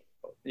that,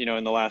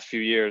 in the last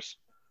few years?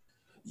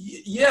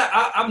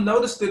 Yeah, I've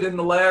noticed it in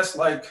the last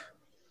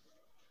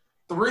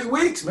 3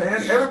 weeks,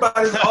 man.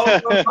 Everybody's all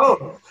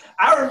over.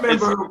 I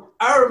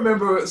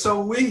remember.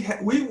 So we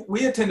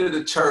attended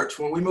a church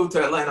when we moved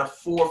to Atlanta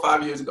 4 or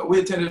 5 years ago. We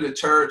attended a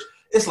church.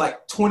 It's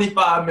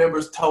 25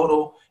 members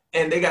total,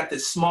 and they got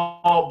this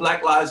small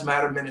Black Lives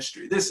Matter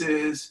ministry. This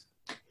is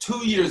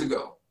 3 years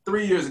ago.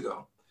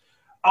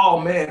 Oh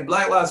man,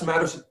 Black Lives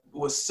Matter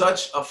was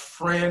such a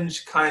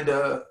fringe kind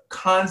of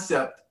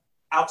concept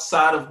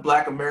outside of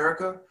Black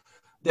America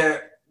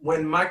that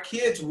when my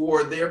kids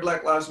wore their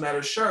Black Lives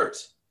Matter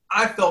shirts,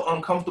 I felt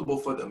uncomfortable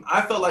for them.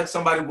 I felt like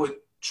somebody would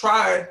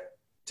try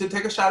to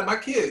take a shot at my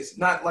kids,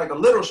 not like a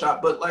literal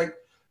shot, but I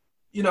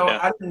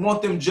didn't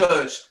want them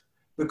judged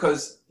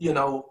because,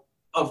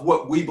 of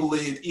what we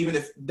believe, even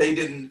if they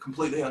didn't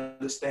completely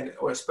understand it,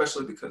 or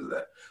especially because of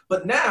that.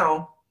 But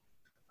now,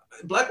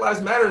 Black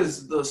Lives Matter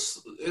is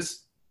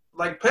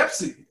like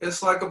Pepsi.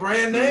 It's like a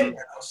brand name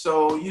now.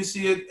 So you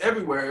see it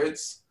everywhere.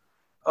 It's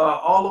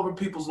all over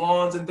people's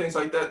lawns and things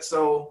like that.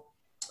 So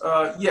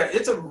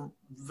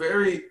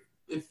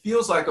it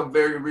feels like a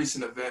very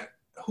recent event.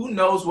 Who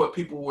knows what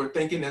people were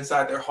thinking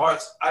inside their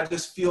hearts? I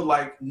just feel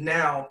like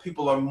now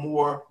people are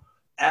more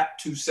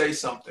apt to say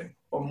something,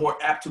 or more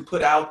apt to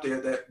put out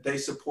there that they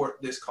support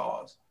this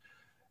cause.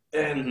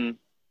 And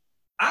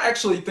I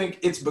actually think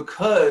it's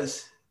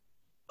because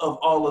of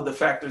all of the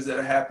factors that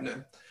are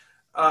happening.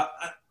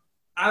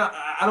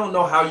 I don't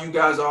know how you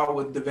guys are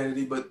with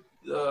divinity, but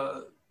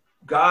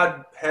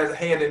God has a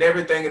hand in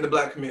everything in the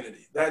Black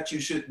community that you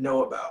should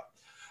know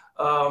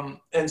about.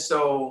 And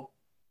so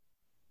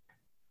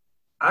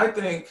I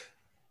think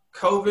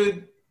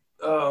COVID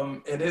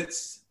and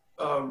its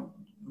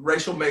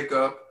racial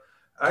makeup,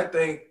 I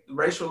think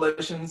race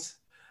relations,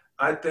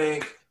 I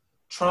think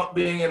Trump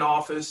being in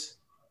office,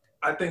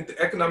 I think the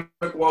economic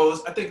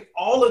woes, I think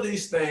all of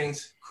these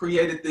things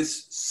created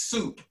this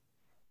soup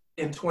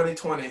in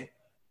 2020,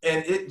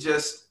 and it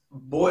just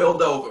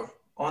boiled over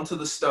onto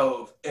the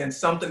stove, and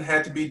something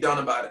had to be done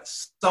about it.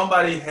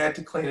 Somebody had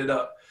to clean it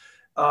up.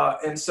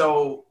 And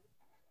so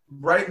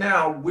right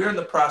now we're in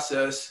the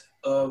process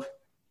of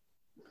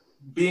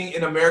being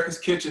in America's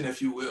kitchen,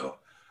 if you will,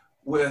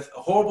 with a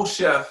horrible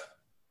chef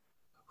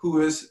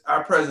who is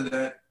our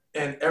president,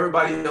 and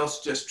everybody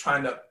else just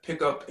trying to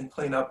pick up and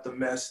clean up the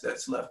mess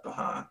that's left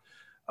behind.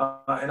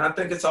 And I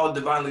think it's all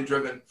divinely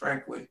driven,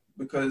 frankly,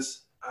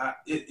 because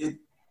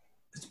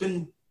it's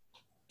been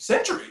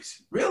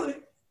centuries, really.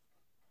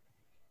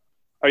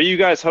 Are you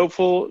guys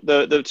hopeful,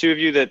 the two of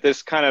you, that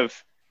this kind of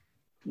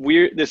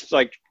weird, this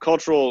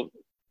cultural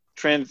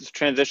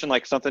transition,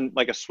 something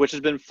like a switch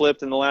has been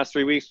flipped in the last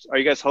 3 weeks? Are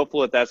you guys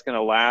hopeful that that's going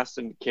to last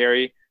and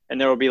carry,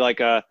 and there will be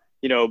a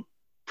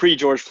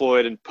pre-George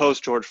Floyd and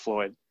post-George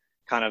Floyd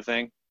kind of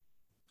thing?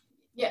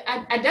 Yeah,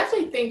 I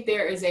definitely think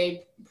there is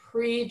a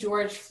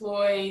pre-George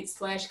Floyd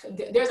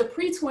there's a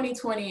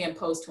pre-2020 and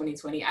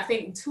post-2020. I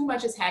think too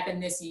much has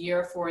happened this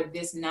year for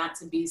this not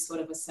to be sort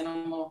of a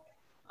seminal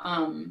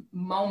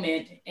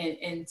moment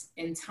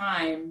in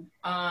time.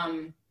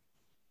 Am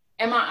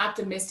I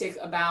optimistic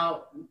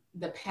about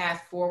the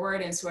path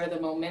forward and sort of the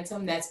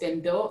momentum that's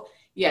been built?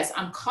 Yes,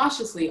 I'm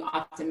cautiously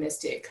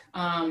optimistic.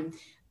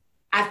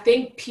 I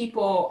think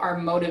people are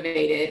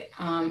motivated.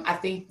 I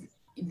think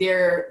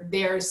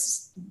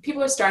there's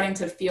people are starting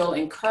to feel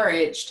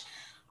encouraged.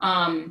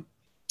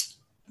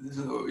 This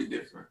is where we're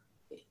different.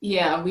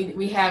 Yeah,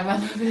 we have a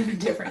little bit of a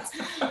difference.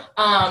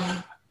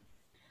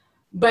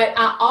 But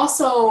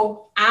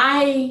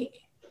I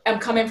am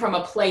coming from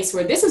a place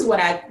where this is what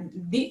I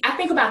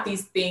think about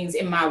these things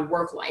in my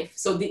work life.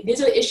 So these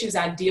are the issues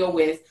I deal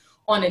with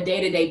on a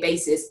day-to-day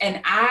basis.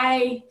 And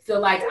I feel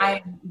like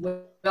I'm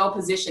well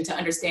positioned to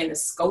understand the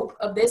scope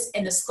of this.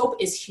 And the scope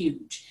is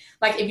huge.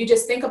 If you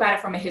just think about it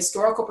from a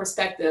historical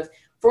perspective,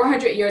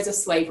 400 years of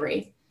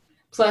slavery,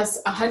 plus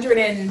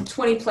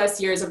 120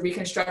 plus years of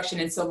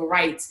Reconstruction and civil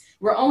rights,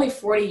 we're only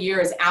 40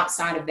 years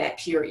outside of that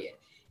period.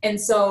 And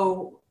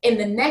so in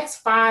the next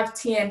 5,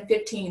 10,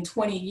 15,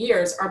 20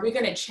 years, are we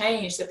going to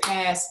change the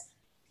past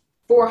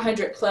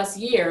 400 plus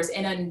years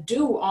and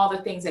undo all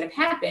the things that have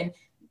happened?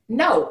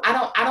 No,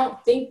 I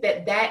don't think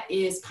that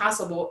is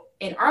possible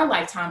in our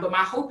lifetime, but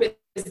my hope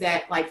is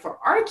that for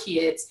our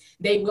kids,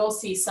 they will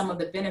see some of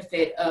the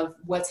benefit of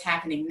what's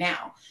happening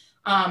now.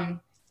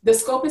 The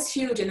scope is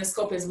huge and the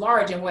scope is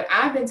large. And what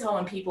I've been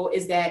telling people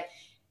is that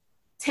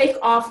take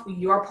off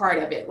your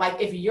part of it. Like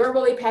if you're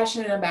really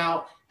passionate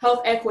about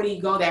health equity,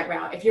 go that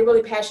route. If you're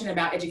really passionate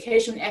about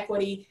education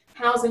equity,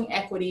 housing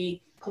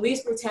equity,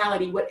 police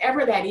brutality,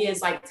 whatever that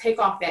is, like take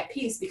off that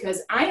piece,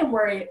 because I am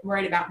worried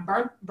about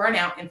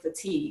burnout and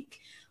fatigue.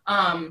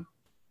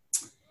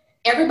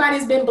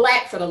 Everybody's been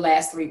Black for the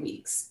last 3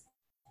 weeks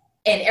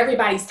and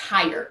everybody's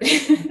tired.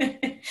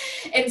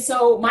 And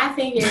so my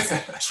thing is,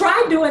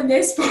 try doing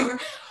this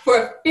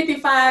for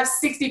 55,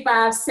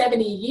 65,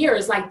 70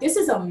 years. Like this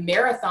is a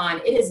marathon.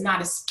 It is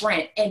not a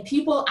sprint. And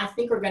people, I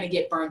think, are going to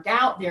get burnt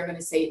out. They're going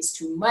to say it's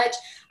too much.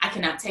 I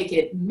cannot take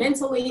it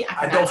mentally.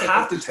 I don't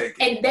have to take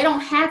it. And they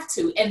don't have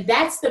to. And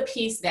that's the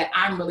piece that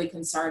I'm really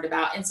concerned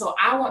about. And so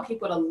I want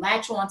people to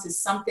latch on to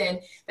something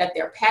that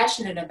they're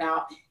passionate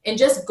about and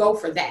just go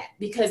for that,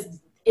 because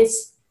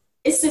it's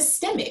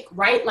systemic,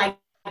 right? Like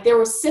there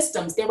were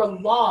systems, there were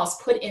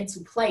laws put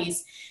into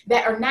place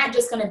that are not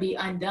just going to be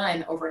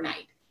undone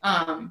overnight.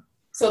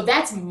 So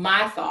that's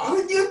my thought.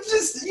 You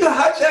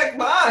hijacked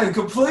mine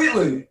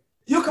completely.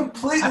 You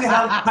completely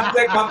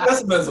hijacked my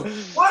pessimism.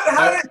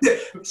 How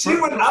did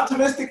she went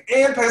optimistic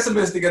and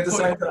pessimistic at the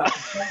same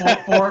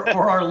time?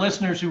 For our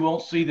listeners who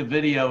won't see the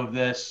video of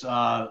this,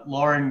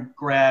 Lauren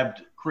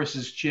grabbed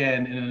Chris's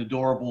chin in an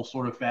adorable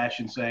sort of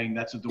fashion, saying,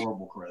 "That's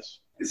adorable, Chris."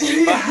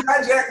 She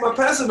hijacked my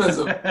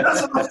pessimism.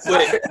 That's what I'm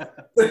saying.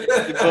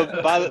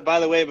 But by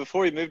the way,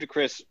 before we move to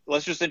Chris,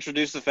 let's just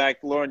introduce the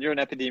fact, Lauren, you're an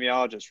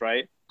epidemiologist,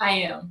 right? I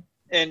am.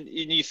 And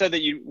you said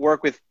that you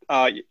work with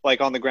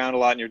like on the ground a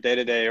lot in your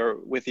day-to-day or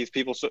with these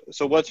people.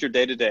 So what's your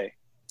day-to-day?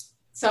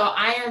 So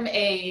I am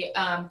a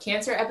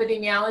cancer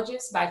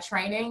epidemiologist by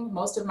training.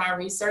 Most of my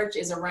research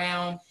is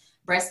around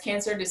breast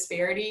cancer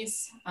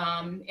disparities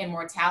in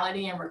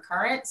mortality and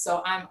recurrence.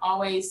 So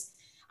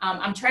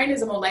I'm trained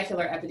as a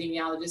molecular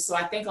epidemiologist. So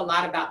I think a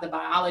lot about the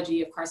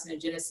biology of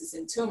carcinogenesis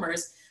in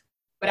tumors,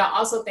 but I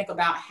also think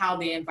about how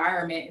the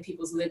environment and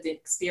people's lived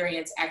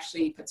experience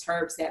actually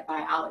perturbs that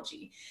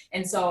biology.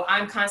 And so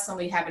I'm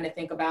constantly having to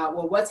think about,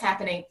 well, what's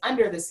happening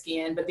under the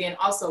skin, but then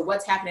also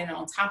what's happening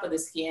on top of the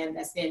skin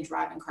that's then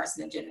driving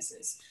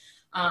carcinogenesis.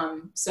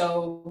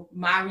 So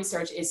my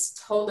research is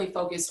totally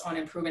focused on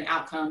improving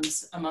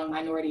outcomes among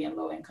minority and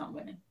low-income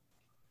women.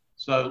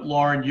 So,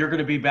 Lauren, you're going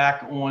to be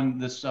back on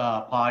this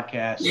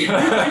podcast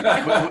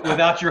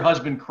without your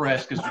husband,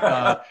 Chris, because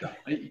I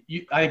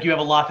think you have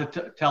a lot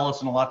to tell us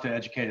and a lot to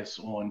educate us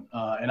on.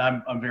 And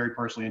I'm very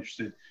personally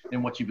interested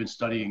in what you've been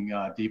studying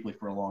deeply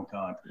for a long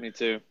time. Me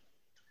too.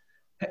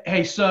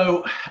 Hey,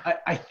 so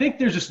I think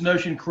there's this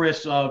notion,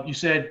 Chris, of you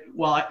said,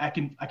 well, I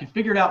can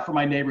figure it out for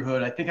my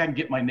neighborhood. I think I can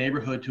get my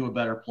neighborhood to a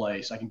better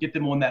place. I can get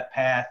them on that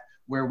path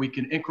where we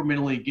can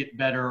incrementally get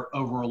better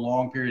over a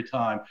long period of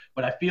time.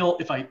 But I feel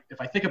if I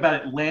think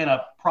about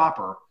Atlanta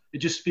proper, it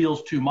just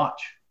feels too much.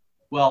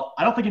 Well,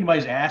 I don't think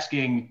anybody's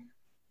asking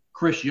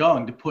Chris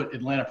Young to put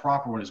Atlanta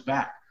proper on his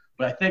back.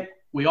 But I think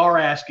we are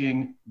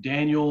asking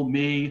Daniel,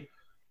 me,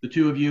 the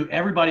two of you,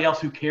 everybody else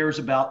who cares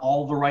about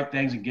all the right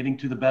things and getting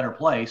to the better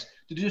place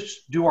to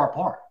just do our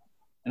part.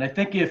 And I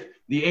think if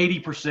the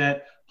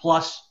 80%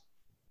 plus,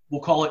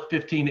 we'll call it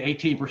 15 to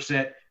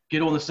 18%,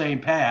 get on the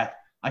same path,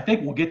 I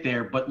think we'll get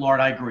there. But Lauren,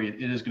 I agree, it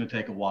is going to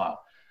take a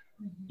while.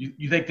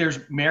 You think there's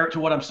merit to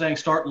what I'm saying?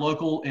 Start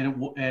local,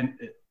 and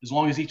as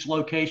long as each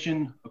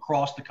location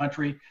across the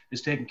country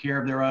is taking care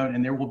of their own,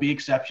 and there will be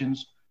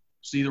exceptions.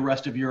 See the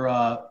rest of your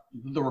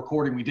the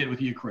recording we did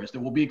with you, Chris. There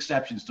will be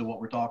exceptions to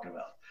what we're talking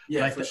about.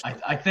 Yeah,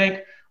 I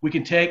think we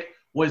can take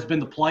what has been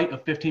the plight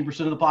of 15%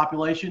 of the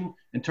population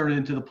and turn it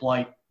into the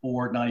plight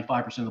for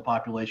 95% of the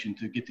population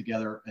to get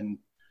together and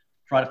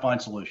try to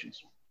find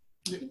solutions.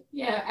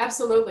 Yeah,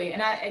 absolutely.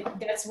 And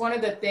that's one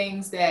of the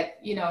things that,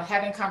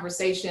 having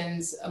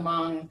conversations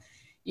among,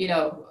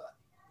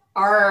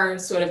 our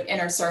sort of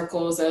inner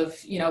circles of,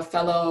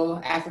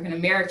 fellow African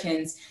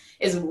Americans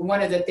is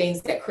one of the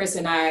things that Chris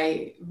and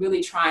I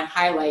really try and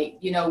highlight.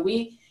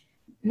 We,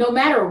 no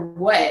matter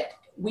what,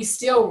 we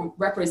still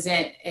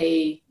represent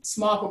a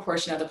small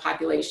proportion of the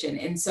population.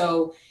 And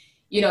so,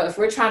 if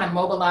we're trying to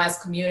mobilize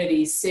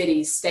communities,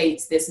 cities,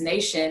 states, this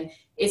nation,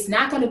 it's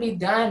not going to be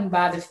done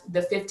by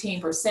the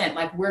 15%.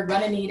 Like, we're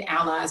going to need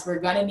allies. We're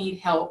going to need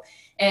help.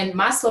 And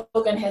my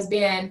slogan has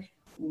been,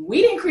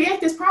 we didn't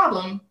create this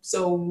problem,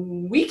 so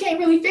we can't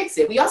really fix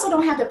it. We also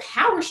don't have the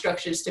power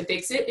structures to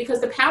fix it because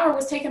the power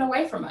was taken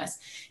away from us.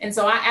 And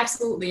so I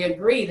absolutely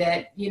agree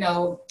that,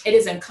 it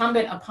is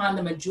incumbent upon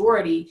the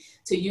majority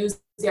to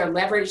use their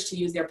leverage, to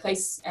use their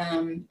place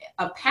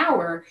of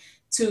power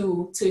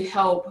to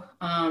help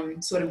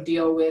sort of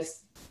deal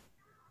with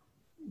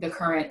the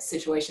current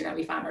situation that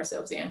we find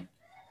ourselves in.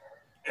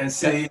 And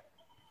see,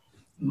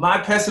 my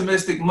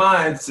pessimistic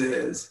mind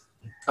says,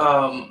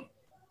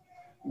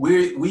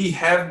 we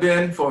have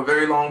been for a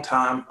very long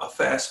time a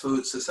fast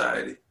food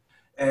society,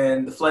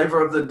 and the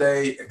flavor of the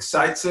day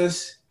excites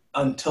us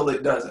until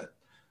it doesn't.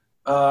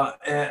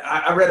 And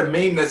I read a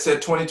meme that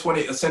said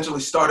 2020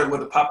 essentially started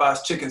with a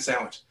Popeye's chicken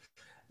sandwich.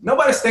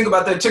 Nobody's thinking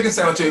about that chicken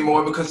sandwich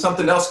anymore because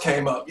something else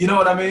came up. You know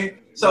what I mean?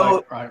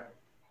 So right.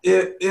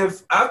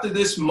 If after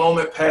this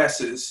moment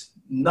passes,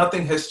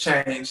 nothing has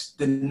changed,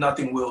 then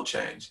nothing will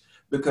change.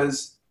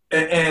 Because,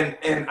 and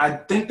I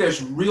think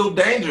there's real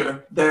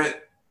danger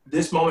that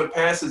this moment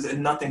passes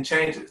and nothing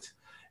changes.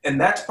 And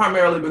that's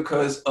primarily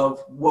because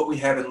of what we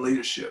have in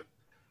leadership.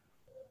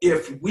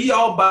 If we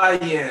all buy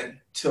in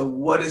to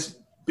what is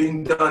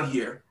being done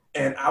here,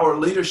 and our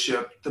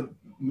leadership, the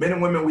men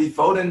and women we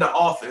vote into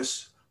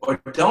office or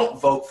don't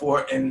vote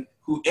for and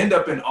who end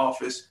up in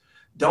office,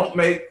 don't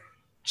make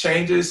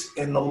changes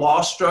in the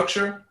law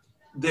structure,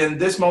 then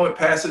this moment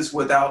passes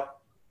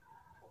without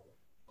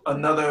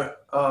another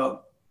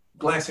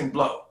glancing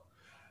blow.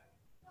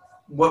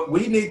 What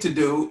we need to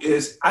do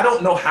is, I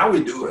don't know how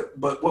we do it,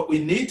 but what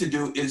we need to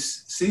do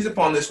is seize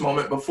upon this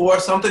moment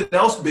before something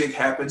else big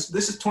happens.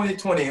 This is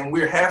 2020 and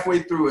we're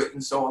halfway through it.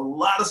 And so a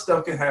lot of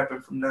stuff can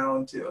happen from now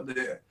until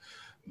then.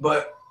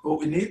 But what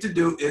we need to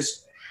do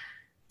is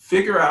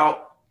figure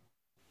out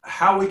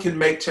how we can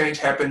make change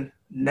happen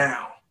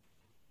now.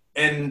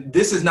 And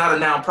this is not a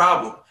now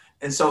problem.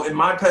 And so in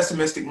my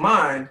pessimistic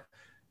mind,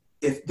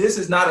 if this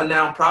is not a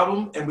now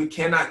problem and we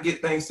cannot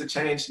get things to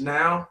change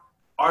now,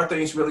 are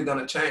things really going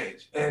to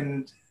change?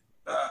 And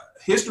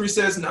history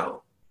says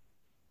no.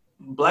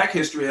 Black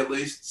history, at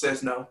least,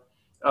 says no.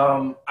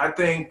 I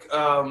think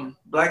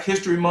Black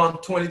History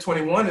Month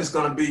 2021 is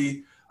going to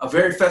be a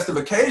very festive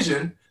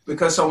occasion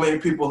because so many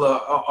people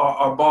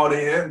are bought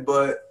in.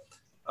 But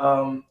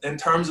in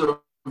terms of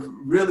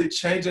really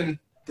changing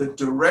the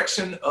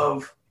direction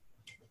of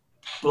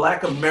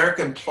Black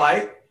American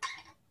plight,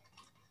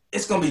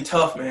 it's going to be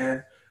tough,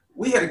 man.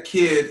 We had a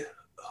kid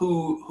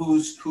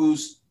whose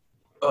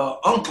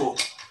uncle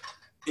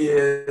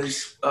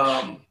is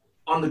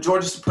on the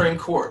Georgia Supreme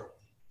Court,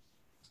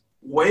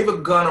 wave a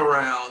gun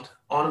around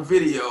on a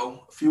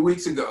video a few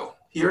weeks ago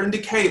here in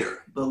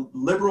Decatur, the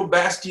liberal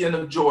bastion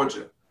of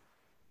Georgia,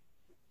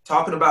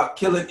 talking about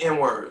killing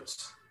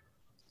N-words.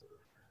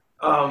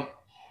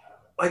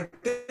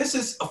 Like, this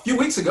is a few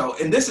weeks ago,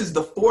 and this is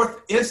the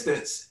fourth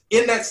instance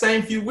in that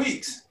same few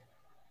weeks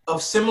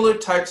of similar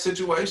type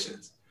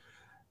situations.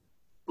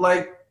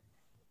 Like,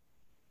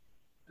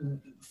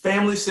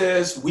 family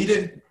says, we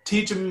didn't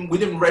teach them, we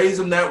didn't raise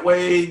them that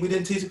way, we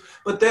didn't teach them.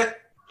 But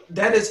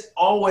that is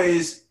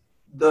always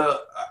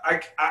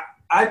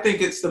I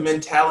think it's the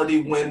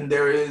mentality when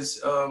there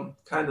is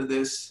kind of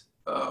this,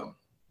 I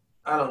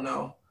don't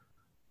know,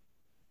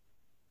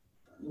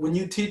 when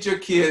you teach your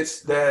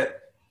kids that,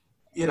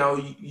 you know,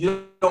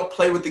 you don't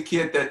play with the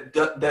kid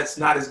that's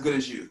not as good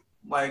as you.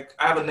 Like,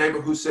 I have a neighbor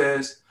who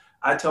says,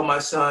 I tell my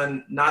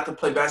son not to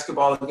play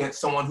basketball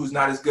against someone who's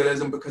not as good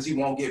as him because he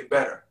won't get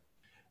better.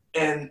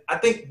 And I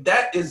think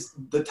that is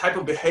the type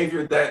of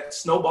behavior that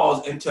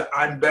snowballs into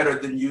I'm better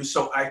than you,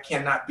 so I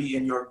cannot be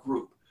in your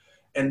group.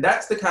 And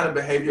that's the kind of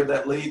behavior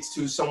that leads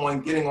to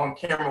someone getting on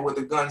camera with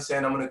a gun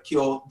saying, I'm going to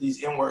kill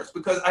these N-words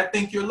because I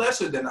think you're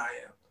lesser than I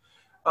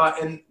am.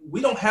 And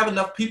we don't have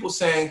enough people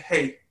saying,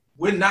 hey,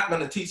 we're not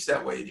going to teach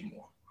that way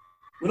anymore.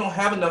 We don't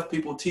have enough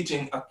people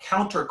teaching a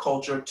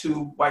counterculture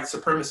to white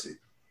supremacy.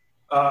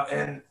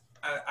 And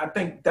I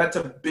think that's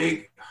a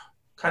big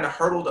kind of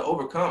hurdle to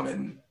overcome.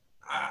 And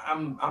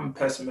I'm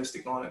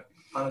pessimistic on it,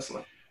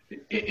 honestly.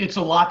 It's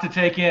a lot to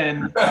take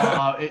in.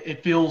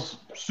 It feels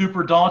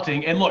super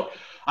daunting. And look,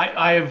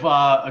 I have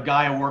a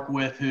guy I work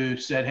with who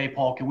said, hey,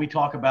 Paul, can we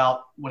talk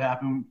about what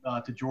happened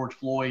to George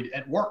Floyd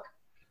at work?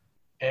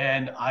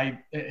 And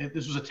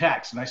this was a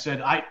text. And I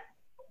said,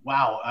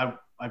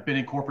 I've been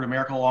in corporate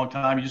America a long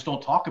time. You just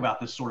don't talk about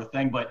this sort of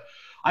thing. But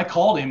I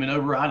called him, and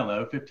over,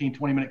 15,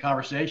 20-minute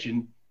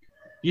conversation,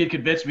 he had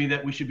convinced me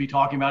that we should be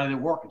talking about it at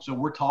work. And so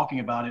we're talking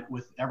about it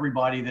with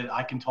everybody that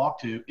I can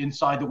talk to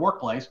inside the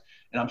workplace.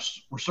 And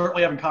we're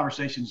certainly having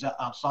conversations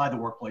outside the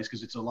workplace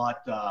because it's a lot,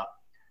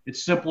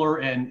 it's simpler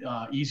and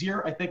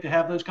easier, I think, to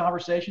have those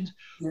conversations.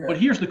 Yeah. But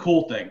here's the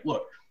cool thing.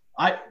 Look,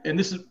 and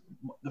this is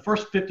the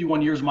first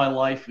 51 years of my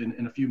life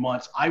in a few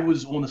months, I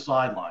was on the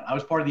sideline. I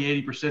was part of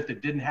the 80%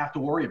 that didn't have to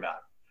worry about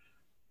it.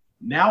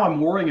 Now I'm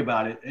worrying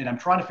about it, and I'm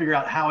trying to figure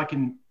out how I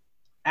can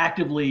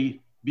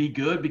actively be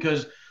good,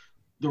 because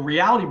the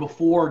reality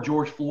before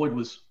George Floyd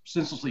was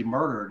senselessly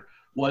murdered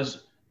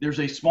was there's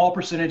a small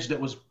percentage that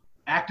was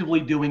actively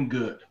doing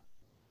good.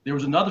 There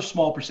was another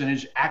small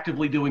percentage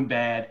actively doing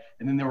bad,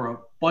 and then there were a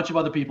bunch of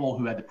other people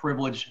who had the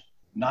privilege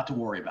not to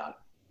worry about it.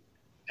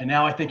 And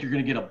now I think you're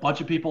going to get a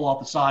bunch of people off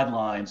the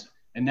sidelines,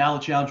 and now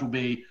the challenge will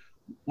be,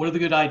 what are the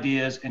good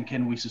ideas, and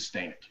can we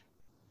sustain it?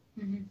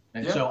 Mm-hmm.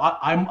 And so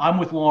I'm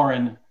with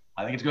Lauren.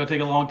 I think it's going to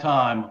take a long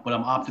time, but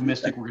I'm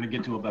optimistic we're going to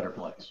get to a better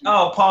place.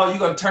 Oh, Paul, you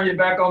going to turn your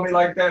back on me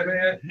like that,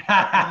 man?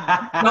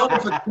 No,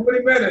 for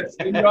 20 minutes,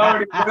 and you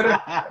already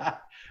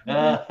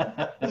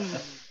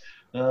it.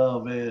 Oh,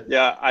 man.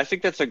 Yeah, I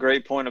think that's a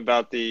great point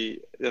about the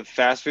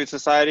fast food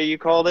society, you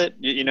called it.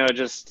 You know,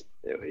 just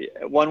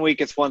 1 week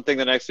it's one thing,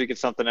 the next week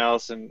it's something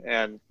else.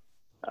 And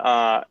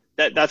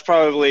that's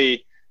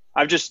probably –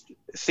 I've just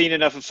seen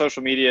enough of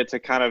social media to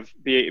kind of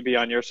be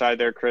on your side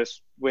there,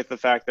 Chris, with the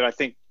fact that I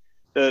think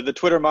the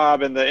Twitter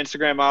mob and the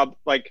Instagram mob,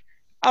 like,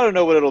 I don't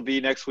know what it'll be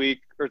next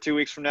week or 2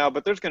 weeks from now,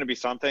 but there's going to be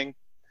something.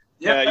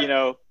 Yeah. You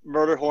know,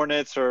 murder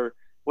hornets or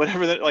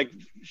whatever that, like,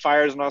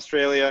 fires in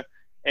Australia.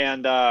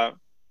 And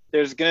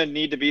there's going to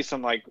need to be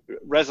some like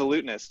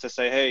resoluteness to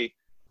say, hey,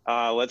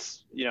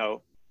 let's,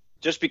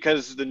 just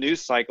because the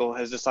news cycle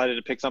has decided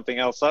to pick something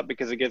else up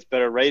because it gets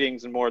better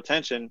ratings and more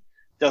attention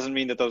doesn't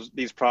mean that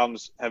these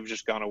problems have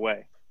just gone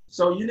away.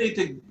 So we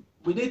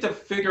need to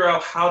figure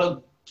out how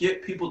to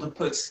get people to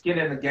put skin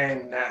in the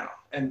game now.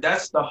 And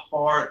that's the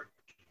hard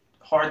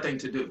thing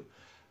to do.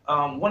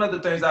 One of the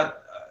things I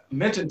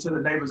mentioned to the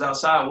neighbors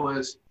outside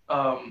was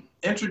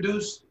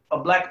introduce a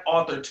Black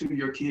author to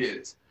your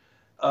kids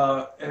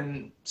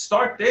and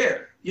start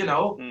there,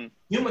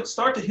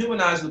 start to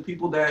humanize the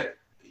people that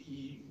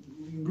you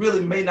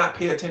really may not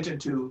pay attention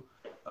to,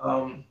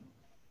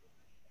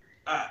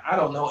 I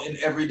don't know, in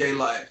everyday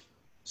life.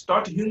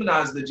 Start to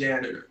humanize the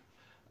janitor.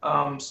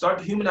 Start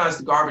to humanize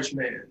the garbage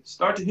man.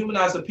 Start to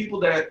humanize the people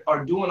that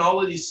are doing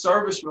all of these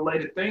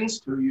service-related things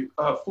to you,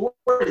 for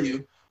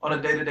you on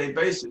a day-to-day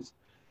basis.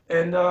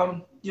 And,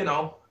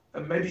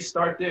 and maybe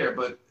start there,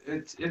 but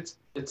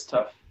it's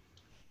tough.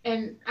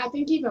 And I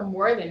think even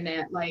more than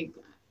that, like,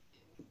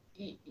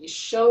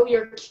 show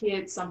your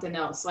kids something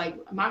else. Like,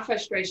 my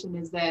frustration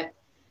is that,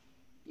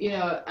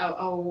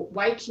 a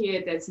white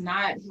kid that's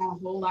not had a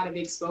whole lot of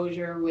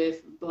exposure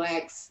with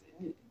Blacks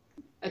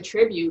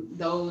attribute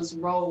those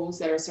roles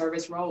that are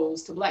service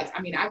roles to Blacks.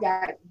 I mean, I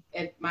got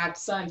at my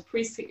son's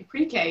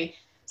pre-K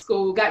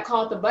school, got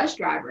called the bus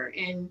driver,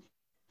 and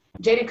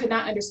Jaden could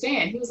not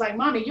understand. He was like,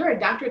 Mommy, you're a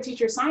doctor,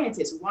 teacher,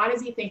 scientist. Why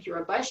does he think you're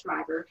a bus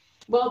driver?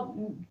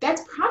 Well,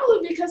 that's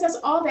probably because that's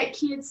all that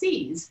kid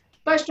sees.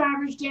 Bus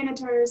drivers,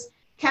 janitors,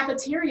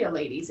 cafeteria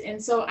ladies.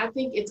 And so I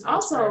think it's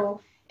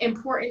also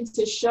important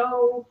to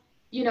show,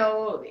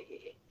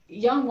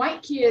 young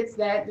white kids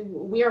that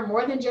we are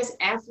more than just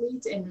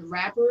athletes and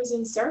rappers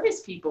and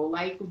service people.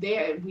 Like,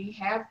 we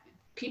have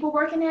people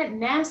working at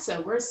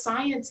NASA. We're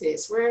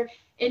scientists. We're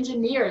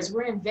engineers.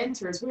 We're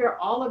inventors. We are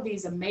all of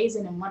these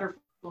amazing and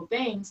wonderful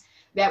things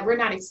that we're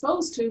not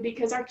exposed to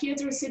because our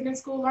kids are sitting in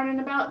school learning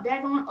about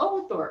daggone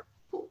Oglethorpe.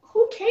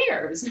 Who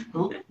cares?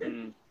 Who?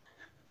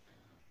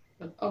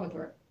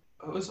 Oglethorpe.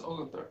 Who's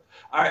Oglethorpe?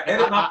 All right,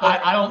 edit my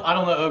part. I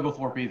don't know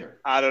Oglethorpe either.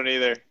 I don't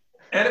either.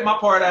 Edit my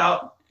part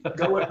out.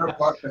 Go with her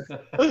part.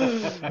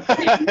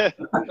 I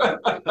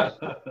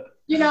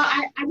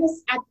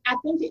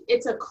think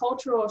it's a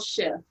cultural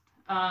shift.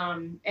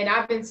 And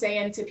I've been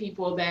saying to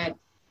people that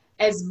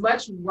as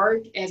much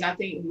work as I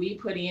think we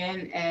put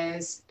in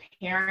as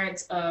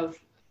parents of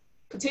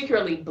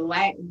particularly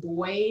Black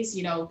boys,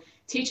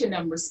 teaching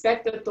them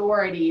respect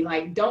authority,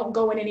 like don't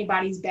go in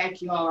anybody's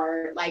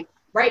backyard. Like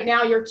right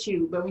now you're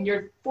cute, but when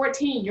you're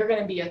 14, you're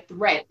going to be a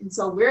threat. And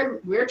so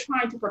we're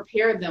trying to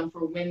prepare them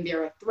for when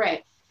they're a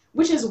threat,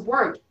 which is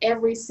work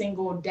every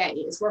single day.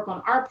 It's work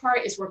on our part,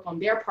 it's work on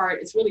their part.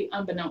 It's really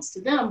unbeknownst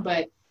to them,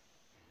 but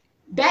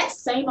that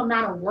same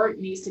amount of work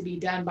needs to be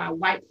done by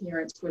white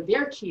parents for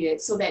their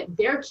kids so that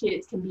their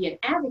kids can be an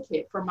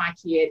advocate for my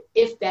kid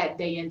if that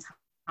day and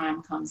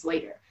time comes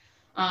later.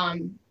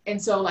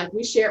 And so like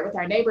we share it with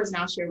our neighbors, and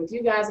I'll share with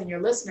you guys and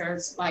your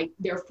listeners, like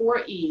there are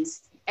 4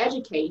 E's.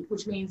 Educate,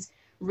 which means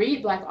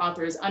read Black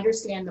authors,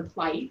 understand the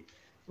plight,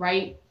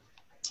 right?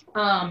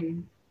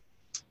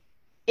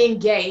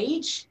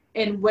 Engage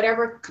in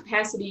whatever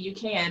capacity you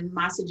can.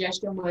 My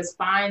suggestion was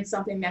find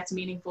something that's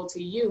meaningful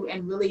to you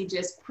and really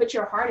just put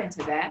your heart into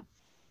that.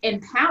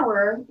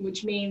 Empower,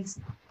 which means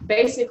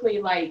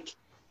basically like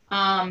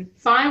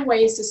find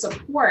ways to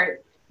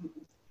support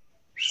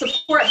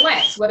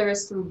Blacks, whether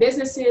it's through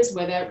businesses,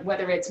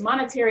 whether it's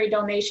monetary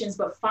donations,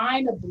 but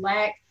find a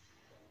Black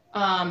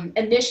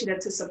initiative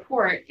to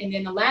support. And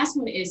then the last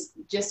one is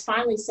just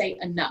finally say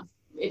enough.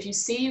 If you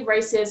see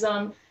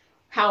racism,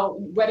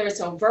 whether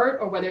it's overt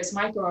or whether it's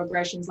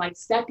microaggressions, like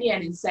step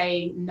in and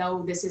say,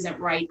 no, this isn't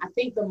right. I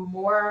think the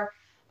more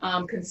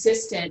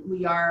consistent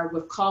we are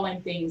with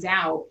calling things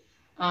out,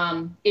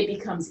 it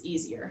becomes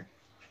easier.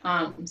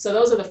 So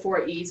those are the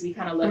 4 E's we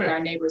kind of left our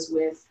neighbors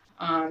with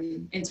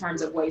in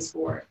terms of ways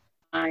forward.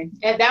 And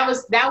that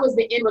was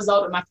the end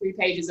result of my 3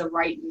 pages of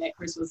writing that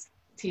Chris was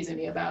teasing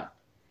me about.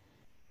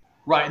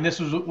 Right, and this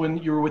was when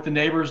you were with the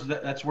neighbors,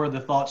 that's where the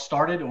thoughts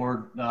started,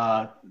 or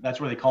that's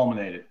where they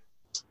culminated?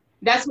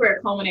 That's where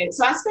it culminated.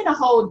 So I spent a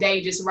whole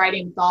day just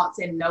writing thoughts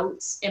and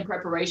notes in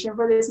preparation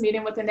for this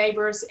meeting with the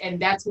neighbors. And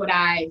that's what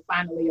I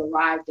finally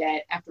arrived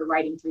at after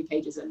writing 3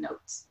 pages of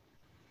notes.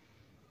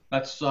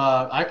 That's,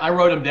 I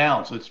wrote them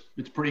down. So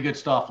it's pretty good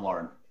stuff,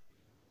 Lauren.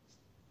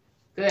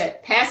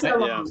 Good. Pass it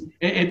along.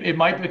 It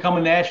might become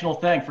a national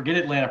thing. Forget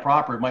Atlanta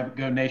proper. It might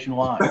go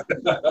nationwide.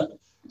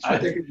 I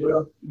think it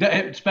will.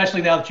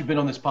 Especially now that you've been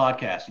on this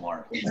podcast,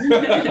 Lauren.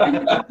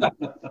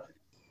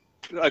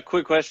 A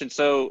quick question.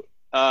 So,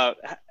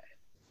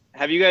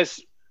 have you guys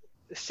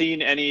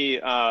seen any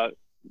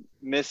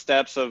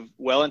missteps of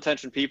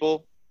well-intentioned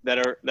people that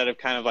have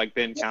kind of like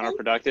been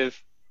counterproductive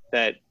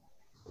that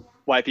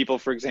white people,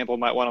 for example,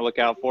 might want to look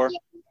out for?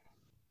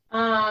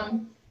 I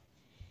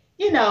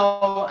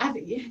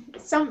think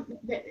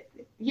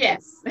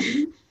yes,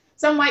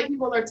 some white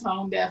people are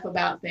tone deaf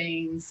about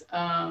things.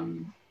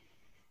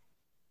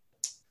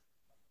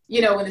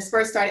 when this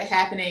first started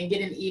happening,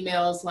 getting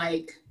emails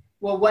like,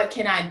 well, what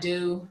can I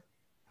do?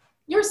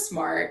 You're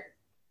smart.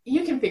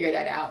 You can figure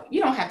that out.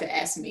 You don't have to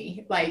ask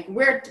me. Like,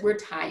 we're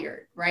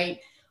tired, right?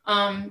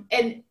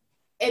 And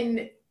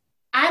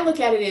I look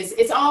at it as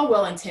it's all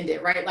well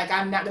intended, right? Like,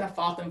 I'm not going to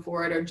fault them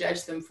for it or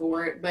judge them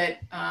for it. But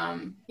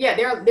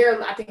there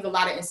are, I think, a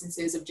lot of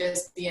instances of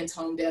just being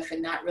tone deaf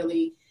and not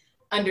really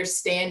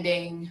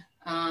understanding.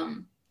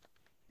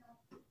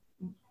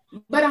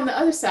 But on the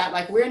other side,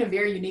 like, we're in a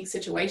very unique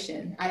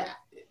situation. I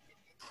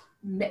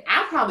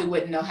probably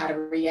wouldn't know how to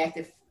react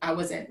if I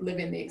wasn't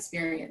living the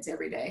experience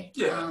every day.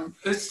 Yeah,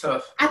 it's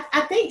tough.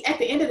 I think at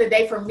the end of the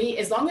day, for me,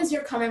 as long as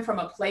you're coming from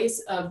a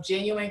place of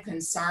genuine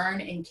concern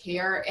and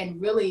care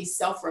and really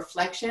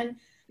self-reflection,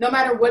 no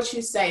matter what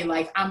you say,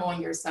 like, I'm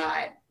on your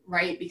side,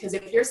 right? Because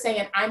if you're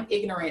saying I'm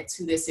ignorant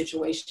to this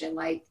situation,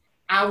 like,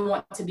 I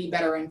want to be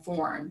better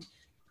informed,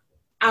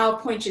 I'll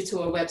point you to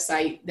a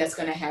website that's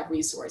going to have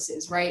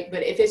resources, right?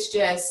 But if it's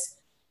just,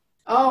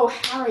 oh,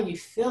 how are you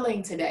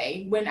feeling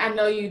today? When I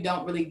know you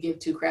don't really give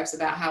two craps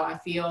about how I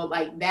feel,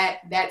 like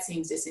that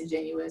seems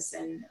disingenuous,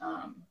 and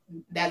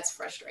that's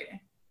frustrating.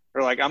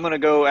 Or like, I'm going to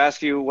go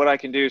ask you what I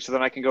can do so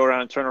then I can go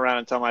around and turn around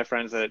and tell my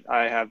friends that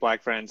I have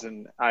Black friends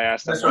and I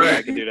asked them what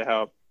I can do to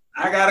help.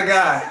 I got a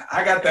guy.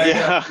 I got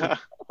that guy.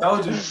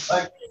 Told you.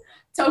 Like,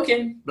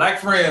 token. Black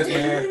friends,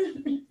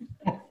 man.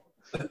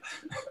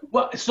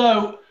 Well,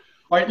 so,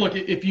 all right, look,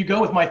 if you go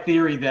with my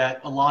theory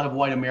that a lot of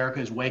white America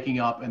is waking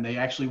up and they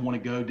actually want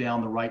to go down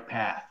the right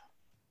path,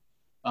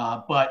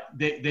 but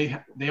they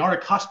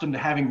aren't accustomed to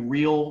having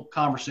real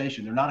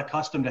conversation. They're not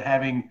accustomed to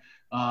having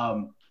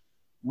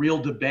real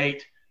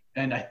debate.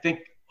 And I think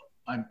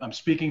I'm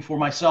speaking for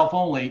myself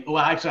only. Well,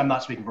 actually, I'm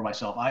not speaking for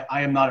myself.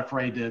 I am not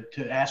afraid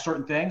to ask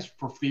certain things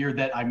for fear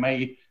that I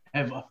may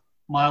have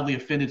mildly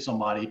offended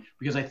somebody,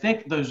 because I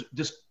think those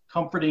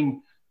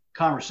discomforting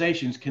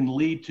conversations can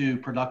lead to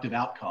productive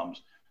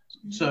outcomes.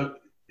 So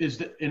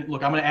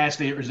look, I'm going to ask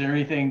you, is there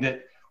anything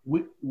that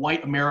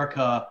white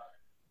America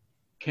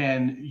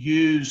can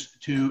use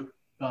to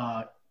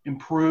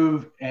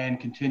improve and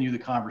continue the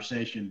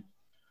conversation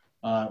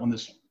on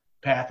this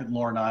path that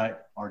Laura and I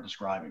are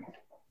describing?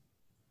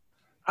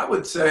 I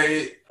would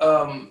say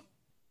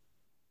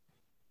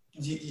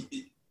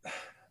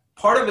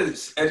part of it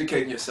is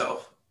educating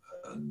yourself.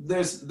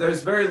 There's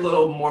very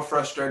little more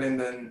frustrating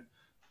than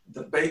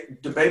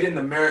debating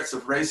the merits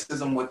of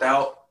racism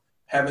without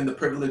having the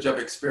privilege of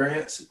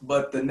experience.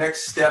 But the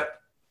next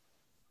step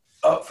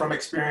up from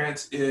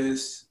experience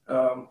is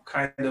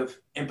kind of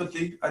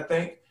empathy, I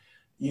think.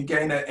 You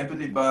gain that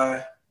empathy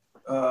by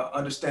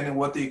understanding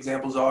what the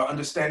examples are,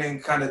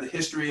 understanding kind of the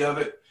history of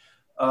it,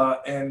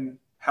 and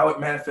how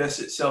it manifests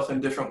itself in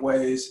different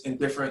ways, in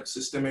different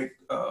systemic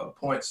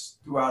points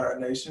throughout our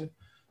nation.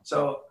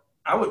 So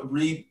I would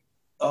read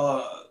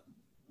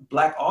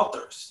Black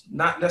authors,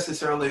 not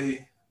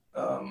necessarily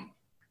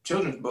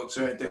children's books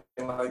or anything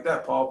like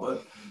that, Paul,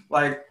 but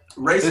like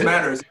Race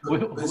Matters.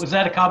 Was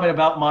that a comment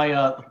about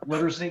my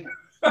literacy?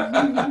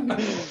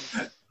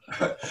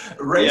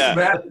 Race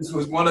Matters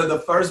was one of the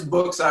first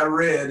books I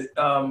read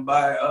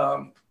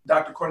by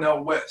Dr.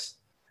 Cornel West.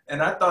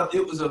 And I thought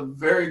it was a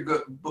very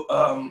good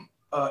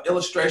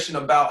illustration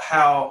about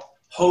how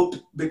hope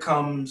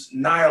becomes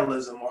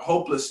nihilism or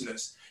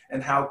hopelessness,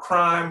 and how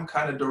crime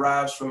kind of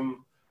derives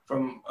from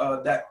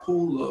that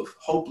pool of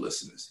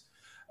hopelessness.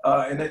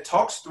 And it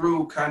talks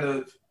through kind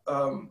of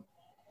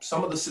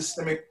some of the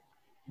systemic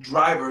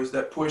drivers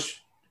that push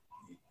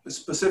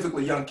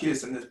specifically young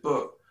kids in this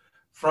book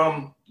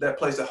from that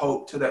place of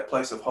hope to that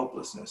place of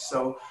hopelessness.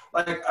 So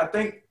like, I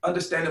think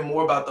understanding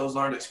more about those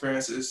learned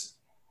experiences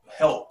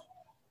help.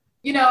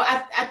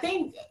 I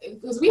think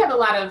because we have a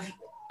lot of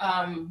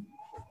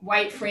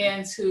white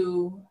friends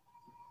who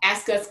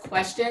ask us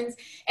questions.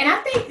 And I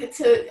think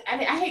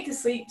I hate to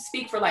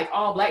speak for like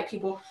all Black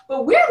people,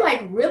 but we're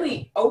like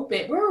really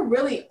open. We're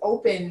really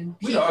open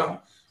people. We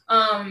are.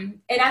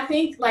 And I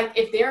think like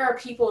if there are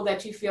people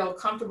that you feel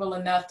comfortable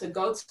enough to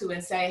go to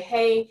and say,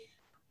 hey,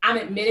 I'm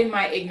admitting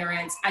my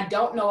ignorance. I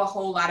don't know a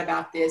whole lot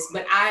about this,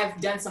 but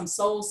I've done some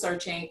soul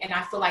searching and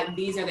I feel like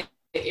these are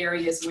the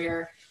areas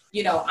where,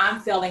 I'm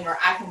failing or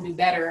I can do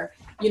better.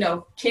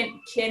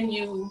 Can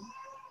you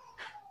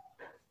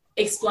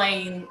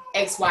explain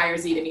X, Y, or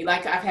Z to me?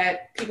 Like I've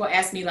had people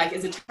ask me, like,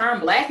 is the term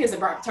Black, is the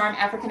term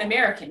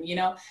African-American?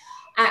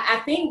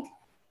 I think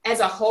as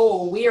a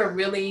whole, we are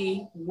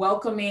really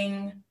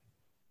welcoming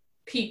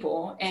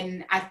people.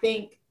 And I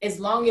think as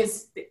long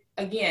as,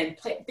 again,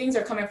 things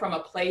are coming from a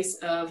place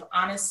of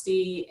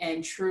honesty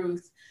and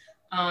truth,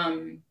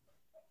 that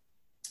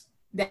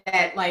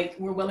like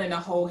we're willing to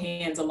hold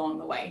hands along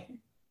the way.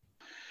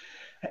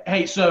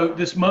 Hey, so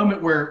this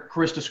moment where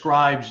Chris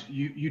describes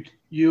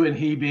you and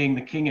he being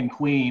the king and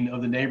queen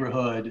of the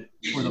neighborhood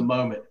for the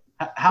moment,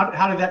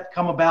 how did that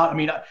come about? I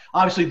mean,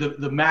 obviously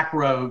the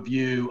macro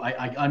view,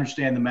 I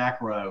understand the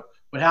macro,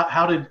 but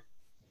how did,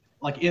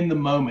 like in the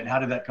moment, how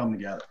did that come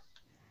together?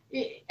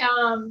 It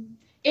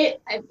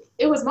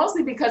was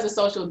mostly because of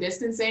social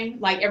distancing.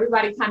 Like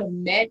everybody kind of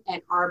met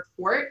at our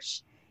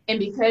porch And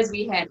because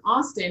we had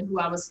Austin, who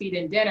I was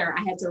feeding dinner,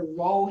 I had to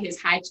roll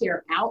his high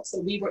chair out. So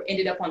we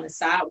ended up on the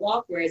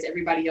sidewalk, whereas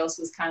everybody else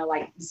was kind of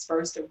like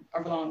dispersed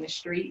along the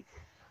street.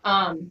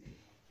 And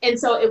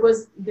so it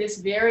was this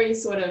very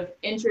sort of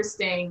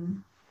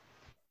interesting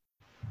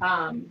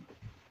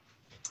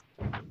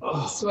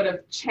sort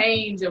of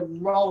change of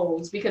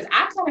roles, because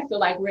I kind of feel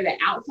like we're the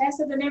outcast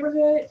of the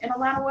neighborhood in a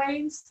lot of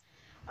ways.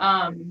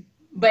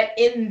 But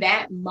in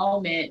that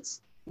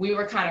moment, we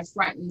were kind of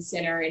front and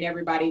center, and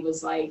everybody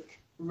was like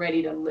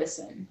ready to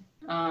listen.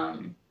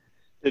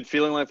 Did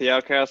feeling like the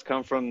outcast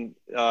come from,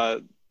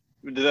 did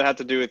it have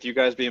to do with you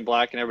guys being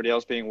Black and everybody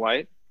else being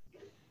white?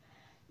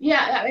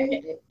 Yeah, I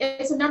mean,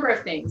 it's a number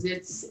of things.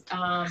 It's,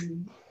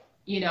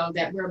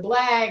 that we're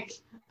Black.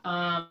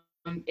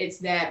 It's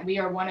that we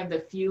are one of the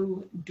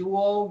few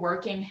dual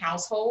working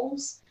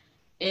households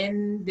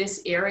in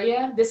this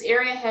area. This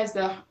area has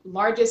the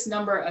largest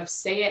number of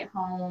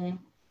stay-at-home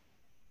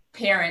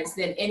parents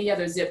than any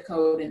other zip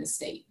code in the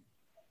state.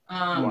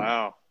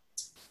 Wow.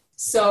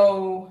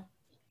 So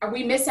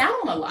we miss out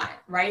on a lot,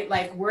 right?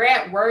 Like, we're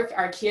at work,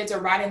 our kids are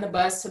riding the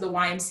bus to the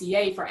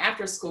YMCA for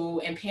after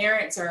school, and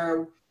parents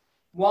are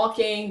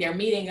walking, they're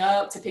meeting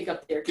up to pick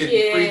up their kids.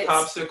 Getting free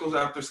popsicles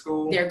after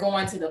school. They're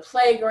going to the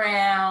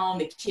playground,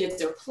 the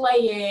kids are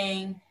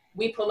playing.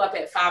 We pull up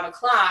at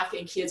 5:00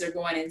 and kids are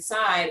going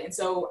inside. And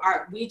so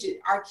our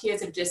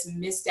kids have just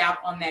missed out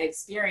on that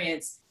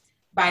experience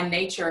by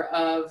nature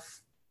of,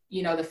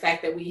 the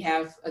fact that we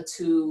have a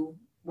 2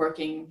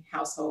 working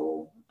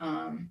household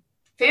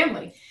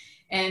family.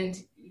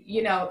 And,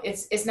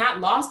 it's not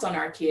lost on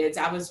our kids.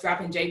 I was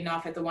dropping Jaden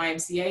off at the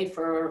YMCA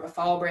for a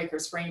fall break or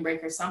spring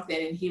break or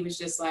something. And he was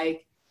just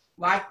like,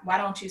 why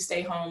don't you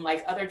stay home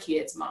like other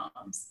kids'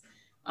 moms?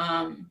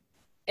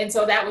 And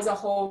so that was a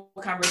whole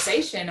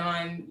conversation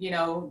on,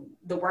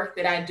 the work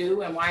that I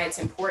do and why it's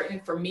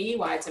important for me,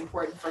 why it's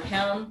important for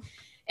him,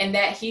 and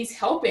that he's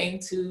helping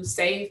to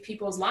save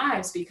people's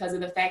lives because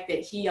of the fact that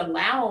he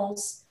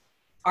allows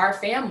our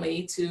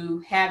family to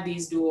have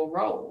these dual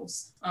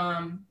roles.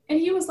 And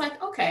he was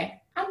like, okay.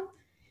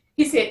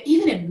 He said,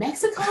 even in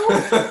Mexico?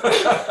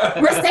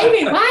 We're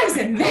saving lives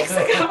in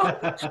Mexico?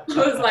 I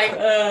was like,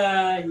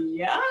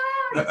 yeah,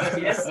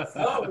 yes,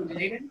 so,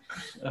 Jaden.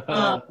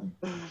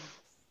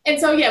 And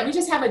so, yeah, we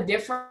just have a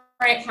different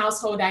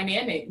household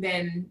dynamic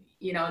than,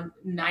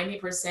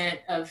 90%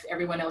 of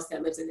everyone else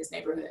that lives in this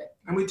neighborhood.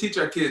 And we teach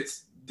our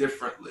kids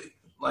differently.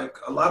 Like,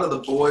 a lot of the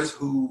boys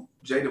who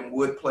Jaden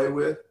would play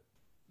with,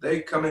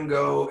 they come and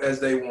go as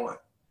they want,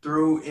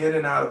 in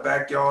and out of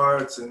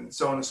backyards and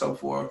so on and so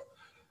forth,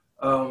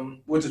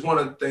 which is one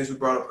of the things we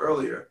brought up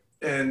earlier.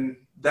 And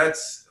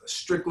that's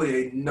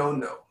strictly a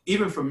no-no.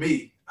 Even for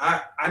me,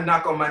 I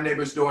knock on my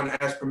neighbor's door and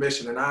ask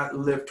permission, and I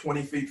live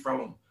 20 feet from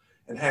them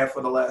and have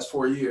for the last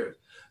 4 years.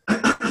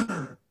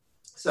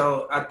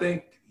 So I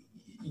think,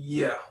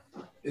 yeah,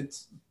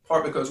 it's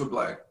part because we're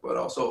Black, but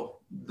also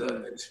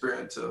the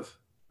experience of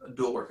a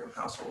dual working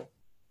household.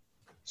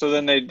 So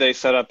then they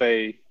set up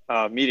a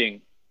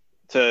meeting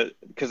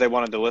because they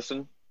wanted to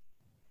listen?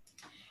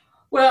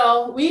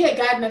 Well, we had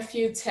gotten a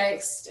few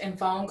texts and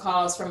phone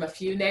calls from a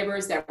few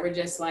neighbors that were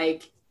just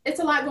like, it's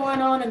a lot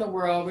going on in the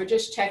world. We're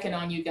just checking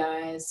on you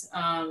guys.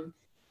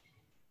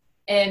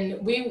 And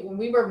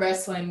we were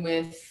wrestling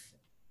with,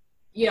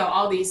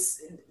 all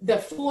the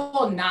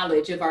full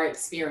knowledge of our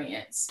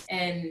experience.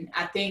 And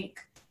I think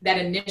that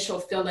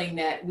initial feeling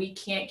that we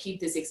can't keep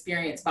this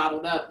experience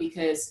bottled up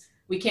because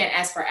we can't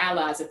ask for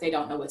allies if they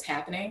don't know what's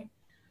happening.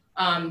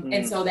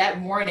 And so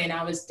that morning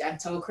I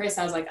told Chris,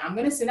 I was like, I'm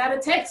going to send out a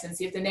text and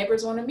see if the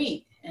neighbors want to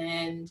meet.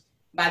 And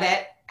by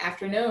that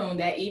afternoon,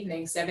 that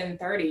evening,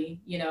 7:30,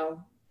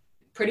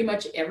 pretty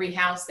much every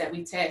house that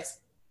we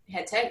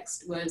had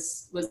text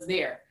was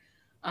there.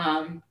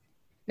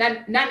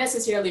 Not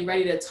necessarily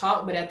ready to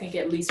talk, but I think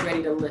at least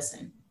ready to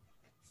listen.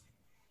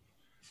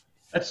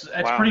 That's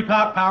wow. Pretty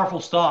powerful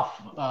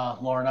stuff,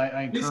 Lauren.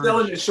 I encourage. He's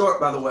selling it short,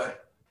 by the way.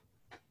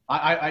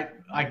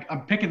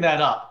 I'm picking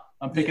that up.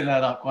 I'm picking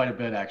that up quite a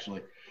bit,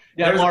 actually.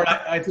 Yeah, Lauren,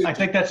 I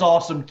think that's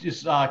awesome.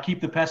 Just keep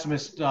the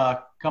pessimist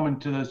coming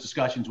to those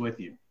discussions with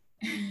you.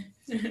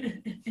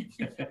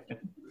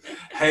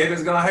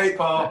 Haters gonna hate,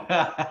 Paul.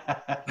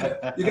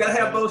 You gotta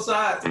have both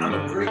sides. I'm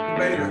a great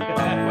debater.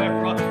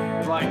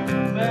 Right.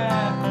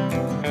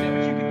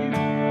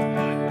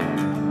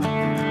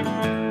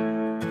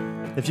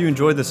 If you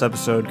enjoyed this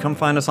episode, come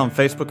find us on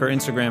Facebook or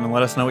Instagram and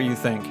let us know what you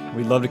think.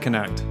 We'd love to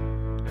connect.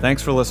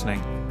 Thanks for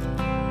listening.